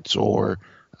Torrance or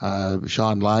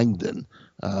Sean Langdon,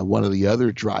 one of the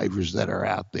other drivers that are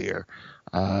out there?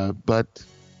 But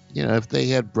if they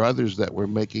had brothers that were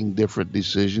making different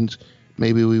decisions,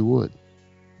 maybe we would.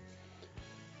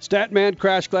 Statman,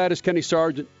 Crash Gladys, Kenny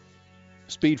Sargent,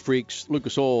 Speed Freaks,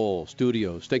 Lucas Oil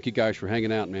Studios. Thank you guys for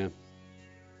hanging out, man.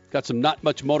 Got some Not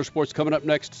Much Motorsports coming up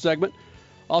next segment.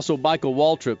 Also, Michael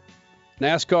Waltrip.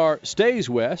 NASCAR stays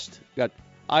west. Got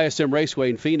ISM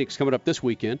Raceway in Phoenix coming up this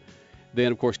weekend.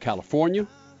 Then, of course, California,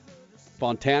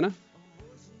 Fontana,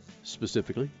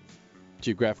 specifically,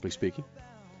 geographically speaking.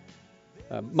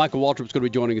 Michael Waltrip's going to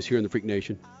be joining us here in the Freak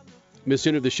Nation. Miss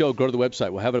any of the show, go to the website.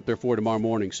 We'll have it up there for you tomorrow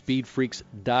morning,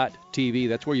 speedfreaks.tv.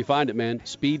 That's where you find it, man,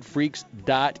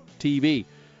 speedfreaks.tv.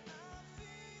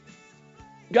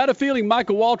 Got a feeling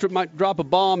Michael Waltrip might drop a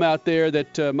bomb out there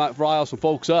that might rile some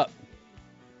folks up.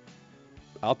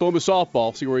 I'll throw him a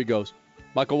softball, see where he goes.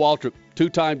 Michael Waltrip,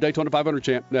 two-time Daytona 500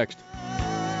 champ, next.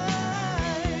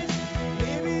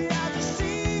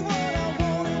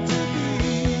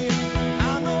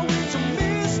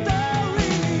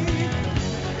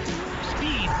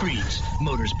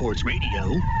 Motorsports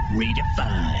Radio,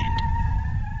 redefined.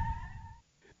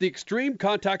 The Extreme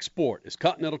Contact Sport is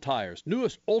Continental Tire's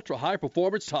newest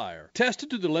ultra-high-performance tire.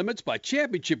 Tested to the limits by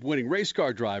championship-winning race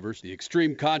car drivers, the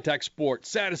Extreme Contact Sport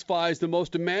satisfies the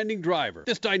most demanding driver.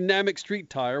 This dynamic street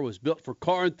tire was built for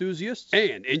car enthusiasts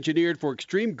and engineered for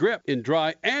extreme grip in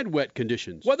dry and wet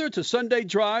conditions. Whether it's a Sunday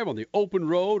drive on the open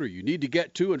road or you need to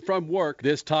get to and from work,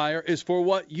 this tire is for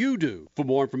what you do. For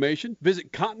more information,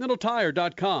 visit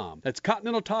ContinentalTire.com. That's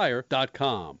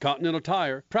ContinentalTire.com. Continental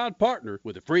Tire, proud partner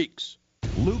with the Freaks.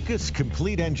 Lucas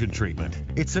Complete Engine Treatment.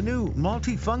 It's a new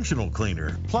multifunctional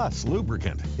cleaner plus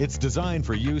lubricant. It's designed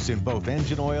for use in both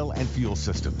engine oil and fuel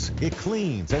systems. It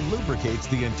cleans and lubricates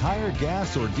the entire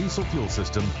gas or diesel fuel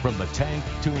system from the tank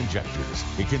to injectors.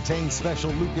 It contains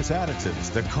special Lucas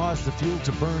additives that cause the fuel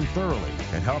to burn thoroughly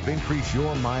and help increase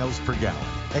your miles per gallon.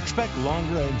 Expect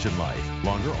longer engine life,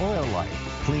 longer oil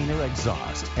life, cleaner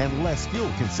exhaust, and less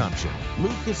fuel consumption.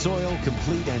 Lucas Oil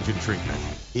Complete Engine Treatment.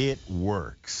 It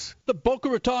works. The Boca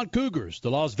Raton Cougars,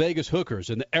 the Las Vegas Hookers,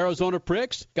 and the Arizona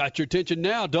Pricks got your attention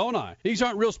now, don't I? These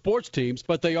aren't real sports teams,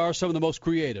 but they are some of the most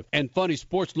creative and funny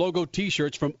sports logo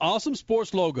t-shirts from Awesome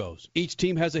Sports Logos. Each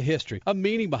team has a history, a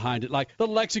meaning behind it, like the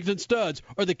Lexington Studs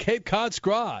or the Cape Cod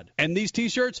Scrod. And these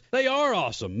t-shirts, they are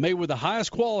awesome, made with the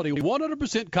highest quality,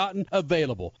 100% cotton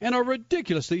available. durable, and are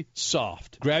ridiculously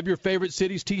soft. Grab your favorite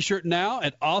city's t-shirt now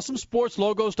at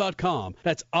awesomesportslogos.com.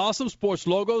 That's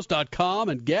awesomesportslogos.com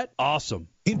and get awesome.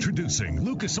 Introducing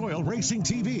Lucas Oil Racing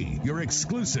TV, your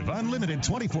exclusive unlimited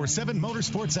 24/7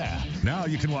 motorsports app. Now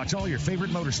you can watch all your favorite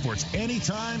motorsports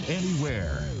anytime,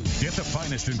 anywhere. Get the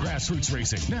finest in grassroots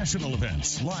racing, national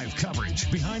events, live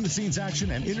coverage, behind-the-scenes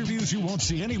action, and interviews you won't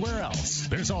see anywhere else.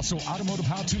 There's also automotive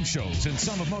how-to shows and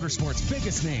some of motorsports'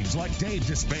 biggest names like Dave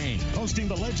Despain, hosting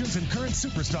the legends and current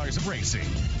superstars of racing.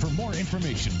 For more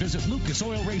information, visit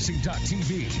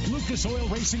lucasoilracing.tv. Lucas Oil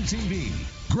Racing TV.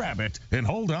 Grab it and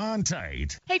hold on tight.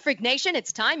 Hey, Freak Nation,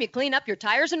 it's time you clean up your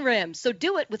tires and rims, so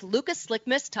do it with Lucas Slick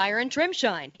Mist Tire and Trim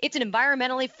Shine. It's an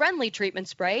environmentally friendly treatment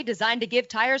spray designed to give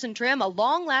tires and trim a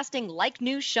long-lasting,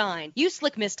 like-new shine. Use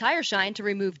Slick Mist Tire Shine to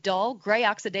remove dull, gray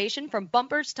oxidation from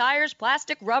bumpers, tires,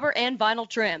 plastic, rubber, and vinyl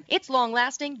trim. It's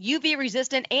long-lasting,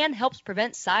 UV-resistant, and helps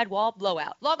prevent sidewall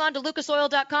blowout. Log on to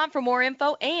lucasoil.com for more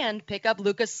info and pick up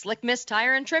Lucas Slick Mist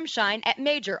Tire and Trim Shine at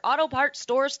major auto parts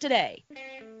stores today.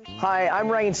 Hi, I'm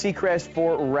Ryan Seacrest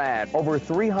for RAD. Over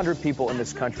 300 people in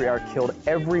this country are killed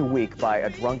every week by a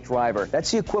drunk driver.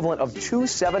 That's the equivalent of 2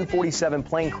 747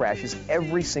 plane crashes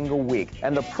every single week.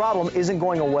 And the problem isn't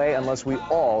going away unless we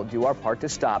all do our part to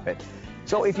stop it.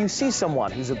 So if you see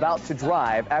someone who's about to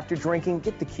drive after drinking,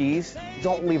 get the keys.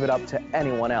 Don't leave it up to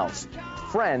anyone else.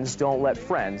 Friends don't let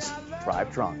friends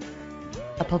drive drunk.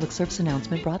 A public service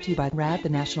announcement brought to you by RAD, the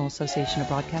National Association of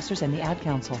Broadcasters, and the Ad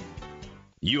Council.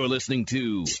 You're listening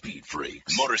to Speed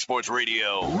Freaks Motorsports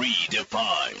Radio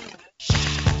Redefined.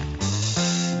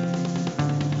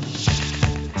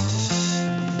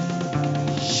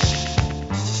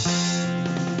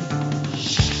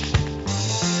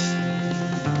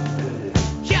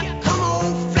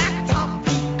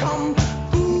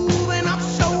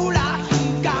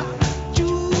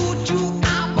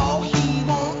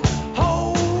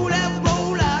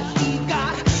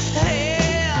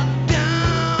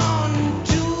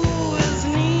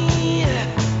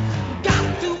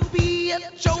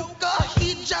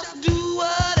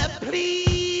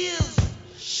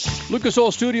 Lucas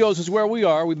Oil Studios is where we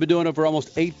are. We've been doing it for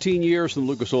almost 18 years in the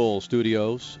Lucas Oil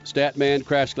Studios. Statman,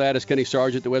 Crash Gladys, Kenny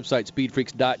Sargent, the website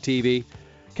speedfreaks.tv.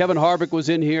 Kevin Harvick was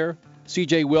in here.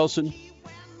 C.J. Wilson,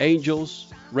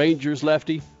 Angels, Rangers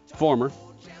lefty, former,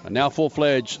 now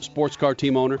full-fledged sports car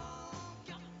team owner.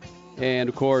 And,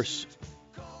 of course,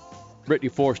 Brittany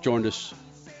Force joined us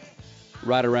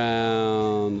right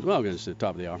around, well, it's the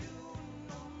top of the hour.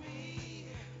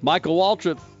 Michael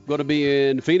Waltrip going to be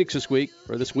in Phoenix this week,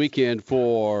 or this weekend,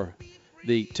 for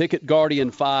the Ticket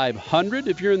Guardian 500.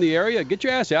 If you're in the area, get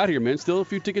your ass out here, man. Still a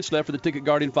few tickets left for the Ticket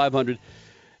Guardian 500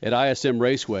 at ISM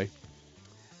Raceway.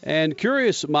 And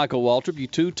curious, Michael Waltrip, you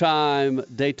two-time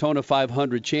Daytona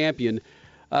 500 champion,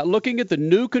 looking at the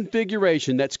new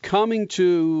configuration that's coming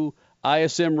to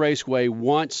ISM Raceway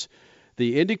once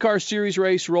the IndyCar Series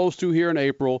race rolls through here in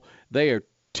April. They are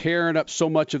tearing up so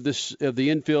much of the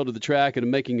infield of the track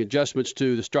and making adjustments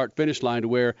to the start-finish line to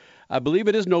where I believe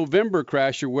it is November,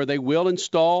 Crasher, where they will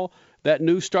install that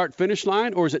new start-finish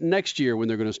line, or is it next year when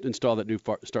they're going to install that new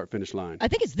start-finish line? I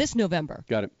think it's this November.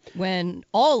 Got it. When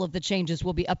all of the changes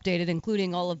will be updated,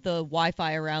 including all of the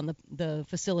Wi-Fi around the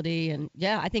facility. And,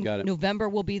 yeah, I think November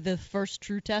will be the first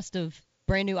true test of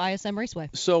brand new ISM Raceway.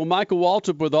 So, Michael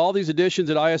Waltrip, with all these additions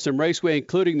at ISM Raceway,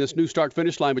 including this new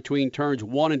start-finish line between turns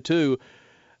 1 and 2,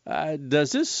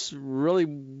 does this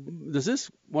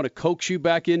want to coax you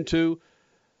back into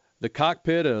the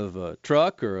cockpit of a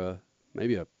truck or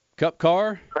maybe a cup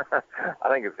car? I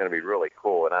think it's going to be really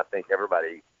cool, and I think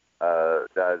everybody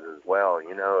does as well.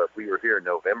 You know, if we were here in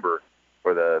November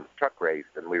for the truck race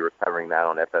and we were covering that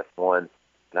on FS1,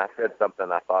 and I said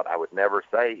something I thought I would never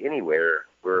say anywhere.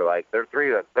 We were like, they're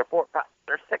 3, they're 4, 5,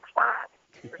 they're 6 wide.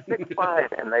 They're 6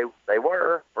 wide. And they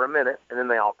were for a minute, and then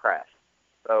they all crashed.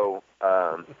 So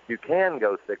you can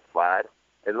go 6 wide.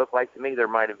 It looked like to me there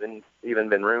might have even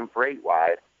been room for 8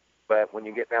 wide. But when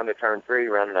you get down to turn 3,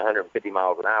 running 150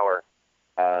 miles an hour,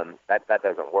 that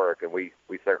doesn't work. And we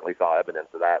certainly saw evidence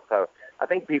of that. So I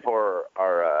think people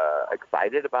are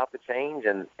excited about the change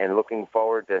and looking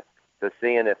forward to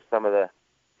seeing if some of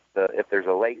if there's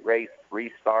a late race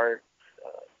restart,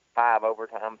 5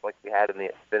 overtimes like we had in the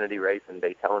Xfinity race in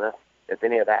Daytona. If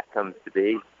any of that comes to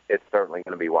be, it's certainly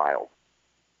going to be wild.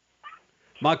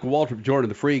 Michael Waltrip joining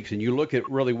the Freaks, and you look at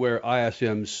really where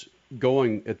ISM's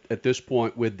going at this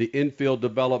point with the infield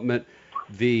development,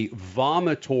 the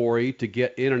vomitory to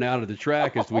get in and out of the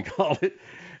track, as we call it.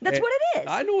 That's what it is.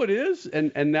 I know it is.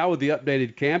 And now with the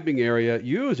updated camping area,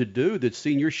 you as a dude that's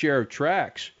seen your share of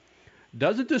tracks,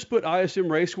 Doesn't this put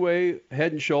ISM Raceway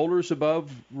head and shoulders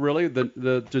above really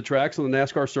the tracks on the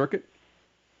NASCAR circuit?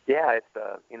 Yeah, it's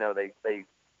they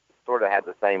sort of had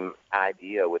the same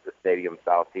idea with the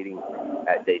stadium-style seating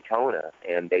at Daytona,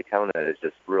 and Daytona is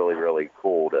just really, really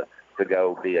cool to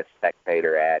go be a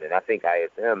spectator at. And I think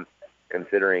ISM,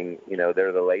 considering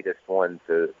they're the latest one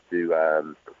to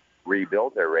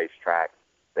rebuild their racetrack,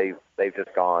 they've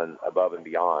just gone above and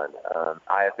beyond.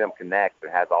 ISM Connect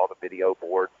has all the video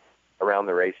boards around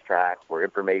the racetrack where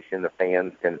information the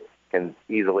fans can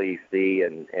easily see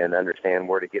and understand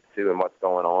where to get to and what's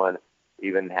going on.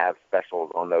 Even have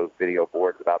specials on those video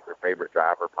boards about their favorite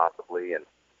driver possibly and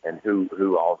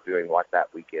who all's doing what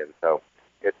that weekend. So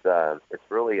it's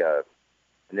really an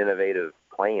innovative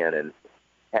plan. And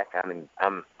heck, I mean,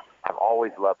 I've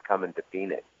always loved coming to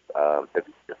Phoenix.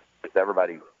 It's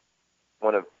everybody's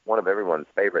one of everyone's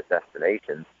favorite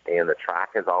destinations, and the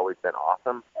track has always been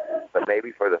awesome. But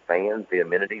maybe for the fans, the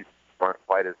amenities aren't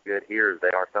quite as good here as they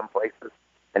are some places,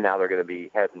 and now they're going to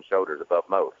be head and shoulders above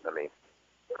most. I mean,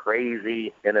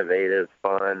 crazy, innovative,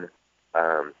 fun.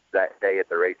 That day at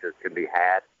the races can be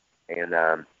had, and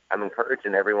I'm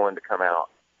encouraging everyone to come out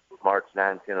March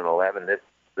 9, 10, and 11 this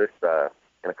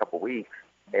in a couple weeks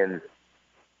and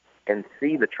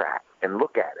see the track and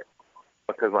look at it.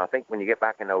 Because I think when you get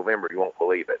back in November, you won't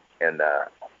believe it, and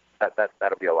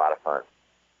that'll be a lot of fun.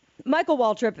 Michael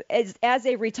Waltrip, as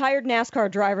a retired NASCAR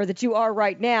driver that you are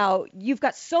right now, you've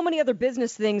got so many other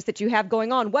business things that you have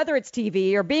going on, whether it's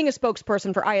TV or being a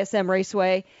spokesperson for ISM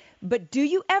Raceway. But do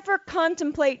you ever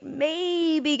contemplate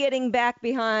maybe getting back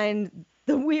behind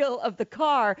the wheel of the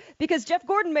car? Because Jeff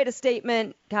Gordon made a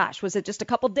statement, gosh, was it just a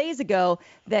couple days ago,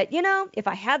 that, if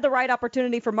I had the right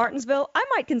opportunity for Martinsville, I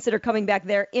might consider coming back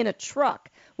there in a truck.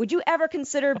 Would you ever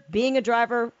consider being a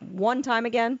driver one time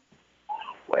again?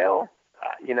 Well,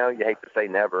 you hate to say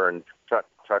never, and truck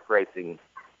racing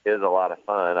is a lot of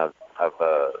fun. I've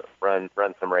run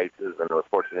some races and was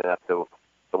fortunate enough to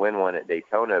win one at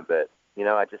Daytona. But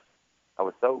I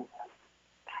was so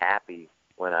happy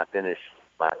when I finished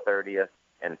my 30th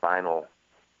and final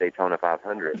Daytona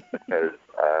 500 because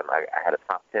I had a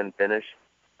top 10 finish.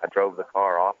 I drove the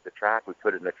car off the track. We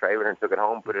put it in the trailer and took it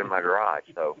home, put it in my garage.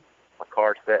 So my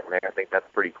car's sitting there. I think that's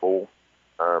pretty cool.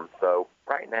 So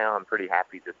right now I'm pretty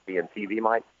happy just being TV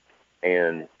Mike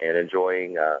and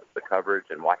enjoying the coverage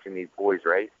and watching these boys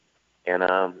race. And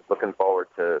looking forward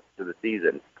to the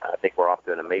season. I think we're off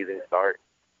to an amazing start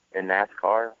in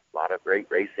NASCAR. A lot of great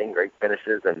racing, great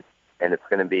finishes, and it's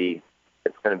going to be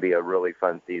a really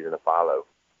fun season to follow.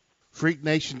 Freak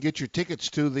Nation, get your tickets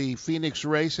to the Phoenix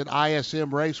race at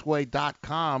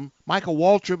ismraceway.com. Michael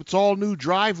Waltrip, it's all new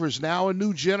drivers now, a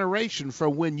new generation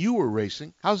from when you were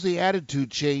racing. How's the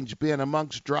attitude change been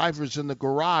amongst drivers in the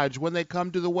garage when they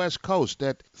come to the West Coast,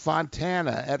 at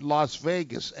Fontana, at Las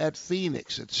Vegas, at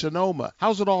Phoenix, at Sonoma?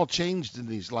 How's it all changed in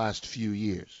these last few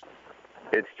years?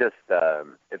 It's just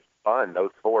it's fun.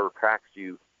 Those four tracks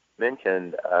you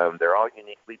mentioned, they're all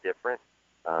uniquely different.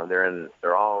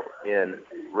 They're all in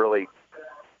really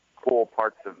cool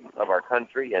parts of our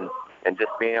country, and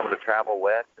just being able to travel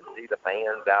west and see the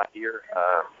fans out here,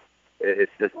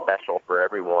 it's just special for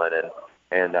everyone.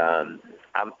 And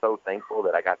I'm so thankful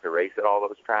that I got to race at all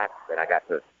those tracks, and I got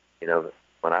to,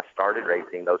 when I started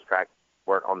racing, those tracks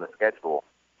weren't on the schedule.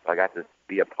 So I got to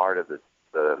be a part of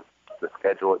the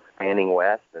schedule expanding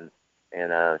west, and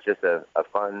it's just a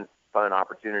fun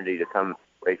opportunity to come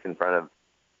race in front of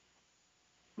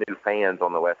new fans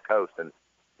on the West Coast. And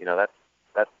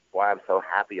that's why I'm so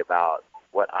happy about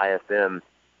what ISM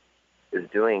is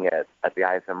doing at the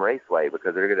ISM Raceway,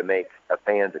 because they're going to make a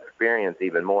fan's experience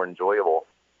even more enjoyable.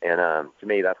 And to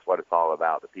me, that's what it's all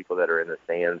about. The people that are in the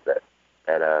stands that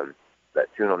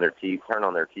turn on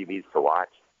their TVs to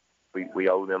watch, we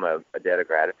owe them a debt of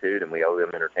gratitude, and we owe them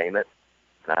entertainment.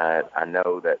 And I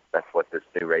know that's what this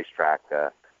new racetrack,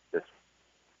 this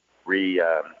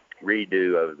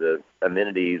redo of the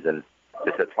amenities and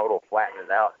just a total flattening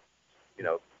it out,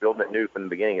 building it new from the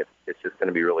beginning, it's just going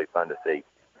to be really fun to see.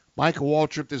 Michael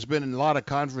Waltrip, there's been a lot of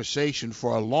conversation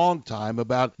for a long time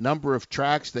about number of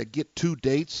tracks that get 2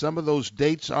 dates. Some of those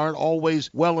dates aren't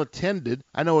always well attended.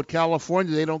 I know at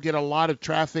California they don't get a lot of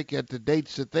traffic at the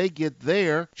dates that they get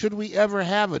there. Should we ever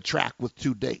have a track with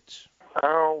 2 dates?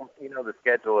 Oh, the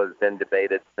schedule has been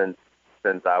debated since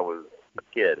I was a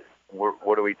kid.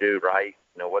 What do we do right?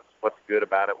 What's good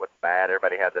about it? What's bad?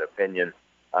 Everybody has an opinion.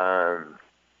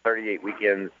 38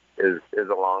 weekends is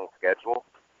a long schedule,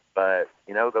 but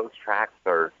those tracks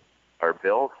are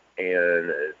built,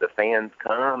 and the fans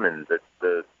come, and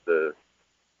the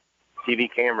TV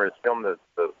cameras film the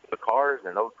cars,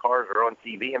 and those cars are on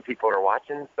TV, and people are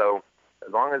watching. So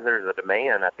as long as there's a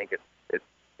demand, I think it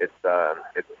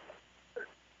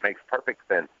makes perfect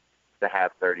sense to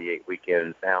have 38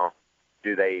 weekends. Now,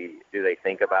 do they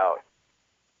think about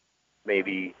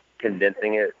maybe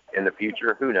condensing it in the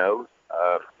future? Who knows?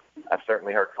 I've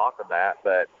certainly heard talk of that,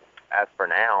 but as for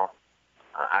now,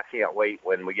 I can't wait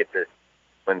when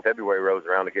February rolls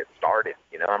around to get started.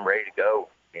 I'm ready to go,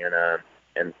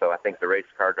 and so I think the race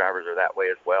car drivers are that way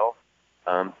as well.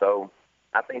 So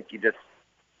I think you just,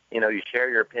 you share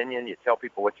your opinion, you tell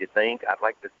people what you think. I'd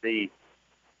like to see,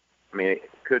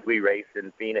 could we race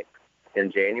in Phoenix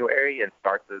in January and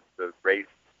start the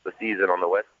season on the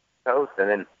West Coast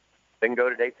and then go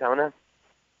to Daytona?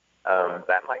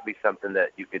 That might be something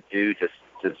that you could do just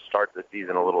to start the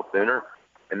season a little sooner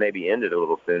and maybe end it a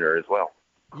little sooner as well.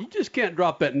 You just can't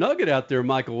drop that nugget out there,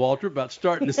 Michael Waltrip, about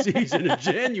starting the season in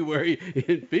January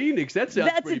in Phoenix. That's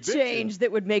a change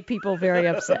that would make people very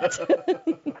upset.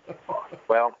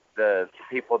 Well, the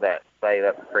people that say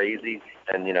that's crazy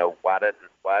and, why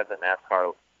doesn't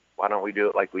NASCAR, why don't we do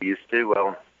it like we used to?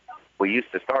 Well, we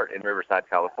used to start in Riverside,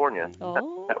 California.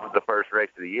 Oh. That was the first race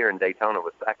of the year, and Daytona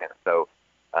was second. So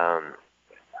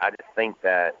I just think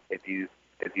that if you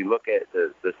look at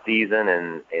the season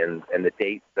and the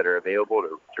dates that are available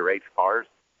to race cars,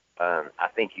 I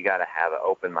think you got to have an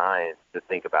open mind to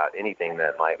think about anything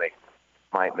that might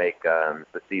make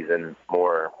the season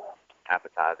more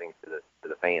appetizing to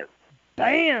the fans.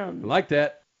 Bam! I like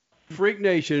that. Freak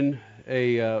Nation,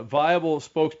 a viable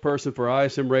spokesperson for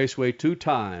ISM Raceway,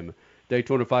 two-time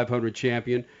Daytona 500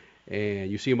 champion, and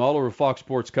you see him all over Fox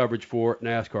Sports coverage for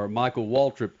NASCAR. Michael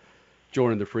Waltrip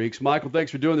joining the Freaks. Michael,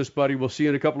 thanks for doing this, buddy. We'll see you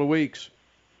in a couple of weeks.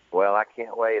 Well, I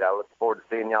can't wait. I look forward to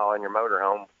seeing y'all in your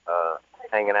motorhome,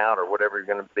 hanging out or whatever you're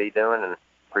going to be doing, and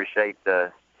appreciate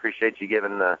you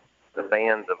giving the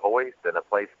fans a voice and a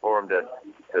place for them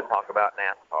to talk about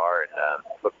NASCAR, and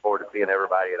look forward to seeing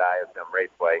everybody at ISM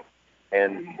Raceway.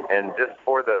 And just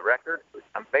for the record,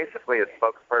 I'm basically a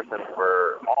spokesperson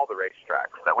for all the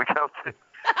racetracks that we go to.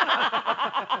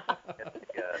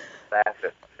 Staff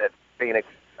at Phoenix,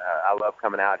 I love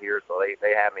coming out here, so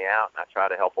they have me out, and I try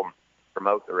to help them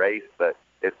promote the race. But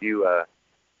if you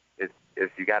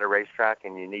got a racetrack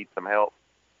and you need some help,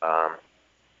 I'm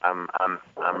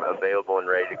available and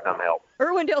ready to come help.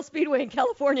 Irwindale Speedway in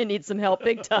California needs some help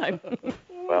big time.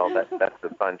 Well, that's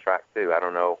a fun track too. I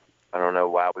don't know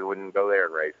why we wouldn't go there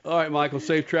and race. All right, Michael,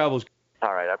 safe travels.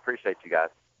 All right, I appreciate you guys.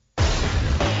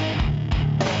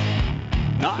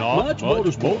 Not much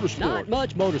motorsport. Not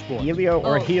much motorsport. Helio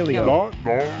or Helio? No.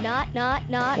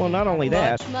 Not. Well, not only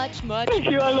that. Much. Thank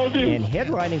you, I love you. And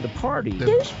headlining the party.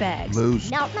 Douchebags.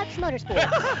 Loose. Not much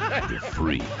motorsport. The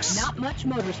Freaks. Not much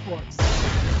motorsports.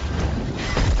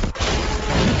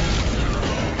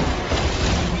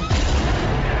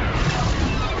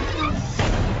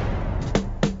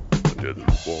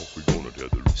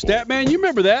 Statman, you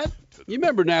remember that? You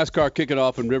remember NASCAR kicking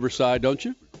off in Riverside, don't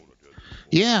you?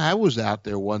 Yeah, I was out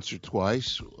there once or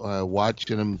twice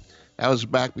watching them. That was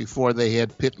back before they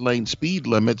had pit lane speed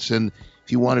limits, and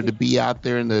if you wanted to be out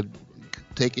there and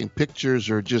taking pictures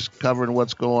or just covering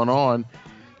what's going on,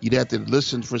 you'd have to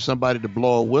listen for somebody to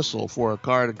blow a whistle for a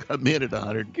car to come in at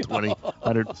 120,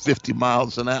 150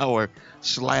 miles an hour,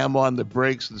 slam on the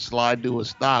brakes and slide to a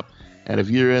stop. And if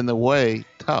you're in the way,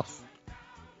 tough.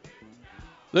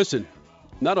 Listen,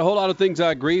 not a whole lot of things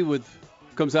I agree with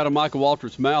comes out of Michael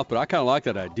Waltrip's mouth, but I kind of like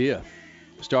that idea.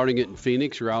 Starting it in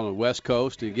Phoenix or out on the West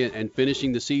Coast again, and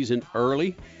finishing the season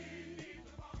early.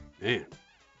 Man.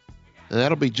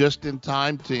 That'll be just in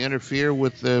time to interfere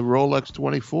with the Rolex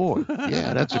 24.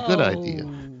 Yeah, that's a good idea.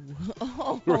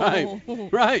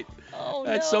 Right. Oh,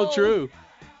 that's so true.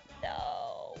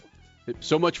 No.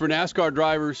 So much for NASCAR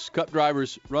drivers, Cup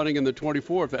drivers running in the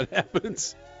 24 if that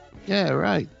happens. Yeah,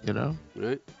 right,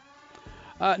 Right.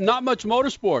 Not much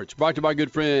motorsports, brought to you by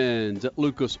good friends at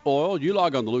Lucas Oil. You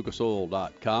log on to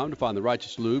lucasoil.com to find the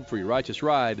righteous lube for your righteous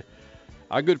ride.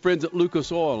 Our good friends at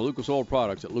Lucas Oil, Lucas Oil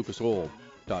products at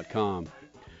lucasoil.com.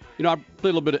 I played a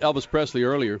little bit of Elvis Presley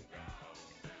earlier,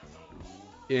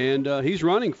 and he's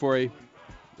running for a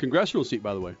congressional seat,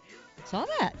 by the way. Saw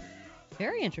that.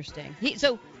 Very interesting.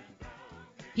 So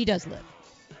he does live.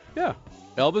 Yeah.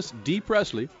 Elvis D.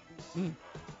 Presley.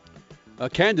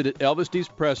 Candidate Elvis D.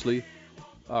 Presley.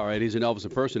 All right, he's an Elvis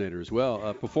impersonator as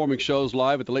well. Performing shows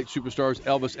live at the late superstars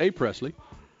Elvis A. Presley.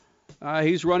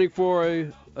 He's running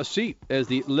for a seat as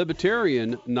the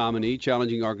Libertarian nominee,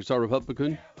 challenging Arkansas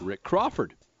Republican Rick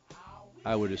Crawford.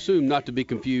 I would assume not to be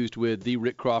confused with the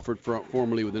Rick Crawford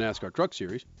formerly with the NASCAR Truck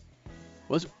Series.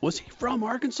 Was he from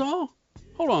Arkansas?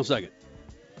 Hold on a second.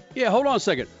 Yeah, hold on a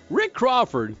second. Rick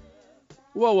Crawford.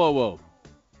 Whoa.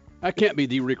 That can't be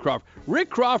the Rick Crawford. Rick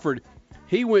Crawford,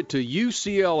 he went to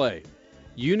UCLA,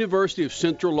 University of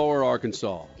Central Lower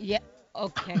Arkansas. Yeah.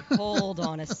 Okay, hold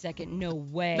on a second. No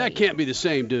way. That can't be the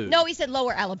same dude. No, he said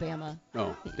Lower Alabama.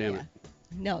 Oh, damn it.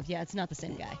 No, yeah, it's not the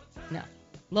same guy. No.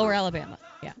 Lower Alabama.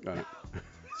 Yeah. Got it.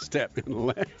 Step in the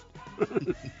left.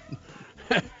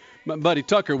 My buddy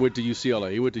Tucker went to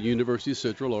UCLA. He went to University of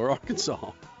Central Lower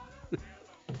Arkansas.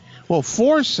 Well,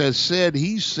 Force has said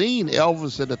he's seen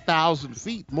Elvis at 1,000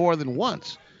 feet more than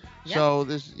once. Yep. So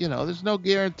there's no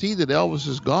guarantee that Elvis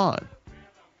is gone.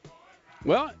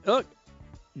 Well, look,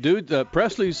 dude,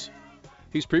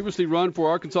 he's previously run for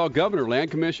Arkansas governor,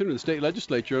 land commissioner, and state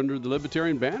legislature under the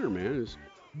Libertarian banner, man.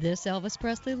 This Elvis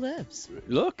Presley lives.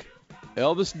 Look,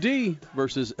 Elvis D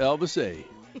versus Elvis A.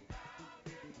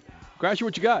 Crasher,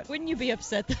 what you got? Wouldn't you be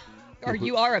upset, or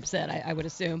you are upset, I would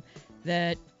assume,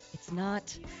 that it's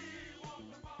not...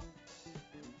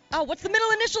 Oh, what's the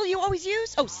middle initial you always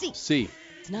use? Oh, C. C.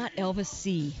 It's not Elvis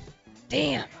C.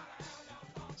 Damn.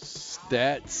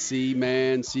 Stat C,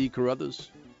 man. C. Carruthers.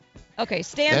 Okay,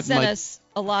 Stan sent us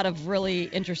a lot of really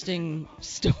interesting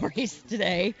stories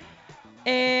today.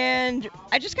 And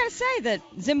I just got to say that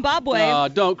Zimbabwe...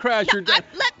 don't crash your...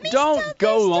 Don't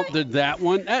go up to that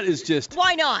one. That is just...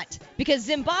 Why not? Because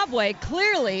Zimbabwe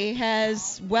clearly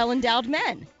has well-endowed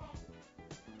men.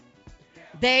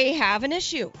 They have an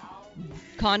issue.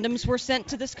 Condoms were sent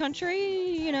to this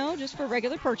country, just for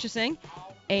regular purchasing.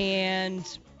 And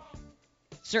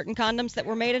certain condoms that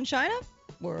were made in China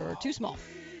were too small.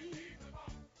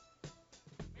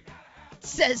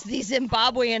 Says the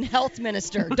Zimbabwean health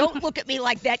minister. Don't look at me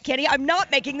like that, Kenny. I'm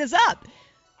not making this up.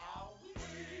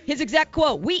 His exact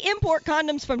quote, "We import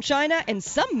condoms from China, and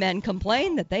some men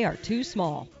complain that they are too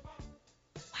small."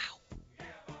 Wow.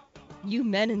 You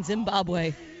men in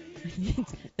Zimbabwe.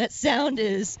 That sound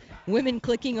is women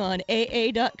clicking on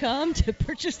AA.com to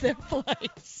purchase their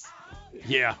flights.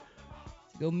 Yeah.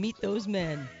 Go meet those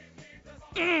men.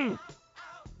 In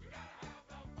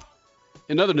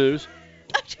other news.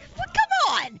 Come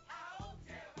on!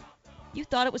 You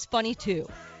thought it was funny, too.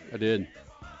 I did.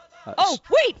 Oh,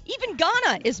 wait! Even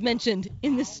Ghana is mentioned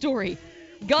in this story.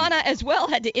 Ghana as well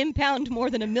had to impound more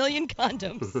than 1 million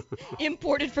condoms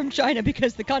imported from China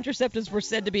because the contraceptives were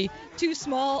said to be too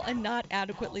small and not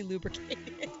adequately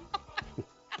lubricated.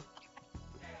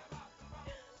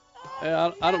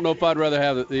 I don't know if I'd rather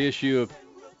have the issue of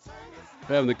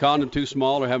having the condom too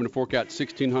small or having to fork out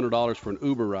 $1,600 for an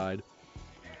Uber ride.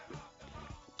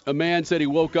 A man said he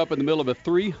woke up in the middle of a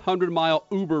 300-mile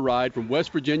Uber ride from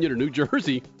West Virginia to New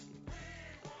Jersey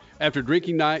after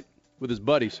drinking night with his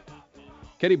buddies.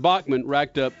 Kenny Bachman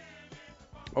racked up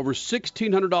over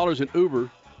 $1,600 in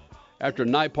Uber after a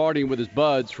night partying with his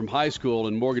buds from high school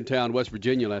in Morgantown, West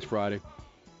Virginia last Friday.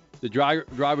 The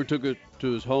driver took it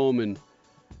to his home in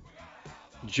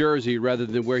Jersey rather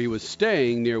than where he was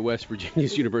staying near West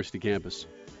Virginia's University campus.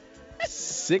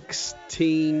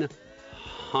 $1,600.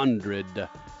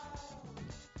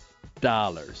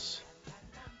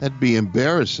 That'd be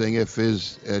embarrassing if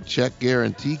his check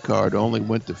guarantee card only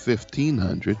went to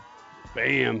 $1,500.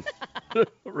 Bam.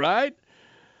 Right?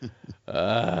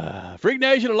 Freak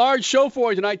Nation, a large show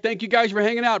for you tonight. Thank you guys for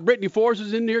hanging out. Brittany Force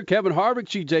is in here, Kevin Harvick,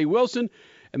 C.J. Wilson,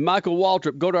 and Michael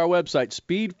Waltrip. Go to our website,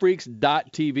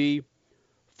 speedfreaks.tv,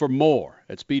 for more.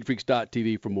 At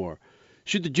speedfreaks.tv for more.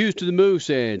 Shoot the juice to the moose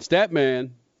and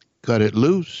Statman. Cut it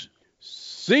loose.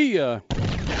 See ya.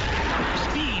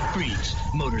 Speed Freaks,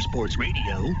 Motorsports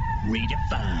Radio,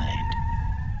 redefined.